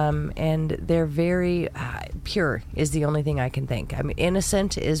 Yeah. And they're very pure is the only thing I can think. I mean,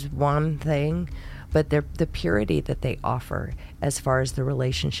 innocent is one thing, but the purity that they offer as far as the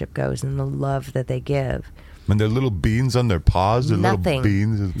relationship goes and the love that they give, when they're little beans on their paws, they're Nothing. little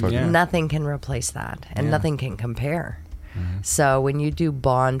beans. And fucking, Yeah. nothing can replace that, and Yeah. nothing can compare. So when you do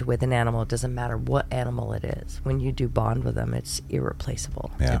bond with an animal, it doesn't matter what animal it is. When you do bond with them, it's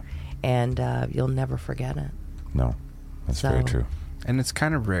irreplaceable. Yeah. And you'll never forget it. No, that's very So- true. And it's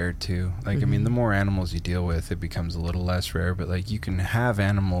kind of rare too. Like, I mean, the more animals you deal with, it becomes a little less rare. But like, you can have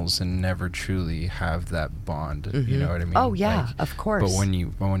animals and never truly have that bond. You know what I mean? Oh, yeah, Like, of course. But when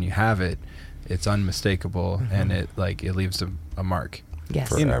you have it, it's unmistakable, and it leaves a mark. Yes.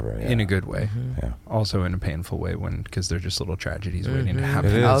 Forever, in yeah. a good way. Yeah. Also in a painful way, because they're just little tragedies waiting to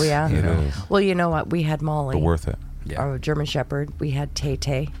happen. It is. Oh, yeah. You It know? is. Well, you know what? We had Molly. But worth it. Yeah. Our German Shepherd. We had Tay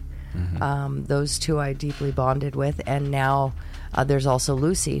Tay. Those two I deeply bonded with. And now there's also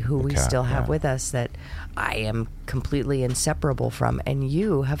Lucy, who we cat, still have yeah. with us, that I am completely inseparable from. And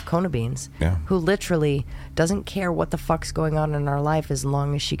you have Kona Beans, Yeah. who literally doesn't care what the fuck's going on in our life as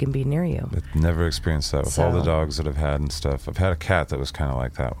long as she can be near you. I've never experienced that with all the So- dogs that I've had and stuff. I've had a cat that was kind of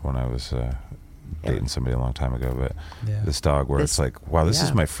like that when I was dating somebody a long time ago. But Yeah. this dog, where This- it's like, wow, this is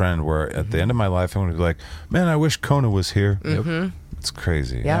yeah. my friend. Where at the end of my life, I'm going to be like, man, I wish Kona was here. It's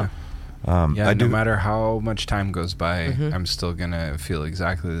crazy. Yeah. Yeah, I no do. matter how much time goes by, I'm still gonna feel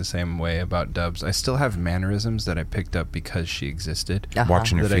exactly the same way about Dubs. I still have mannerisms that I picked up because she existed.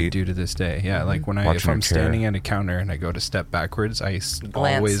 Watching your that I feet. do to this day. Yeah, like when if Watching her I'm chair. standing at a counter and I go to step backwards, I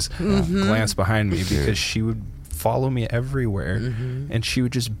Glance. always glance behind me Dude. because she would follow me everywhere, and she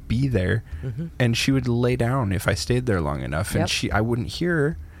would just be there, and she would lay down if I stayed there long enough, and Yep. I wouldn't hear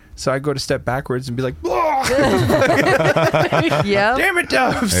her. So I go to step backwards and be like, Yeah. damn it,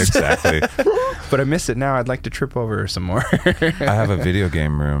 Dubs. Exactly. But I miss it now. I'd like to trip over her some more. I have a video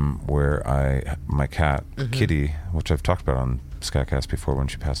game room where my cat, Kitty, which I've talked about on SKATCAST before when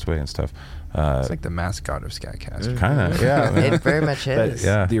she passed away and stuff. It's like the mascot of SKATCAST. Kind of, yeah. It very much is.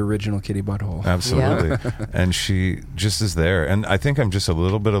 Yeah. The original kitty butthole. Absolutely. And she just is there. And I think I'm just a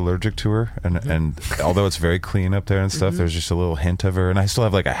little bit allergic to her. And although it's very clean up there and stuff, there's just a little hint of her. And I still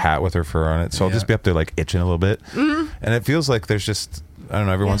have like a hat with her fur on it. So I'll just be up there like itching a little bit. And it feels like there's just, I don't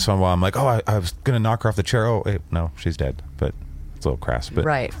know, every once in a while I'm like, oh, I was going to knock her off the chair. Oh, wait, no, she's dead. But it's a little crass. But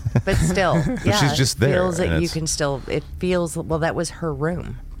Right. But still, yeah. she's just there, It feels that and you it's- can still, it feels, well, that was her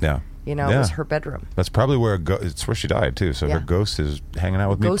room. yeah. You know, it was her bedroom. That's probably where it's where she died too. So Yeah. her ghost is hanging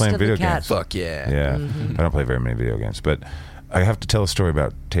out with me Ghost playing of the video cat. games. Fuck yeah. Yeah, I don't play very many video games, but I have to tell a story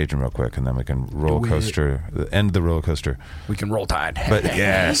about Tajin real quick, and then we can roller coaster, end the roller coaster. We can roll tide. But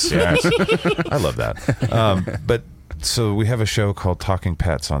yes, I love that. But so we have a show called Talking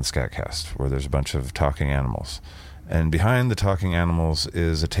Pets on SKATCAST, where there's a bunch of talking animals. And behind the talking animals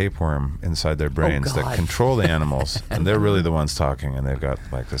is a tapeworm inside their brains that God. control the animals, and they're really the ones talking, and they've got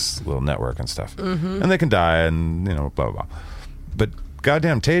like this little network and stuff, and they can die, and blah blah blah. But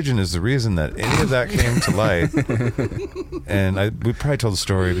goddamn, Tajin is the reason that any of that came to light. And we probably told the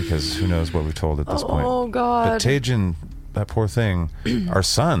story because who knows what we told at this point. Oh, God. But Tajin, that poor thing, our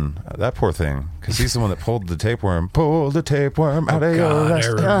son, that poor thing, because he's the one that pulled the tapeworm out of your God, I nest.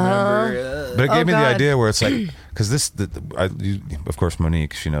 remember. But it gave me the God. idea where it's like, because of course,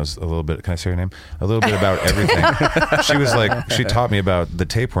 Monique, she knows a little bit. Can I say her name? A little bit about everything. She was like, she taught me about the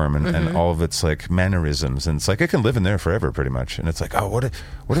tapeworm and all of its like mannerisms, and it's like it can live in there forever, pretty much. And it's like, oh, what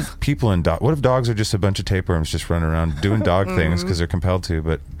if people and what if dogs are just a bunch of tapeworms just running around doing dog things because they're compelled to,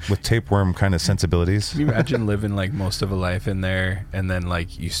 but with tapeworm kind of sensibilities. Can you imagine living like most of a life in there, and then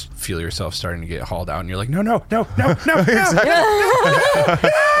like you feel yourself starting to get hauled out, and you're like, no.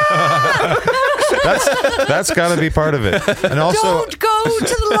 That's got to be part of it. And also, Don't go to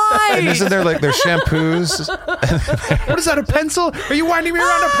the light. and isn't there like their shampoos? What is that, a pencil? Are you winding me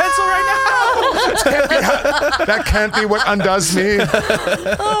around a pencil right now? That can't be what undoes me.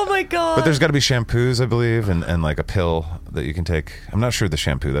 Oh, my God. But there's got to be shampoos, I believe, and like a pill that you can take. I'm not sure the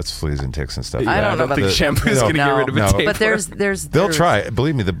shampoo. That's fleas and ticks and stuff. I don't know about think the shampoo is going to get rid of a tapeworm. But there's They'll try.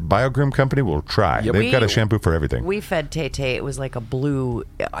 Believe me, the BioGrim company will try. Yep. They've got a shampoo for everything. We fed Tay-Tay. It was like a blue,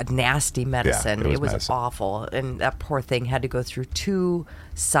 nasty medicine. it It was was medicine. awful. And that poor thing had to go through 2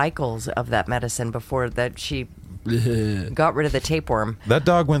 cycles of that medicine before that she got rid of the tapeworm. That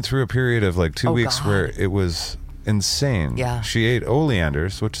dog went through a period of like 2 Oh, weeks God. where it was insane. Yeah. She ate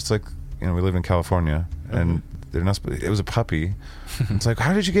oleanders, which is like, we live in California, and they're not. It was a puppy. It's like,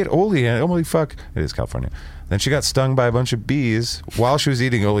 how did you get oleander? Holy fuck! It is California. Then she got stung by a bunch of bees while she was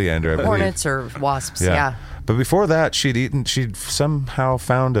eating oleander. I believe. Hornets or wasps, yeah. But before that, she'd somehow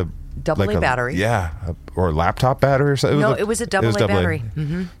found a Double A battery. Yeah, or a laptop battery or something. No, it was a double A battery.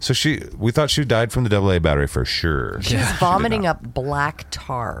 So we thought she died from the double A battery for sure. She was vomiting up black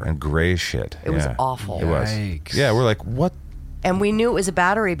tar. And gray shit. It was awful. It was. Yikes. Yeah, we're like, what? And we knew it was a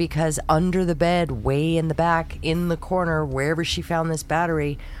battery because under the bed, way in the back, in the corner, wherever she found this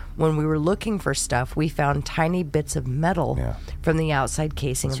battery, when we were looking for stuff, we found tiny bits of metal from the outside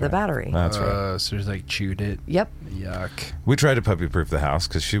casing of the battery. That's right. So there's like chewed it. Yep. Yuck. We tried to puppy-proof the house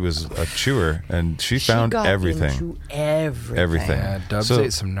because she was a chewer, and she found got everything. into everything. Everything. Yeah, Dubs So-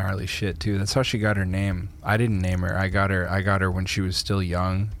 ate some gnarly shit too. That's how she got her name. I didn't name her. I got her when she was still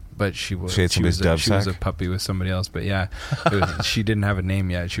young. But she ate somebody's dub she was a sack? puppy with somebody else. But yeah, she didn't have a name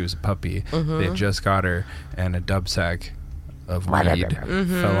yet. She was a puppy. They had just got her, and a dub sack of weed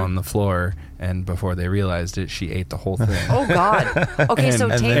fell on the floor. And before they realized it, she ate the whole thing. Oh, God. Okay, so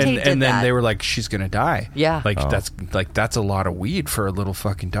Tay-Tay did and then that. they were like, "She's gonna die." Yeah. like that's a lot of weed for a little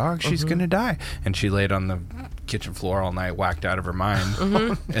fucking dog. She's gonna die. And she laid on the kitchen floor all night, whacked out of her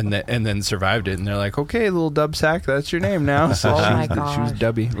mind, and then survived it. And they're like, "Okay, little dub sack, that's your name now." So Oh, my she was gosh.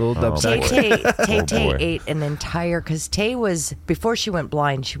 Dubby, little dub sack. Tay-Tay boy. ate an entire, because Tay was, before she went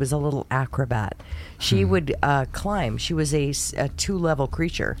blind, she was a little acrobat. She would climb. She was a 2-level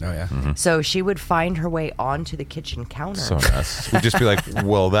creature. Oh yeah. So she would find her way onto the kitchen counter. So nice. We'd just be like,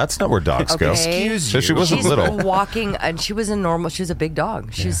 well, that's not where dogs go. Okay. Excuse So she wasn't She's little. walking, and she was she was a big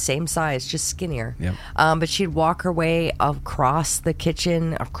dog. She was same size, just skinnier. Yep. But she'd walk her way across the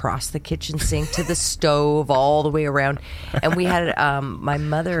kitchen sink to the stove, all the way around. And we had my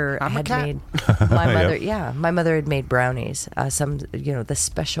mother had made brownies, the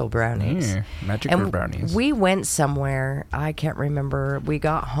special brownies. Magic And brownies. we went somewhere, I can't remember. We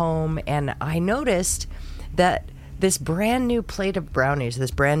got home, and I noticed that this brand new plate of brownies,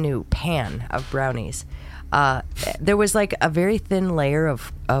 this brand new pan of brownies. There was like a very thin layer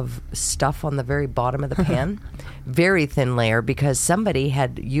of stuff on the very bottom of the pan. Very thin layer, because somebody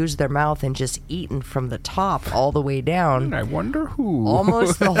had used their mouth and just eaten from the top all the way down. I wonder who.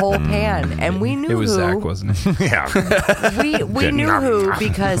 Almost the whole pan. And we knew It was who. Zach, wasn't it? Yeah. We knew who,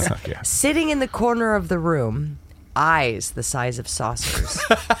 because Yeah. sitting in the corner of the room, eyes the size of saucers,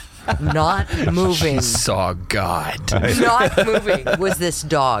 not moving. Saw God. Not moving was this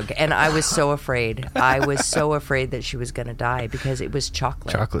dog, and I was so afraid. I was so afraid that she was going to die, because it was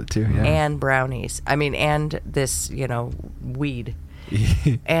chocolate. Chocolate too, yeah. And brownies. I mean, and this, weed.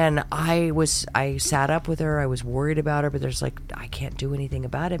 And I sat up with her. I was worried about her, but there's like, I can't do anything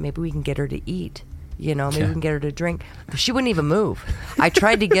about it. Maybe we can get her to eat. Maybe we can get her to drink. She wouldn't even move. I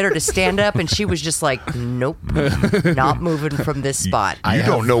tried to get her to stand up, and she was just like, nope, not moving from this spot. You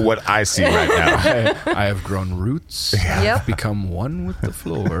don't know what I see right now. I have grown roots. Yep. I've become one with the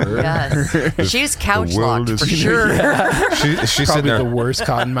floor. Yes. She's couch world locked is- for sure. She's sitting Probably there. the worst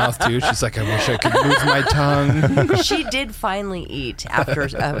cottonmouth too. She's like, I wish I could move my tongue. She did finally eat after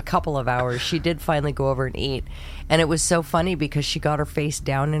a couple of hours. She did finally go over and eat. And it was so funny, because she got her face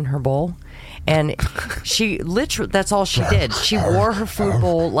down in her bowl, and she literally, that's all she did. She wore her food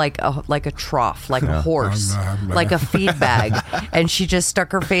bowl like a trough, like a horse, like a feed bag. And she just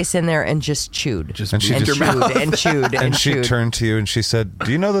stuck her face in there and just chewed. And she and just- chewed and chewed and And she chewed. turned to you and she said,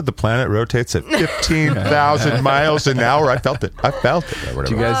 "Do you know that the planet rotates at 15,000 miles an hour?" I felt it. Or whatever.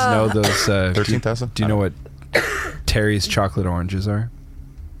 Do you guys know those? 13,000? Do you know what Terry's chocolate oranges are?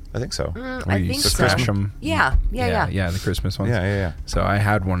 I think so. I you think so. smash them. Yeah, yeah. Yeah, the Christmas ones. Yeah. So I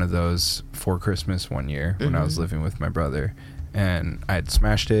had one of those for Christmas one year when I was living with my brother, and I had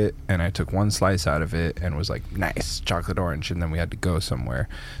smashed it, and I took one slice out of it and was like, nice, chocolate orange, and then we had to go somewhere.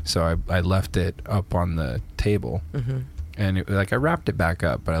 So I left it up on the table, and I wrapped it back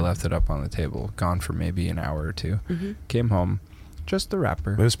up, but I left it up on the table, gone for maybe an hour or two. Came home, just the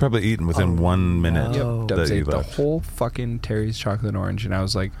wrapper. It was probably eaten within 1 minute no. that Dubs you ate the left. whole fucking Terry's chocolate orange, and I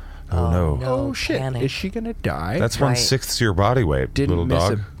was like, Oh no. No, shit, panic. is she gonna die? That's Right. 1/6 your body weight, Didn't little miss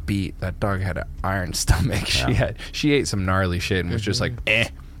dog. a beat. That dog had an iron stomach. She ate some gnarly shit and was just like, eh.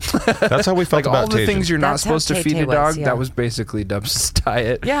 That's how we felt Like all about the Tajin. things you're not That's how supposed to feed Tay-Tay a was, dog. yeah. That was basically Dubs'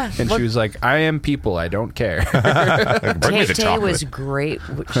 diet. Yeah, and look- she was like, I am people. I don't care. Bring me the Tay-Tay chocolate. was great.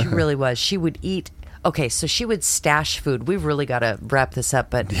 She really was. She would eat. Okay, so she would stash food. We've really got to wrap this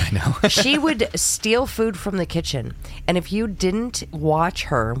up, but she would steal food from the kitchen. And if you didn't watch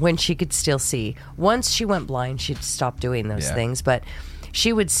her when she could still see, once she went blind, she'd stop doing those Yeah. things. But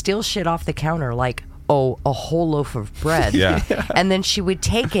she would steal shit off the counter, like, a whole loaf of bread. Yeah. And then she would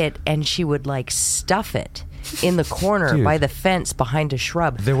take it and she would like stuff it in the corner Dude. by the fence behind a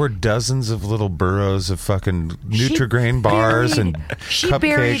shrub. There were dozens of little burrows of fucking Nutri-Grain bars and she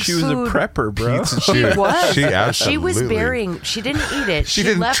buried cupcakes. She was a food. prepper, bro. Pizza. She was. She absolutely. She was burying. She didn't eat it. She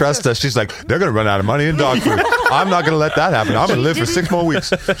didn't left trust her- us. She's like, they're going to run out of money in dog food. I'm not going to let that happen. I'm going to live for 6 more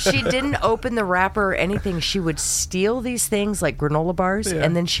weeks. She didn't open the wrapper or anything. She would steal these things like granola bars,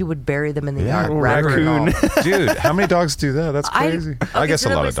 and then she would bury them in the yard. Wrapper and all. Dude, how many dogs do that? That's crazy. I okay, guess so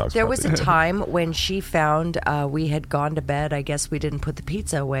a lot there of dogs. There was probably. a time when she found we had gone to bed. I guess we didn't put the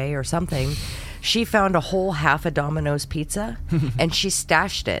pizza away or something. She found a whole half a Domino's pizza, and she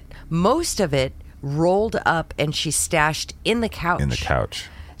stashed it. Most of it rolled up, and she stashed in the couch. in the couch.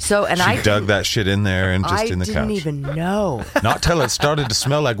 So, and She I dug that shit in there and just I in the didn't couch. even know. Not till it started to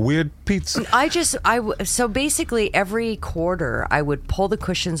smell like weird pizza. So basically every quarter I would pull the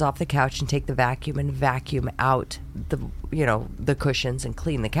cushions off the couch and take the vacuum and vacuum out the cushions and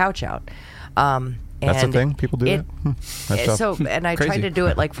clean the couch out. That's a and thing? People do that? That's tough. So, and I try Crazy. to do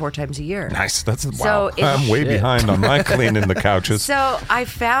it like 4 times a year. Nice. That's wow. So it- I'm way Shit. behind on my cleaning the couches. So I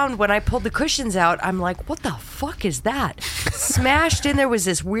found when I pulled the cushions out, I'm like, what the fuck is that? Smashed in there was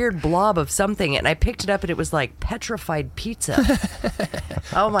this weird blob of something, and I picked it up, and it was like petrified pizza.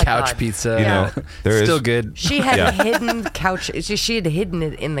 Oh my Couch god! pizza. You know, there Still is- good. She had Yeah. hidden couch. She had hidden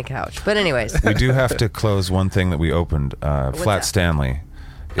it in the couch. But anyways, We do have to close one thing that we opened. Flat that? Stanley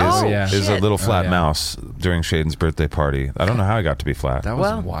Oh, yeah. is a shit. little flat yeah. mouse during Shaden's birthday party. I don't know how he got to be flat. That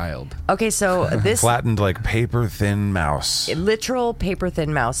was Well- wild. okay, so this Flattened like paper thin mouse. literal paper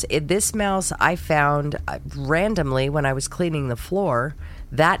thin mouse. This mouse I found randomly when I was cleaning the floor.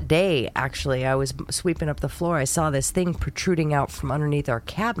 That day, actually, I was sweeping up the floor. I saw this thing protruding out from underneath our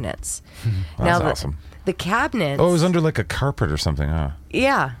cabinets. That's awesome. The cabinets. Oh, it was under like a carpet or something, huh?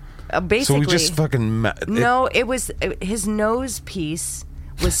 Yeah, So basically. we just fucking... No, it was his nose piece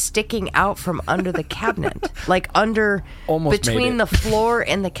was sticking out from under the cabinet, like under Almost made between it. the floor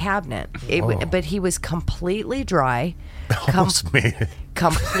and the cabinet. But he was completely dry, Almost made it.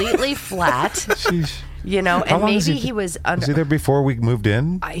 completely flat. Sheesh. You know, How and long maybe he was under. Was he there before we moved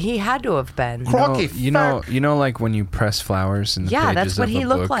in? He had to have been. You know, like when you press flowers in the Yeah, pages that's what of he a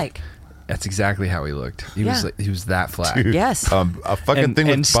looked book? like. That's exactly how he looked. He Yeah. was that flat. Dude, Yes. a fucking thing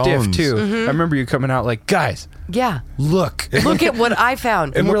with and bones. stiff too. Mm-hmm. I remember you coming out like, guys, Yeah. look. Look at what I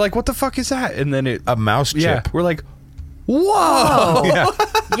found. And we're like, what the fuck is that? And then A mouse chip. yeah, we're like, whoa. Oh. Yeah.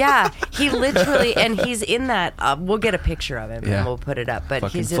 Yeah, he literally, and he's in that. We'll get a picture of him Yeah. and we'll put it up. But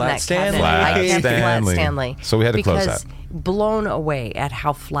Fucking he's in Flat that cabinet. Stanley. I can't Flat Flat Stanley. Stanley. So we had to close because that. blown away at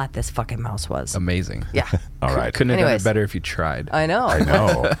how flat this fucking mouse was. Amazing. Yeah, All right. Couldn't have done Anyways. it better if you tried. I know.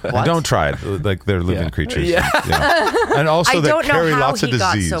 No. What? Don't try it. Like they're living Yeah. creatures. Yeah. And also I they don't know carry how lots he of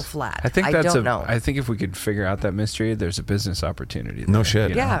got disease. so flat. I think don't know. I think if we could figure out that mystery, there's a business opportunity. No there, shit.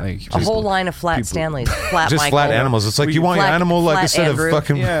 you know? Yeah, Like, a whole line of flat people- Stanleys, flat Just Michael. flat animals. It's like you want your Flat- animal like flat instead Andrew. of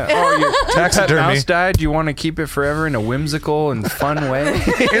fucking Yeah. Oh, your pet taxidermy. mouse died. You want to keep it forever in a whimsical and fun way?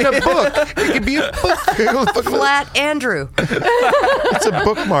 in a book. It could be a book. Flat Andrew. It's a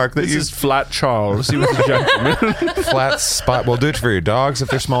bookmark that This you is Flat Charles. He was a gentleman. flat spot. We'll do it for your dogs if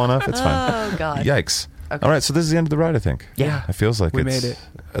they're small enough. It's fine. Oh God. Yikes. Okay. All right, so this is the end of the ride, I think. Yeah. It feels like We it's, made it.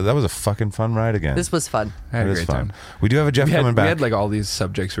 That was a fucking fun ride again. This was fun. I had It a is great fun. time. We do have a Jeff We had, coming back. we had like all these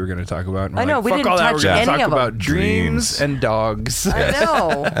subjects we were going to talk about. And I we're know, like, we fuck didn't all that. touch We're gonna any talk of them. about dreams and dogs. I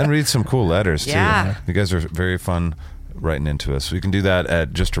know. and read some cool letters, too. Yeah. You guys are very fun writing into us. So you can do that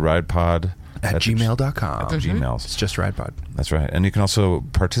at justaridepod At gmail.com. At the Gmails. It's just Ride Pod. That's right. And you can also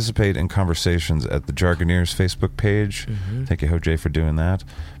participate in conversations at the Jargoneers Facebook page. Thank you, Jose, for doing that.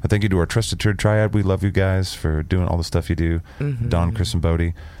 But thank you to our Trusted Turd Triad. We love you guys for doing all the stuff you do. Don, Chris, and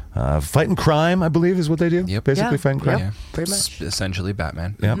Bodie. Fighting crime, I believe, is what they do. Yep. Basically Yeah. fighting crime. Yep. Yeah. Pretty It's much. essentially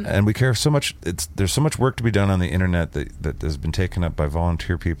Batman. Yeah, and we care so much. There's so much work to be done on the internet that has been taken up by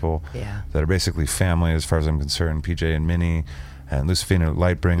volunteer people Yeah. that are basically family, as far as I'm concerned. PJ and Minnie, and Lucifina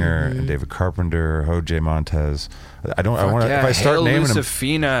Lightbringer, and David Carpenter, Jose Montez. I want to. If I start Hail naming them,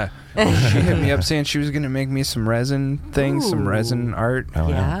 Lucifina. She hit me up saying she was going to make me some resin things, some Ooh. resin art. Oh,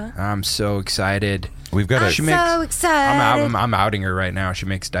 Yeah. I'm so excited. we've got I'm She a. makes- so excited. I'm outing her right now. She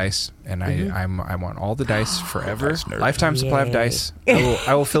makes dice, and I want all the dice forever. Dice nerd. Lifetime supply of Yay. dice.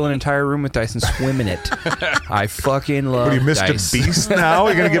 I will fill an entire room with dice and swim in it. I fucking love What are you, Mr. dice. Beast now?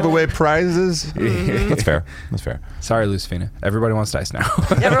 You're going to give away prizes? That's fair. That's fair. Sorry, Lucifina. Everybody wants dice now.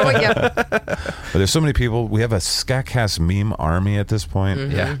 Everyone, yeah. But there's so many people. We have a SKATCAST meme army at this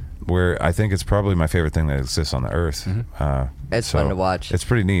point. Yeah. Where I think it's probably my favorite thing that exists on the earth. It's So fun to watch. It's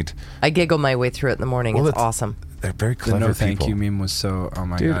pretty neat. I giggle my way through it in the morning. Well, it's it's- awesome. They're very The clever no thank people. you meme was so, oh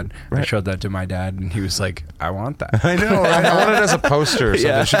my Dude, God. I right. showed that to my dad, and he was like, I want that. I know, right? I want it as a poster or something.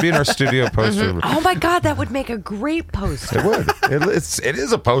 Yeah. It should be in our studio poster. Oh my God, that would make a great poster. It would. It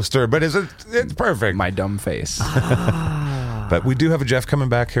is a poster, but it's perfect. My dumb face. But we do have a Jeff coming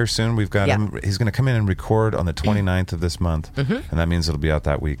back here soon. We've got Yeah. him. He's going to come in and record on the 29th of this month, and that means it'll be out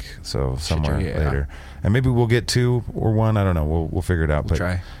that week. So somewhere yeah. later, and maybe we'll get 2 or 1. I don't know. We'll figure it out. We'll but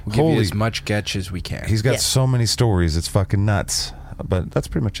try. We'll give you holy, as much sketch as we can. he's got Yeah. so many stories. It's fucking nuts. But that's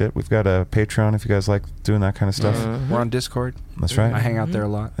pretty much it. We've got a Patreon if you guys like doing that kind of stuff. We're on Discord. That's right. I hang out there a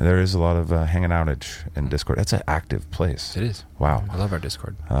lot. There is a lot of hanging outage in Discord. That's an active place. It is. Wow. I love our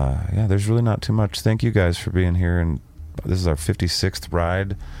Discord. Yeah, there's really not too much. Thank you guys for being here, and this is our 56th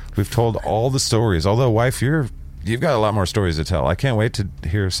ride. We've told all the stories. Although, wife, you've got a lot more stories to tell. I can't wait to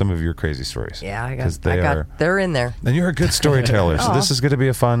hear some of your crazy stories. Yeah, 'Cause they're in there. And you're a good storyteller, so Aw. this is going to be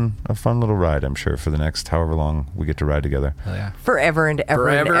a fun little ride, I'm sure, for the next however long we get to ride together. Hell yeah. Forever and ever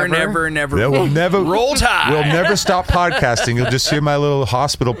Forever and ever and ever. Yeah, we'll never Roll Tide. We'll never stop podcasting. You'll just hear my little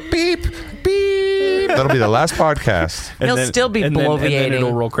hospital beep beep. That'll be the last podcast. He'll still be and then bloviating.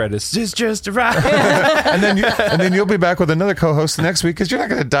 it'll roll credits. It's just a ride. and then you'll be back with another co-host the next week because you're not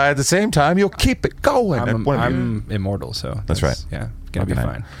going to die at the same time. You'll keep it going. I'm immortal, so That's right. Yeah, gonna be Okay.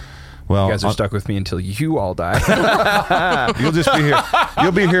 fine. Well, You guys are stuck with me until you all die. You'll just be here.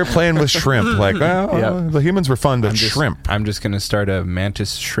 You'll be here playing with shrimp. Like, well, Yep. the humans were fun, but shrimp. I'm just gonna start a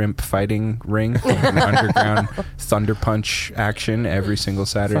mantis shrimp fighting ring, an underground thunder punch action every single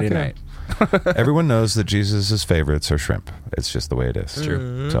Saturday Fuck yeah. night. Everyone knows that Jesus' favorites are shrimp. It's just the way it is.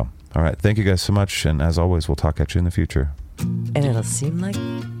 True. So, all right. Thank you guys so much, and as always, we'll talk at you in the future. And it'll seem like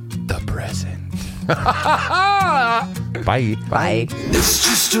The present. Bye. bye. It's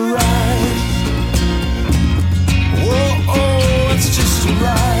just a ride. Whoa, oh, it's just a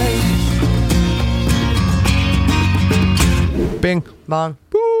ride. Bing. Bong.